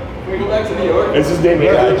 Is his name You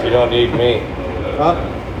Adam? don't need me. Huh?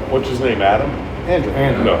 What's his name, Adam? Andrew.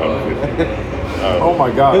 Andrew. No. Oh my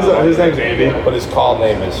God. His name's Andy. But his call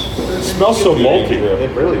name is. It smells so malty.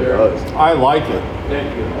 It really does. I like it.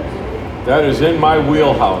 That is in my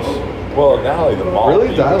wheelhouse. Well, not only the malt,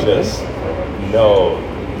 Really you dialed in. just know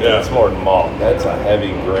Yeah. it's more than malt. That's a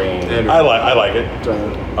heavy grain. Andrew. I like it.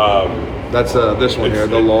 That's this one here,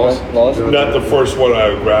 the Laws. Laws? Not the first one I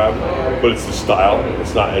would grab, but it's the style.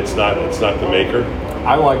 It's not the maker.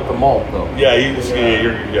 I like the malt though. Yeah, I'm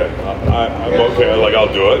okay. Like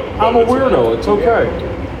I'll do it. I'm a weirdo. It's okay.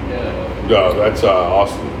 No, that's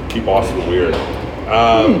Austin. Keep Austin weird.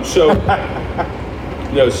 So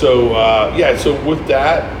with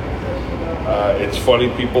that, it's funny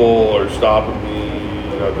people are stopping me,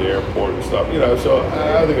 at the airport and stuff. So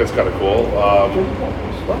I think that's kind of cool.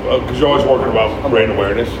 Because you're always working about brand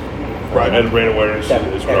awareness, right? And brand awareness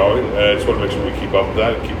is growing. And I just want to make sure we keep up with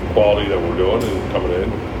that and keep the quality that we're doing and coming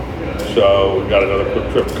in. So we got another quick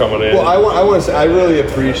trip coming in. Well, I want to say I really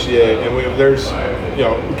appreciate, and there's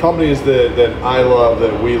companies that I love,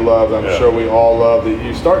 that we love, I'm sure we all love, that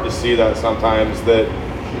you start to see that sometimes, that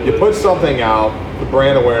you put something out, the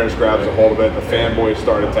brand awareness grabs a hold of it, the fanboys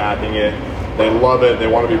start attacking it, they love it, they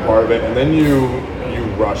want to be part of it, and then you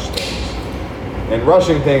rush things. And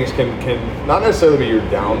rushing things can not necessarily be your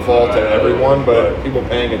downfall to everyone, but people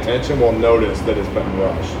paying attention will notice that it's been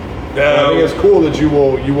rushed. And I think it's cool that you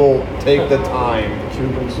will take the time.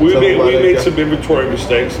 We made some inventory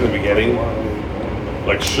mistakes in the beginning,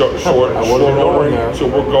 like short ordering. So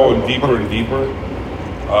we're going deeper and deeper.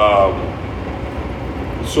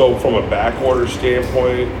 So from a back order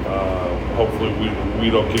standpoint, hopefully we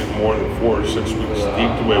don't get more than 4 or 6 weeks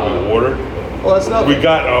deep the way we order. Well, that's not. We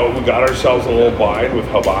got ourselves a little bind with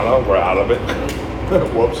Habana. We're out of it.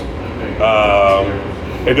 Whoops.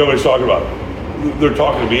 And nobody's talking about it. They're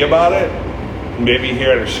talking to me about it. Maybe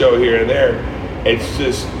here at a show here and there. It's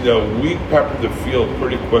just we peppered the field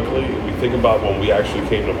pretty quickly. We think about when we actually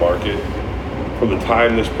came to market, from the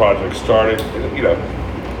time this project started.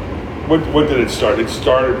 When did it start? It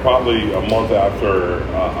started probably a month after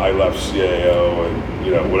I left CAO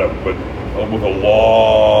and whatever, but with a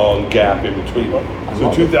long gap in between.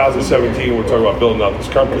 So 2017, we're talking about building out this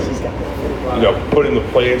company, putting the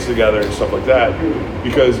plans together and stuff like that.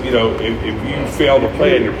 Because if you fail to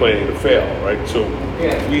plan, you're planning to fail, right? So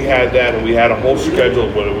we had that, and we had a whole schedule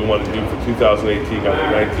of what we wanted to do for 2018, got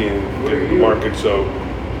to 19, get to the market. So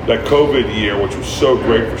that COVID year, which was so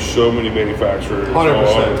great for so many manufacturers,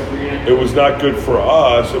 100%. It was not good for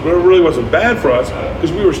us, but it really wasn't bad for us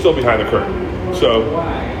because we were still behind the curve. So.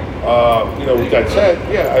 With that said,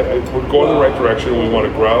 we're going in the right direction. We want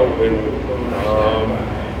to grow, and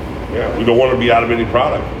we don't want to be out of any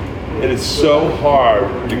product. It is so hard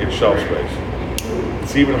to get shelf space.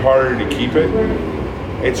 It's even harder to keep it.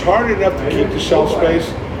 It's hard enough to keep the shelf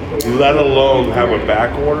space, let alone have a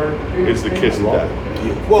back order. Is the kiss of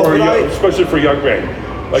death. Well, especially for young men.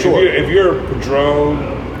 Like if you're a Padron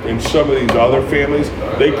and some of these other families,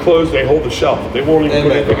 they hold the shelf. They won't even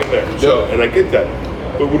put anything in there. So, and I get that.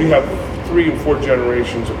 But when you have 3 and 4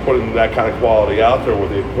 generations of putting that kind of quality out there, where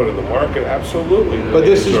they put in the market, absolutely. But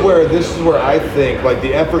this is where I think, like,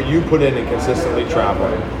 the effort you put in consistently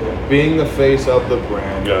traveling, being the face of the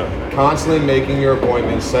brand, constantly making your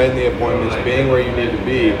appointments, setting the appointments, being where you need to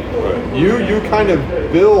be. Right. You kind of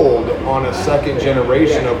build on a second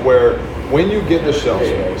generation of where when you get the shelf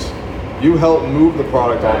space, you help move the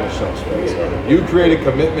product on the shelf space. You create a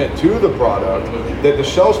commitment to the product that the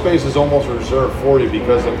shelf space is almost reserved for you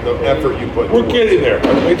because of the effort you put. We're getting there.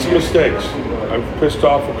 I've made some mistakes. I've pissed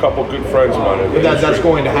off a couple good friends of mine. But that's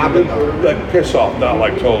going to happen. Like piss off, not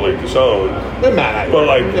like totally disown. They're mad at you. But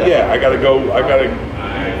like, I gotta go. I gotta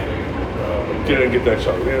get that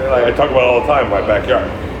shot. I talk about it all the time in my backyard.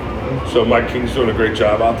 So Mike King's doing a great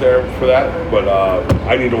job out there for that. But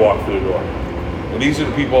I need to walk through the door. And these are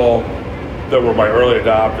the people that were my early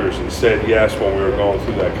adopters and said yes when we were going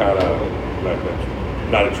through that kind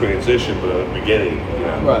of, not a transition, but a beginning.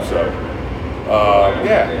 Right. So,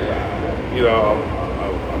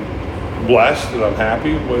 I'm blessed and I'm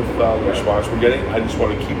happy with the response we're getting. I just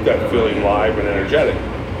want to keep that feeling live and energetic.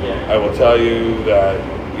 I will tell you that,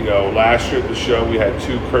 last year at the show we had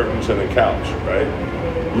 2 curtains and a couch, right?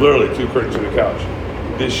 Literally 2 curtains and a couch.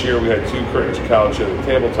 This year we had 2 curtains, a couch, and a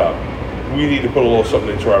tabletop. We need to put a little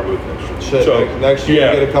something into our booth next year. So next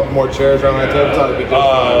year, get a couple more chairs around that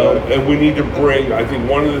tabletop. And we need to bring. I think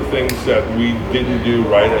one of the things that we didn't do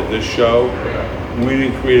right at this show, we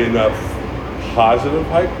didn't create enough positive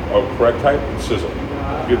hype or correct hype and sizzle.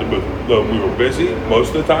 Get the booth. Though we were busy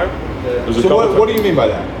most of the time. So what do you mean by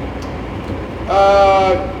that?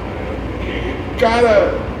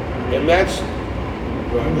 And that's,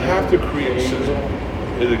 you have to create sizzle.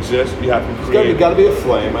 It exists. You have to create. It's got to be a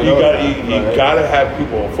flame. You got to have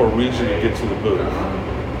people for a reason to get to the booth.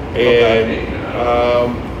 And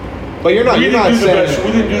but you're not saying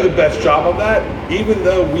we didn't do the best job of that, even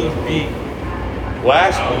though we beat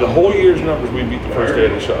the whole year's numbers. We beat the first day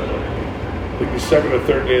of the show. like the second or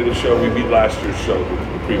third day of the show, we beat last year's show,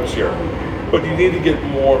 the previous year. But you need to get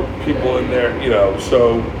more people in there, you know.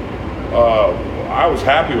 So I was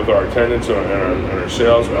happy with our attendance and our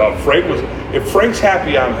sales. If Frank's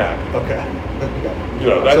happy, I'm happy. Okay. You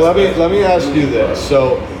know, that's, So let me ask you this.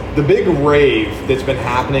 So the big rave that's been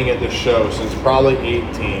happening at the show since probably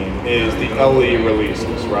 18 is the LE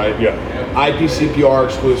releases, right? Yeah. IPCPR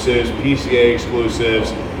exclusives, PCA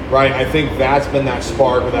exclusives, right? I think that's been that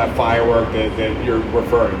spark or that firework that you're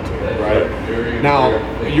referring to, right? Now,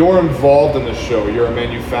 you're involved in the show. You're a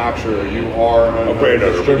manufacturer. You are a brand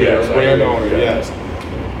owner, distributor, yes. brand owner, Yeah. yes.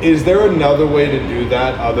 Is there another way to do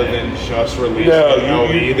that other than just release No, the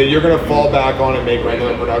LE that you're going to fall back on and make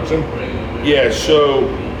regular production? Yeah, so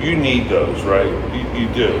you need those, right? You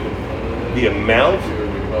do. The amount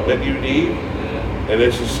that you need, and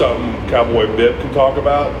this is something Cowboy Bib can talk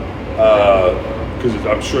about, because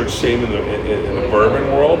I'm sure it's the same in the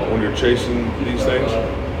bourbon world when you're chasing these things,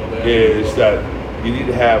 is that you need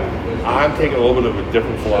to have, I'm taking a little bit of a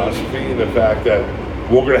different philosophy in the fact that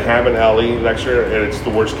we're going to have an LE next year, and it's the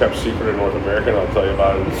worst kept secret in North America, and I'll tell you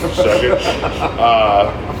about it in a second.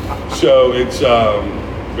 So it's,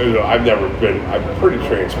 you know, I'm pretty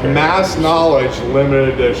transparent. Mass knowledge, limited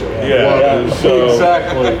edition. Yeah, so,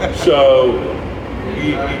 Exactly. So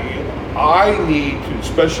I need to,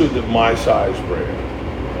 especially my size brand,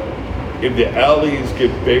 if the LEs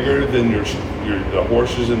get bigger than the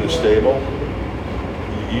horses in the stable,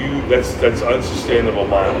 that's unsustainable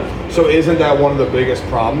mileage. So isn't that one of the biggest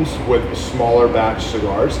problems with smaller batch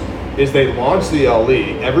cigars? Is they launch the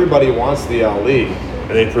LE, everybody wants the LE,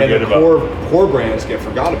 And they forget and the about core brands get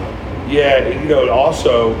forgot about. Yeah, you know,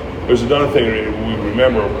 also there's another thing we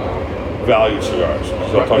remember: value cigars. So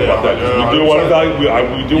I'll talk about that. 'Cause we do want to value. We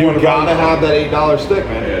do want to. You gotta have that $8 stick,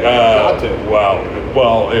 man. Got to.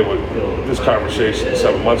 Well, it would. This conversation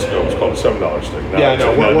 7 months ago was called a $7 stick. Now Yeah, it's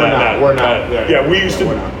no, we're not. Yeah, we used to.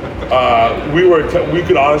 We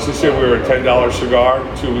could honestly say we were a $10 cigar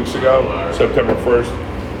 2 weeks ago, September 1st.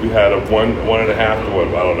 We had a 1.5 to what,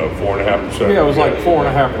 I don't know, 4.5%. Yeah, it was like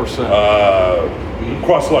 4.5%.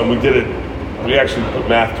 Across the line, we did it. We actually put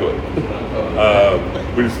math to it.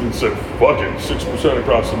 We just said, fuck it, 6%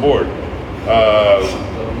 across the board.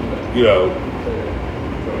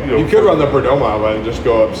 You could run the Perdomo and just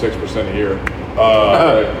go up 6% a year.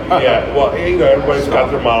 Yeah, well, you know, everybody's got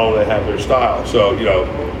their model, they have their style. So, you know,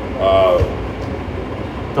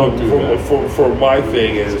 Don't do that. for my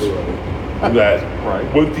thing is that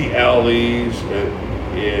Right. with the LEs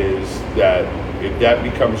is that if that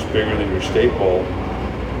becomes bigger than your staple,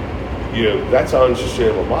 you know, that's an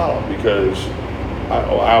unsustainable model, because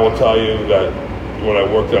I will tell you that when I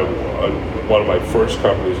worked at one of my first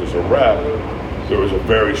companies as a rep, there was a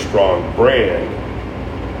very strong brand,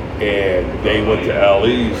 and they went to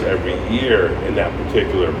LEs every year in that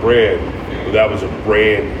particular brand. But that was a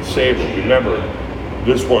brand saver. Remember,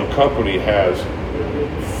 this one company has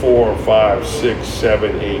 4, 5, 6,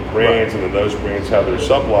 7, 8 brands, and then those brands have their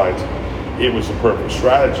sublines. It was the perfect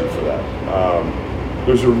strategy for that.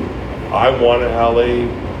 I want an LE.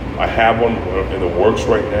 I have one in the works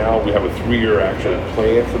right now. We have a 3-year actual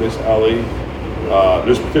plan for this LE.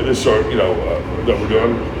 This sort, you know, that we're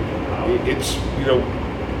doing. It's, you know,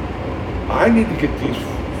 I need to get these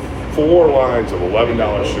 4 lines of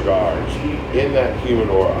 $11 cigars in that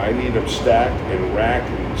humidor. I need them stacked and racked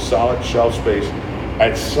in solid shelf space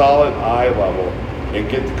at solid eye level, and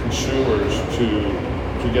get the consumers to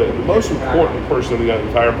get it. The most important person in the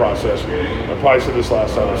entire process, I probably said this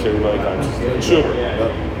last time, I said it many times, is the consumer.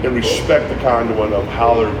 And respect the conduit of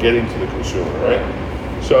how they're getting to the consumer, right?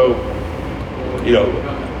 So, you know,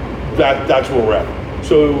 that's where we're at.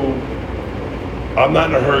 So I'm not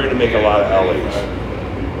in a hurry to make a lot of LEs.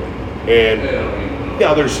 And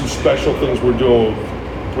now there's some special things we're doing with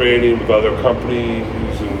branding with other companies,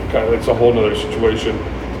 and kind of, it's a whole nother situation.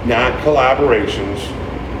 Not collaborations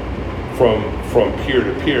from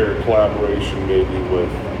peer-to-peer collaboration, maybe with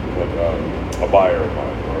a buyer of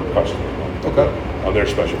mine or a customer of mine. Okay. On their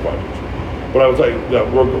special projects. But I would tell you that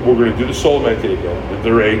we're going to do the Solamente again.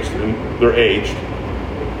 They're aged.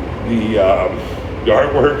 The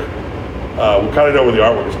artwork, we kind of know where the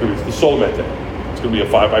artwork is going to be. It's the Solamente. It's going to be a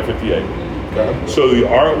 5x58. Okay. So the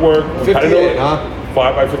artwork, 58, huh?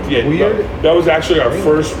 5x58. Weird. That was actually our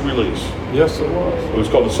first release. Yes, it was. It was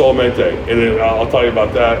called the Solamente, and then I'll tell you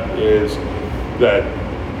about that. Is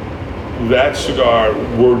that cigar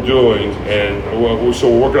we're doing, and so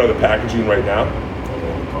we're working on the packaging right now.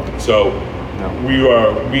 So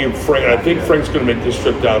me and Frank, and I think Frank's going to make this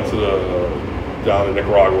trip down to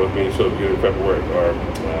Nicaragua with me. So in February, or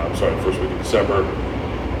I'm sorry, first week of December,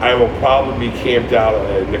 I will probably be camped out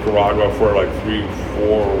in Nicaragua for like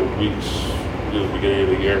 3-4 weeks at the beginning of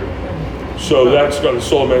the year. So that's got a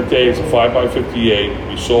Solamente. It's a 5x58.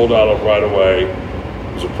 We sold out of right away.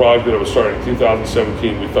 It was a project that was started in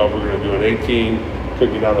 2017. We thought we were going to do an 18.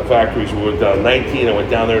 Couldn't get down the factories. We went down 19. I went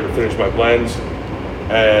down there to finish my blends.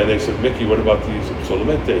 And they said, Mickey, what about these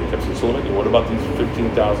Solamente? I said, Solamente, what about these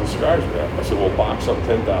 15,000 cigars we have? I said, we'll box up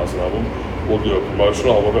 10,000 of them. We'll do a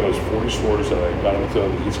promotional. I'll work on those 40 stores that I got into on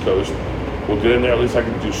the East Coast. We'll get in there. At least I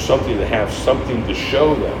can do something to have something to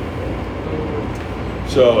show them.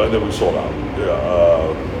 So, and then we sold out.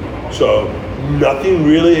 So nothing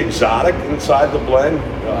really exotic inside the blend.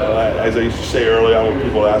 As I used to say early on when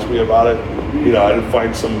people asked me about it, I didn't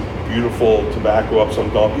find some beautiful tobacco up some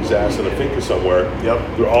donkey's ass in a finca somewhere.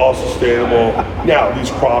 Yep. They're all sustainable. Now,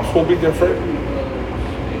 these crops will be different.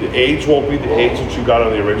 The age won't be the age that you got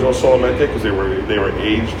on the original Solamente because they were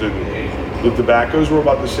aged, and the tobaccos were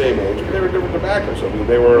about the same age, but they were different tobaccos. I mean,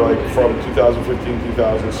 they were like from 2015,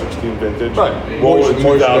 2016 vintage, Right. rolled in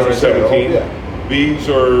 2017. Yeah.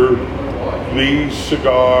 These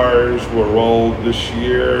cigars were rolled this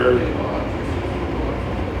year.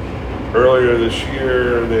 Earlier this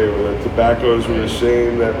year, the tobaccos were the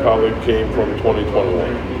same that probably came from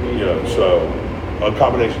 2021. So a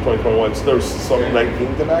combination of 2021. So there's some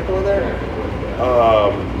 19 tobacco in there,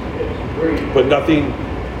 but nothing.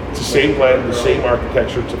 It's the same blend, the same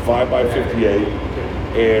architecture. It's a 5x58,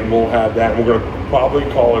 and we'll have that. We're going to probably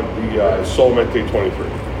call it the Solamente 23.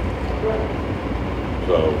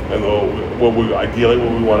 So, and ideally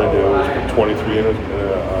what we want to do is put 23 in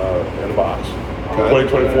a box. Okay.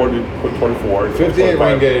 2024, put 24. 58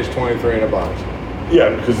 ring gauge, 23 in a box. Yeah,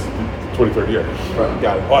 because it's the 23rd year. Right,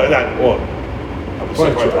 got it. Of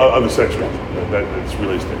the century. That's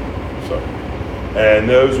release date. So, and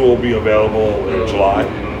those will be available in July.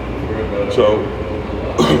 So,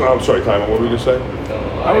 I'm sorry, Timon, what were you going to say?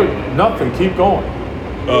 Nothing, keep going.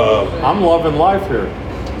 I'm loving life here.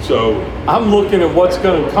 So I'm looking at what's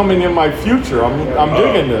going to coming in my future. I'm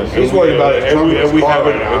digging this. He's worried about it. And we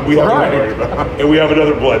have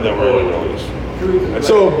another blend that we're going to release.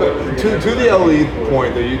 So to the LE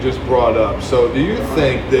point that you just brought up, so do you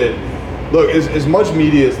think that, look, as much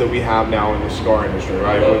media as that we have now in the cigar industry,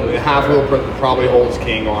 right? Half Wheel probably holds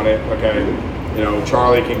king on it, okay?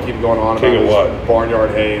 Charlie can keep going on King about of his what?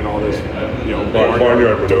 barnyard hay and all this,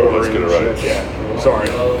 Barnyard manure, let's get it right. shit. Yeah, sorry,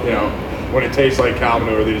 when it tastes like cow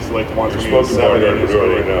manure, these like the ones You're we eat smoking 7 barnyard days a manure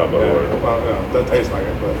week. right now, by the way. Well, that tastes like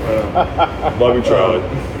it, but Love you, Charlie.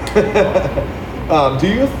 do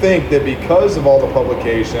you think that because of all the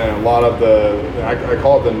publication and a lot of I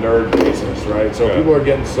call it the nerd business, right? So people are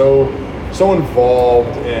getting so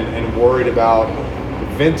involved and worried about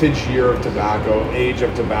vintage year of tobacco, age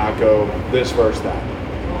of tobacco, this versus that.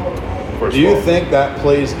 Do you think that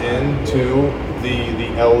plays into the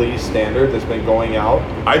LE standard that's been going out?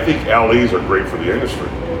 I think LEs are great for the industry.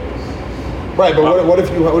 Right, but what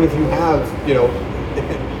if you have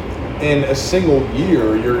in a single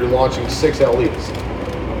year you're launching 6 LEs?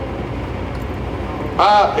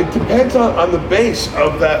 It depends on the base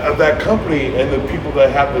of that company and the people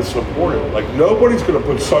that have to support it. Like nobody's going to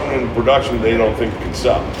put something in production they don't think can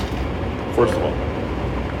sell. First of all,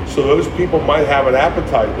 so those people might have an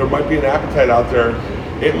appetite. There might be an appetite out there.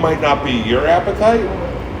 It might not be your appetite,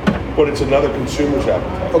 but it's another consumer's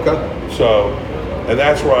appetite. Okay. So, and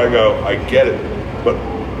that's where I go. I get it, but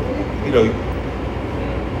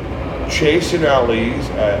chasing LEs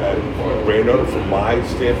at Rando, from my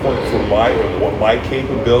standpoint, what my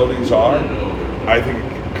capabilities are, I think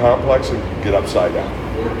complex and get upside down.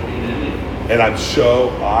 And I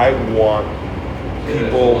want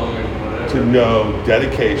people to know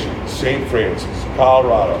dedication. St. Francis,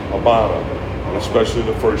 Colorado, Habano, and especially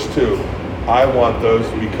the first two. I want those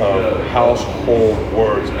to become household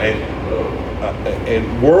words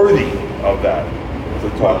and worthy of that. To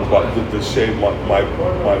talk about to save my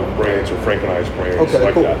brands or Frank and I's brands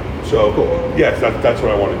like cool. that. So yes, that's what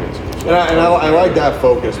I want to get to. And I like that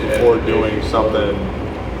focus before doing something.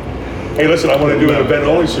 Hey, listen, I want to do an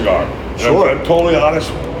event-only cigar. Sure. I'm totally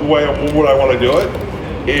honest. The way what I want to do it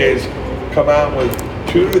is come out with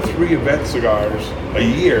 2 to 3 event cigars a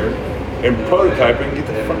year and prototype and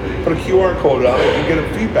put a QR code on it and get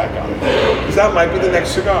a feedback on it. Because that might be the next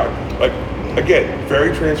cigar. Like. Again,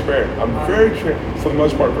 very transparent. I'm for the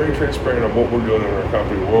most part, very transparent on what we're doing in our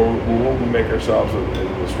company, where we make ourselves and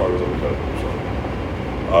as far as other people.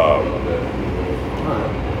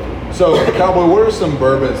 So, Cowboy, what are some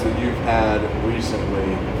bourbons that you've had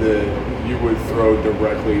recently that you would throw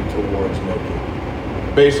directly towards Mickey?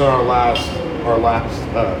 Based on our last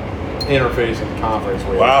interface and conference.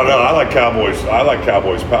 Wow, no, I like Cowboys. I like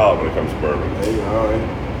Cowboys palate when it comes to bourbon. Hey, you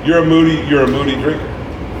know, You're a moody drinker.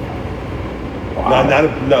 Wow. Not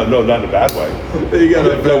in a bad way. you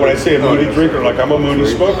gotta, No, when I say a moody drinker, like I'm a moody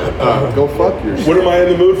smoker. go fuck yourself. What am I in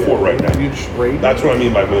the mood for right now? You straight? That's what I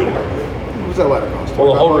mean by moody. What's that lighter cost?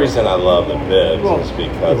 Well, the whole $25? reason I love the bibs is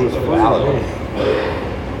because of the value.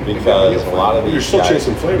 Because a lot of these You're still guys,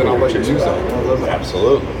 chasing flavor. Then I'll You're let you chasing use value. that.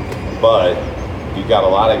 absolutely. But you got a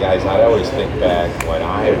lot of guys. I always think back when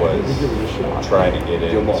I was trying to get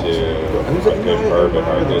into a good bourbon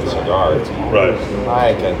or a good cigar. Right. I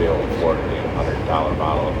ain't gonna be able to afford a $100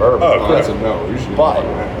 bottle of bourbon. Oh, Oh, that's a no. You should But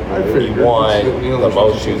I you figured. want You know, the there's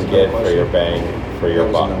most no you can get for your bang for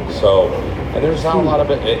your buck. So, and there's not a lot of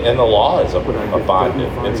it. And the law is a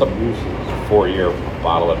bonded. It's a 4-year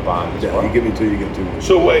bottle and bond as Yeah, well. you give me 2, you get 2.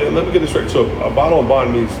 So wait, let me get this right. So a bottle of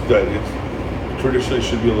bond means that it traditionally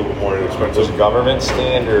should be a little bit more There's inexpensive. a government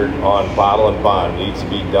standard on bottle and bond needs to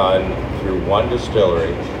be done through one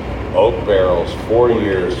distillery, oak barrels, 4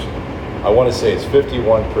 years. I want to say it's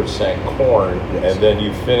 51% corn, and then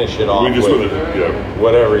you finish it off We just with yeah.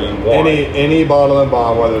 whatever you want. Any bottle and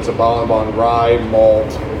bond, whether it's a bottle and bond rye,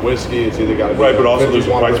 malt, whiskey, it's either got to be Right, but also there's a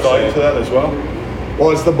price 51%. value to that as well.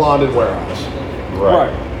 Well, it's the bonded warehouse. Right.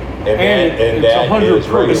 And And that it's 100 is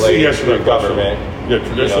proof. regulated Yes, through right. government. Yeah,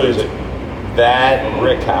 traditionally You know, that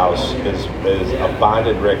rick house is a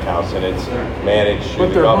bonded rick house, and it's managed But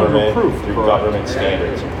through they're government 100 proof, through correct? government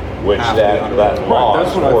standards, which Have to be that 100. law Right,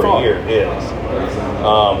 that's what I for a thought. year is.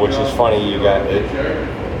 Which is funny. You got it.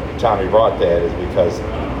 Tommy brought that is because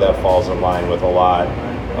that falls in line with a lot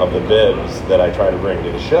of the bibs that I try to bring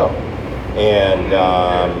to the show. And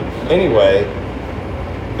anyway,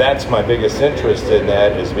 that's my biggest interest in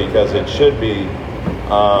that is because it should be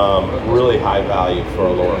really high value for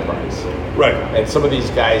a lower price. Right. And some of these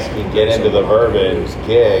guys can get into the bourbon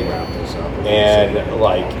gig and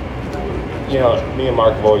like, you know, me and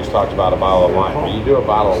Mark have always talked about a bottle of wine. When you do a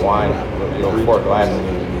bottle of wine, you know, 4 glasses,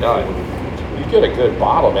 you get a good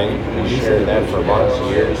bottle, man. You can be sharing that for months,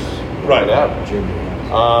 years, Right.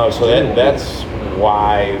 whatever. So that's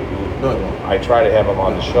why I try to have them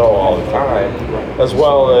on the show all the time, as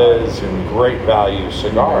well as great value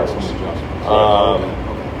cigars.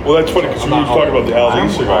 Well, that's funny because we were talking about the LD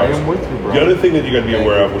cigars. The other thing that you got to be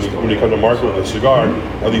aware of when you come to market with a cigar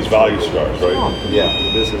are these value cigars, right? Yeah.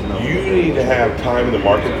 You need to have time in the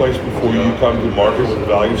marketplace before you come to market with a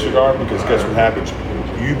value cigar because guess what happens?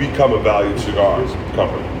 You become a valued cigar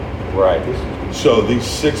company. Right. So these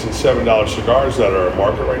 $6 and $7 cigars that are in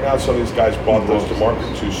market right now, some of these guys bought those to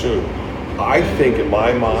market too soon. I think in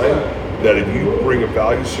my mind that if you bring a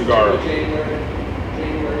value cigar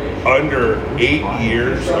under 8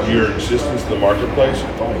 years of your existence in the marketplace,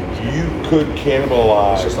 you could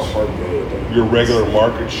cannibalize your regular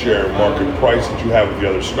market share, market price that you have with the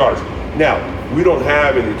other cigars. Now, we don't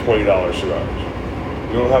have any $20 cigars.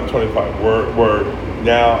 We don't have 25. We're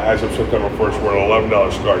now, as of September 1st, we're an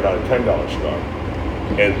 $11 cigar, not a $10 cigar.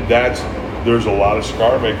 And there's a lot of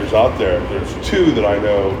cigar makers out there. There's 2 that I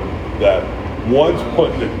know that one's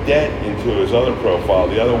putting a dent into his other profile,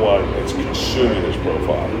 the other one is consuming his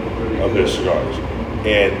profile of his cigars.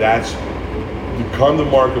 And that's to come to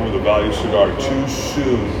market with a value cigar too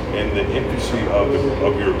soon in the infancy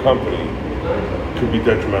of your company could be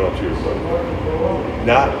detrimental to your brand.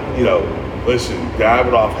 Not, listen,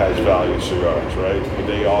 Davidoff has value cigars, right? But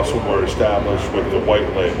they also were established with the white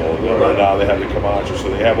label. And now they have the Camacho, so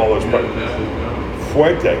they have all those prices.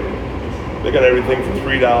 Fuente, they got everything from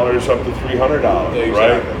 $3 up to $300, Yeah,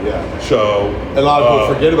 right? exactly, yeah. So A lot of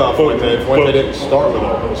people forget about Fuente. Fuente but- didn't start with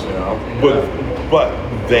those, But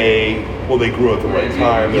they grew at the right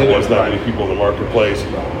time. There was not many people in the marketplace.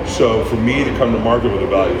 So for me to come to market with a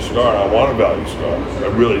value cigar, I want a value cigar. I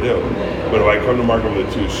really do. But if I come to market with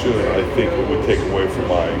it too soon, I think it would take away from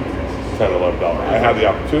my $10, $11. I have the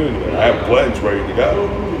opportunity there. I have blends ready to go.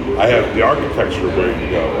 I have the architecture ready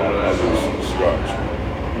to go on these cigars.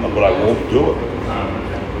 But I won't do it.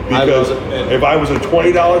 Because if I was a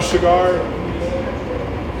 $20 cigar,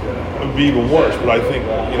 it would be even worse. But I think,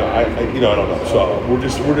 I don't know. So we're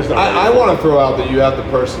just not. I want to throw out that you have the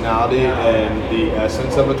personality and the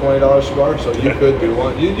essence of a $20 cigar, so you could do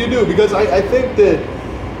one. You do, because I think that.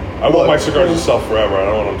 I want my cigars to sell forever. I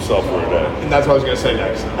don't want them to sell for a day. And that's what I was going to say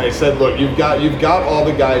next. I said, look, you've got all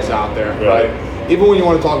the guys out there, Right. right? Even when you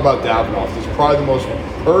want to talk about Davidoff, it's probably the most,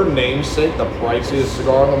 per namesake, the priciest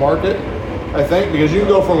cigar on the market, I think, because you can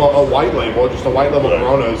go from a white label, just a white label Right.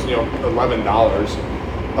 Corona's,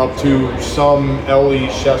 $11, up to some LE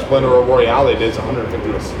Chef Blender or Royale that is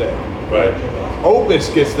 $150 a stick. Right. Opus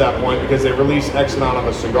gets to that point because they release X amount of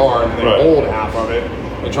a cigar and they Right. hold half of it.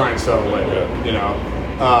 and try and sell it later. You know,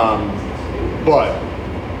 but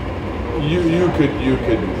you could do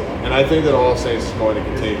that, and I think that All Saints is going to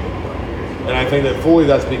continue to do that. And I think that fully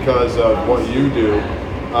that's because of what you do,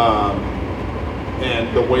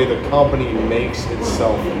 and the way the company makes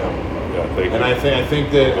itself known. Yeah, thank you. And I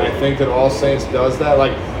think that All Saints does that.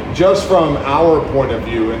 Like, just from our point of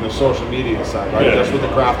view in the social media side, right? Yeah. Just with the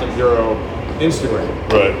Craft and Bureau Instagram,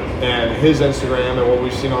 Right. and his Instagram, and what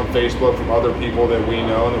we've seen on Facebook from other people that we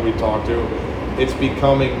know and that we talk to, it's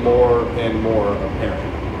becoming more and more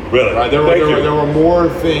apparent. Really? Right? Thank you. There were more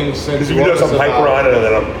things sent Because to if you know us some hyper on it, and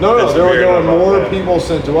then I'm No, there disappearing, were I'm more like, people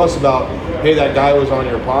sent to us about, hey, that guy was on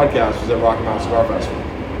your podcast, was at Rocky Mountain Cigar Festival.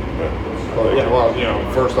 Well, yeah, well, you know,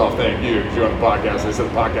 first off, thank you, because you're on the podcast. They said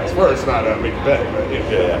the podcast first, not make a bet, but, you know.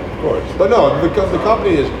 Yeah, of course. But no, the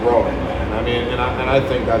company is growing, man. I mean, and I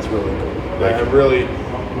think that's really cool. I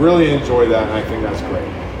really enjoy that, and I think that's great.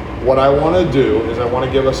 What I want to do is I want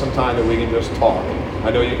to give us some time that we can just talk. I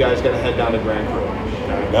know you guys got to head down to Grand Crew.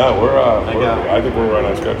 Okay? No, I I think we're right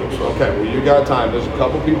on schedule. So. Okay, well, you got time. There's a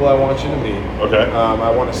couple people I want you to meet. Okay. I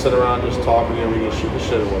want to sit around, just talk with you. We can shoot the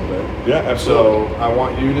shit a little bit. Yeah, absolutely. So I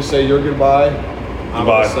want you to say your goodbye. I'm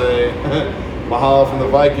going to say mahalo from the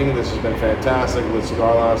Viking. This has been fantastic. Lit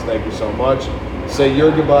Cigar Lounge, thank you so much. Say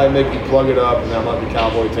your goodbye, Mickey, plug it up, and then let the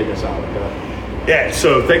Cowboy take us out, okay? Yeah,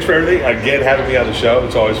 so thanks for everything. Again, having me on the show.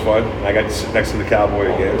 It's always fun. I got to sit next to the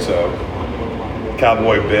Cowboy again, so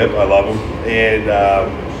Cowboy Bib, I love him. And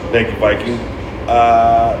thank you, Viking.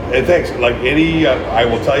 And thanks. Like I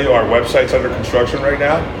will tell you, our website's under construction right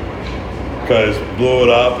now because blew it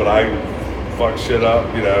up, and I fucked shit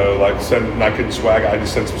up. You know, like not getting swag. I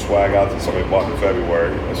just sent some swag out that somebody bought in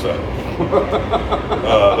February. So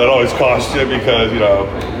that always costs you because you know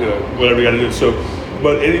whatever you got to do. So,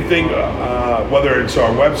 but anything, whether it's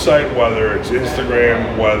our website, whether it's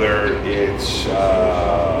Instagram, whether it's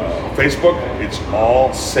Facebook, it's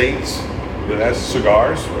All Saints. That's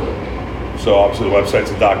cigars. So obviously the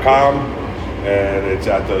website's .com, and it's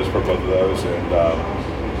at those for both of those.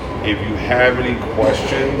 And if you have any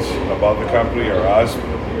questions about the company or us,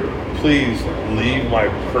 please leave my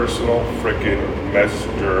personal freaking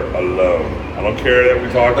messenger alone. I don't care that we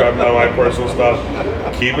talk about my personal stuff.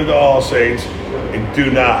 Keep it to All Saints, and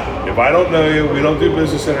do not. If I don't know you, we don't do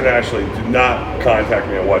business internationally. Do not contact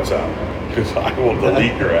me on WhatsApp. Because I will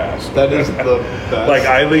delete your ass. That is the best. Like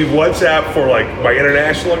I leave WhatsApp for like my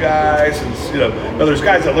international guys, and now there's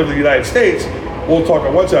guys that live in the United States. We'll talk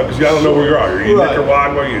on WhatsApp because I don't know where you are. Are you in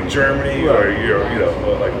Nicaragua? Are you in Germany? Or you're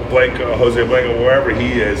like Blanco, Jose Blanco, wherever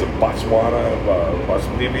he is, Botswana,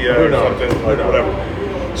 Namibia, or something,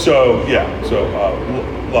 whatever. So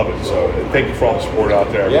love it. So thank you for all the support out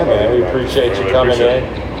there. Yeah, man, we appreciate you coming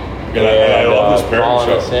in. And I love this parent calling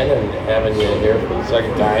show. us in and having you here for the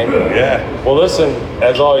second time. Yeah. Well, listen,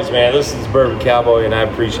 as always, man, this is Bourbon Cowboy, and I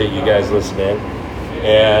appreciate you guys listening.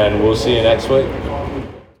 And we'll see you next week.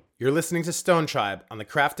 You're listening to Stone Tribe on the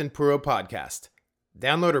Craft and Puro podcast.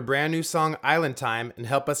 Download our brand new song, Island Time, and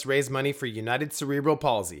help us raise money for United Cerebral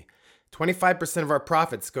Palsy. 25% of our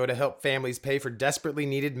profits go to help families pay for desperately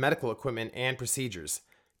needed medical equipment and procedures.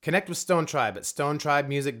 Connect with Stone Tribe at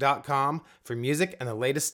stonetribemusic.com for music and the latest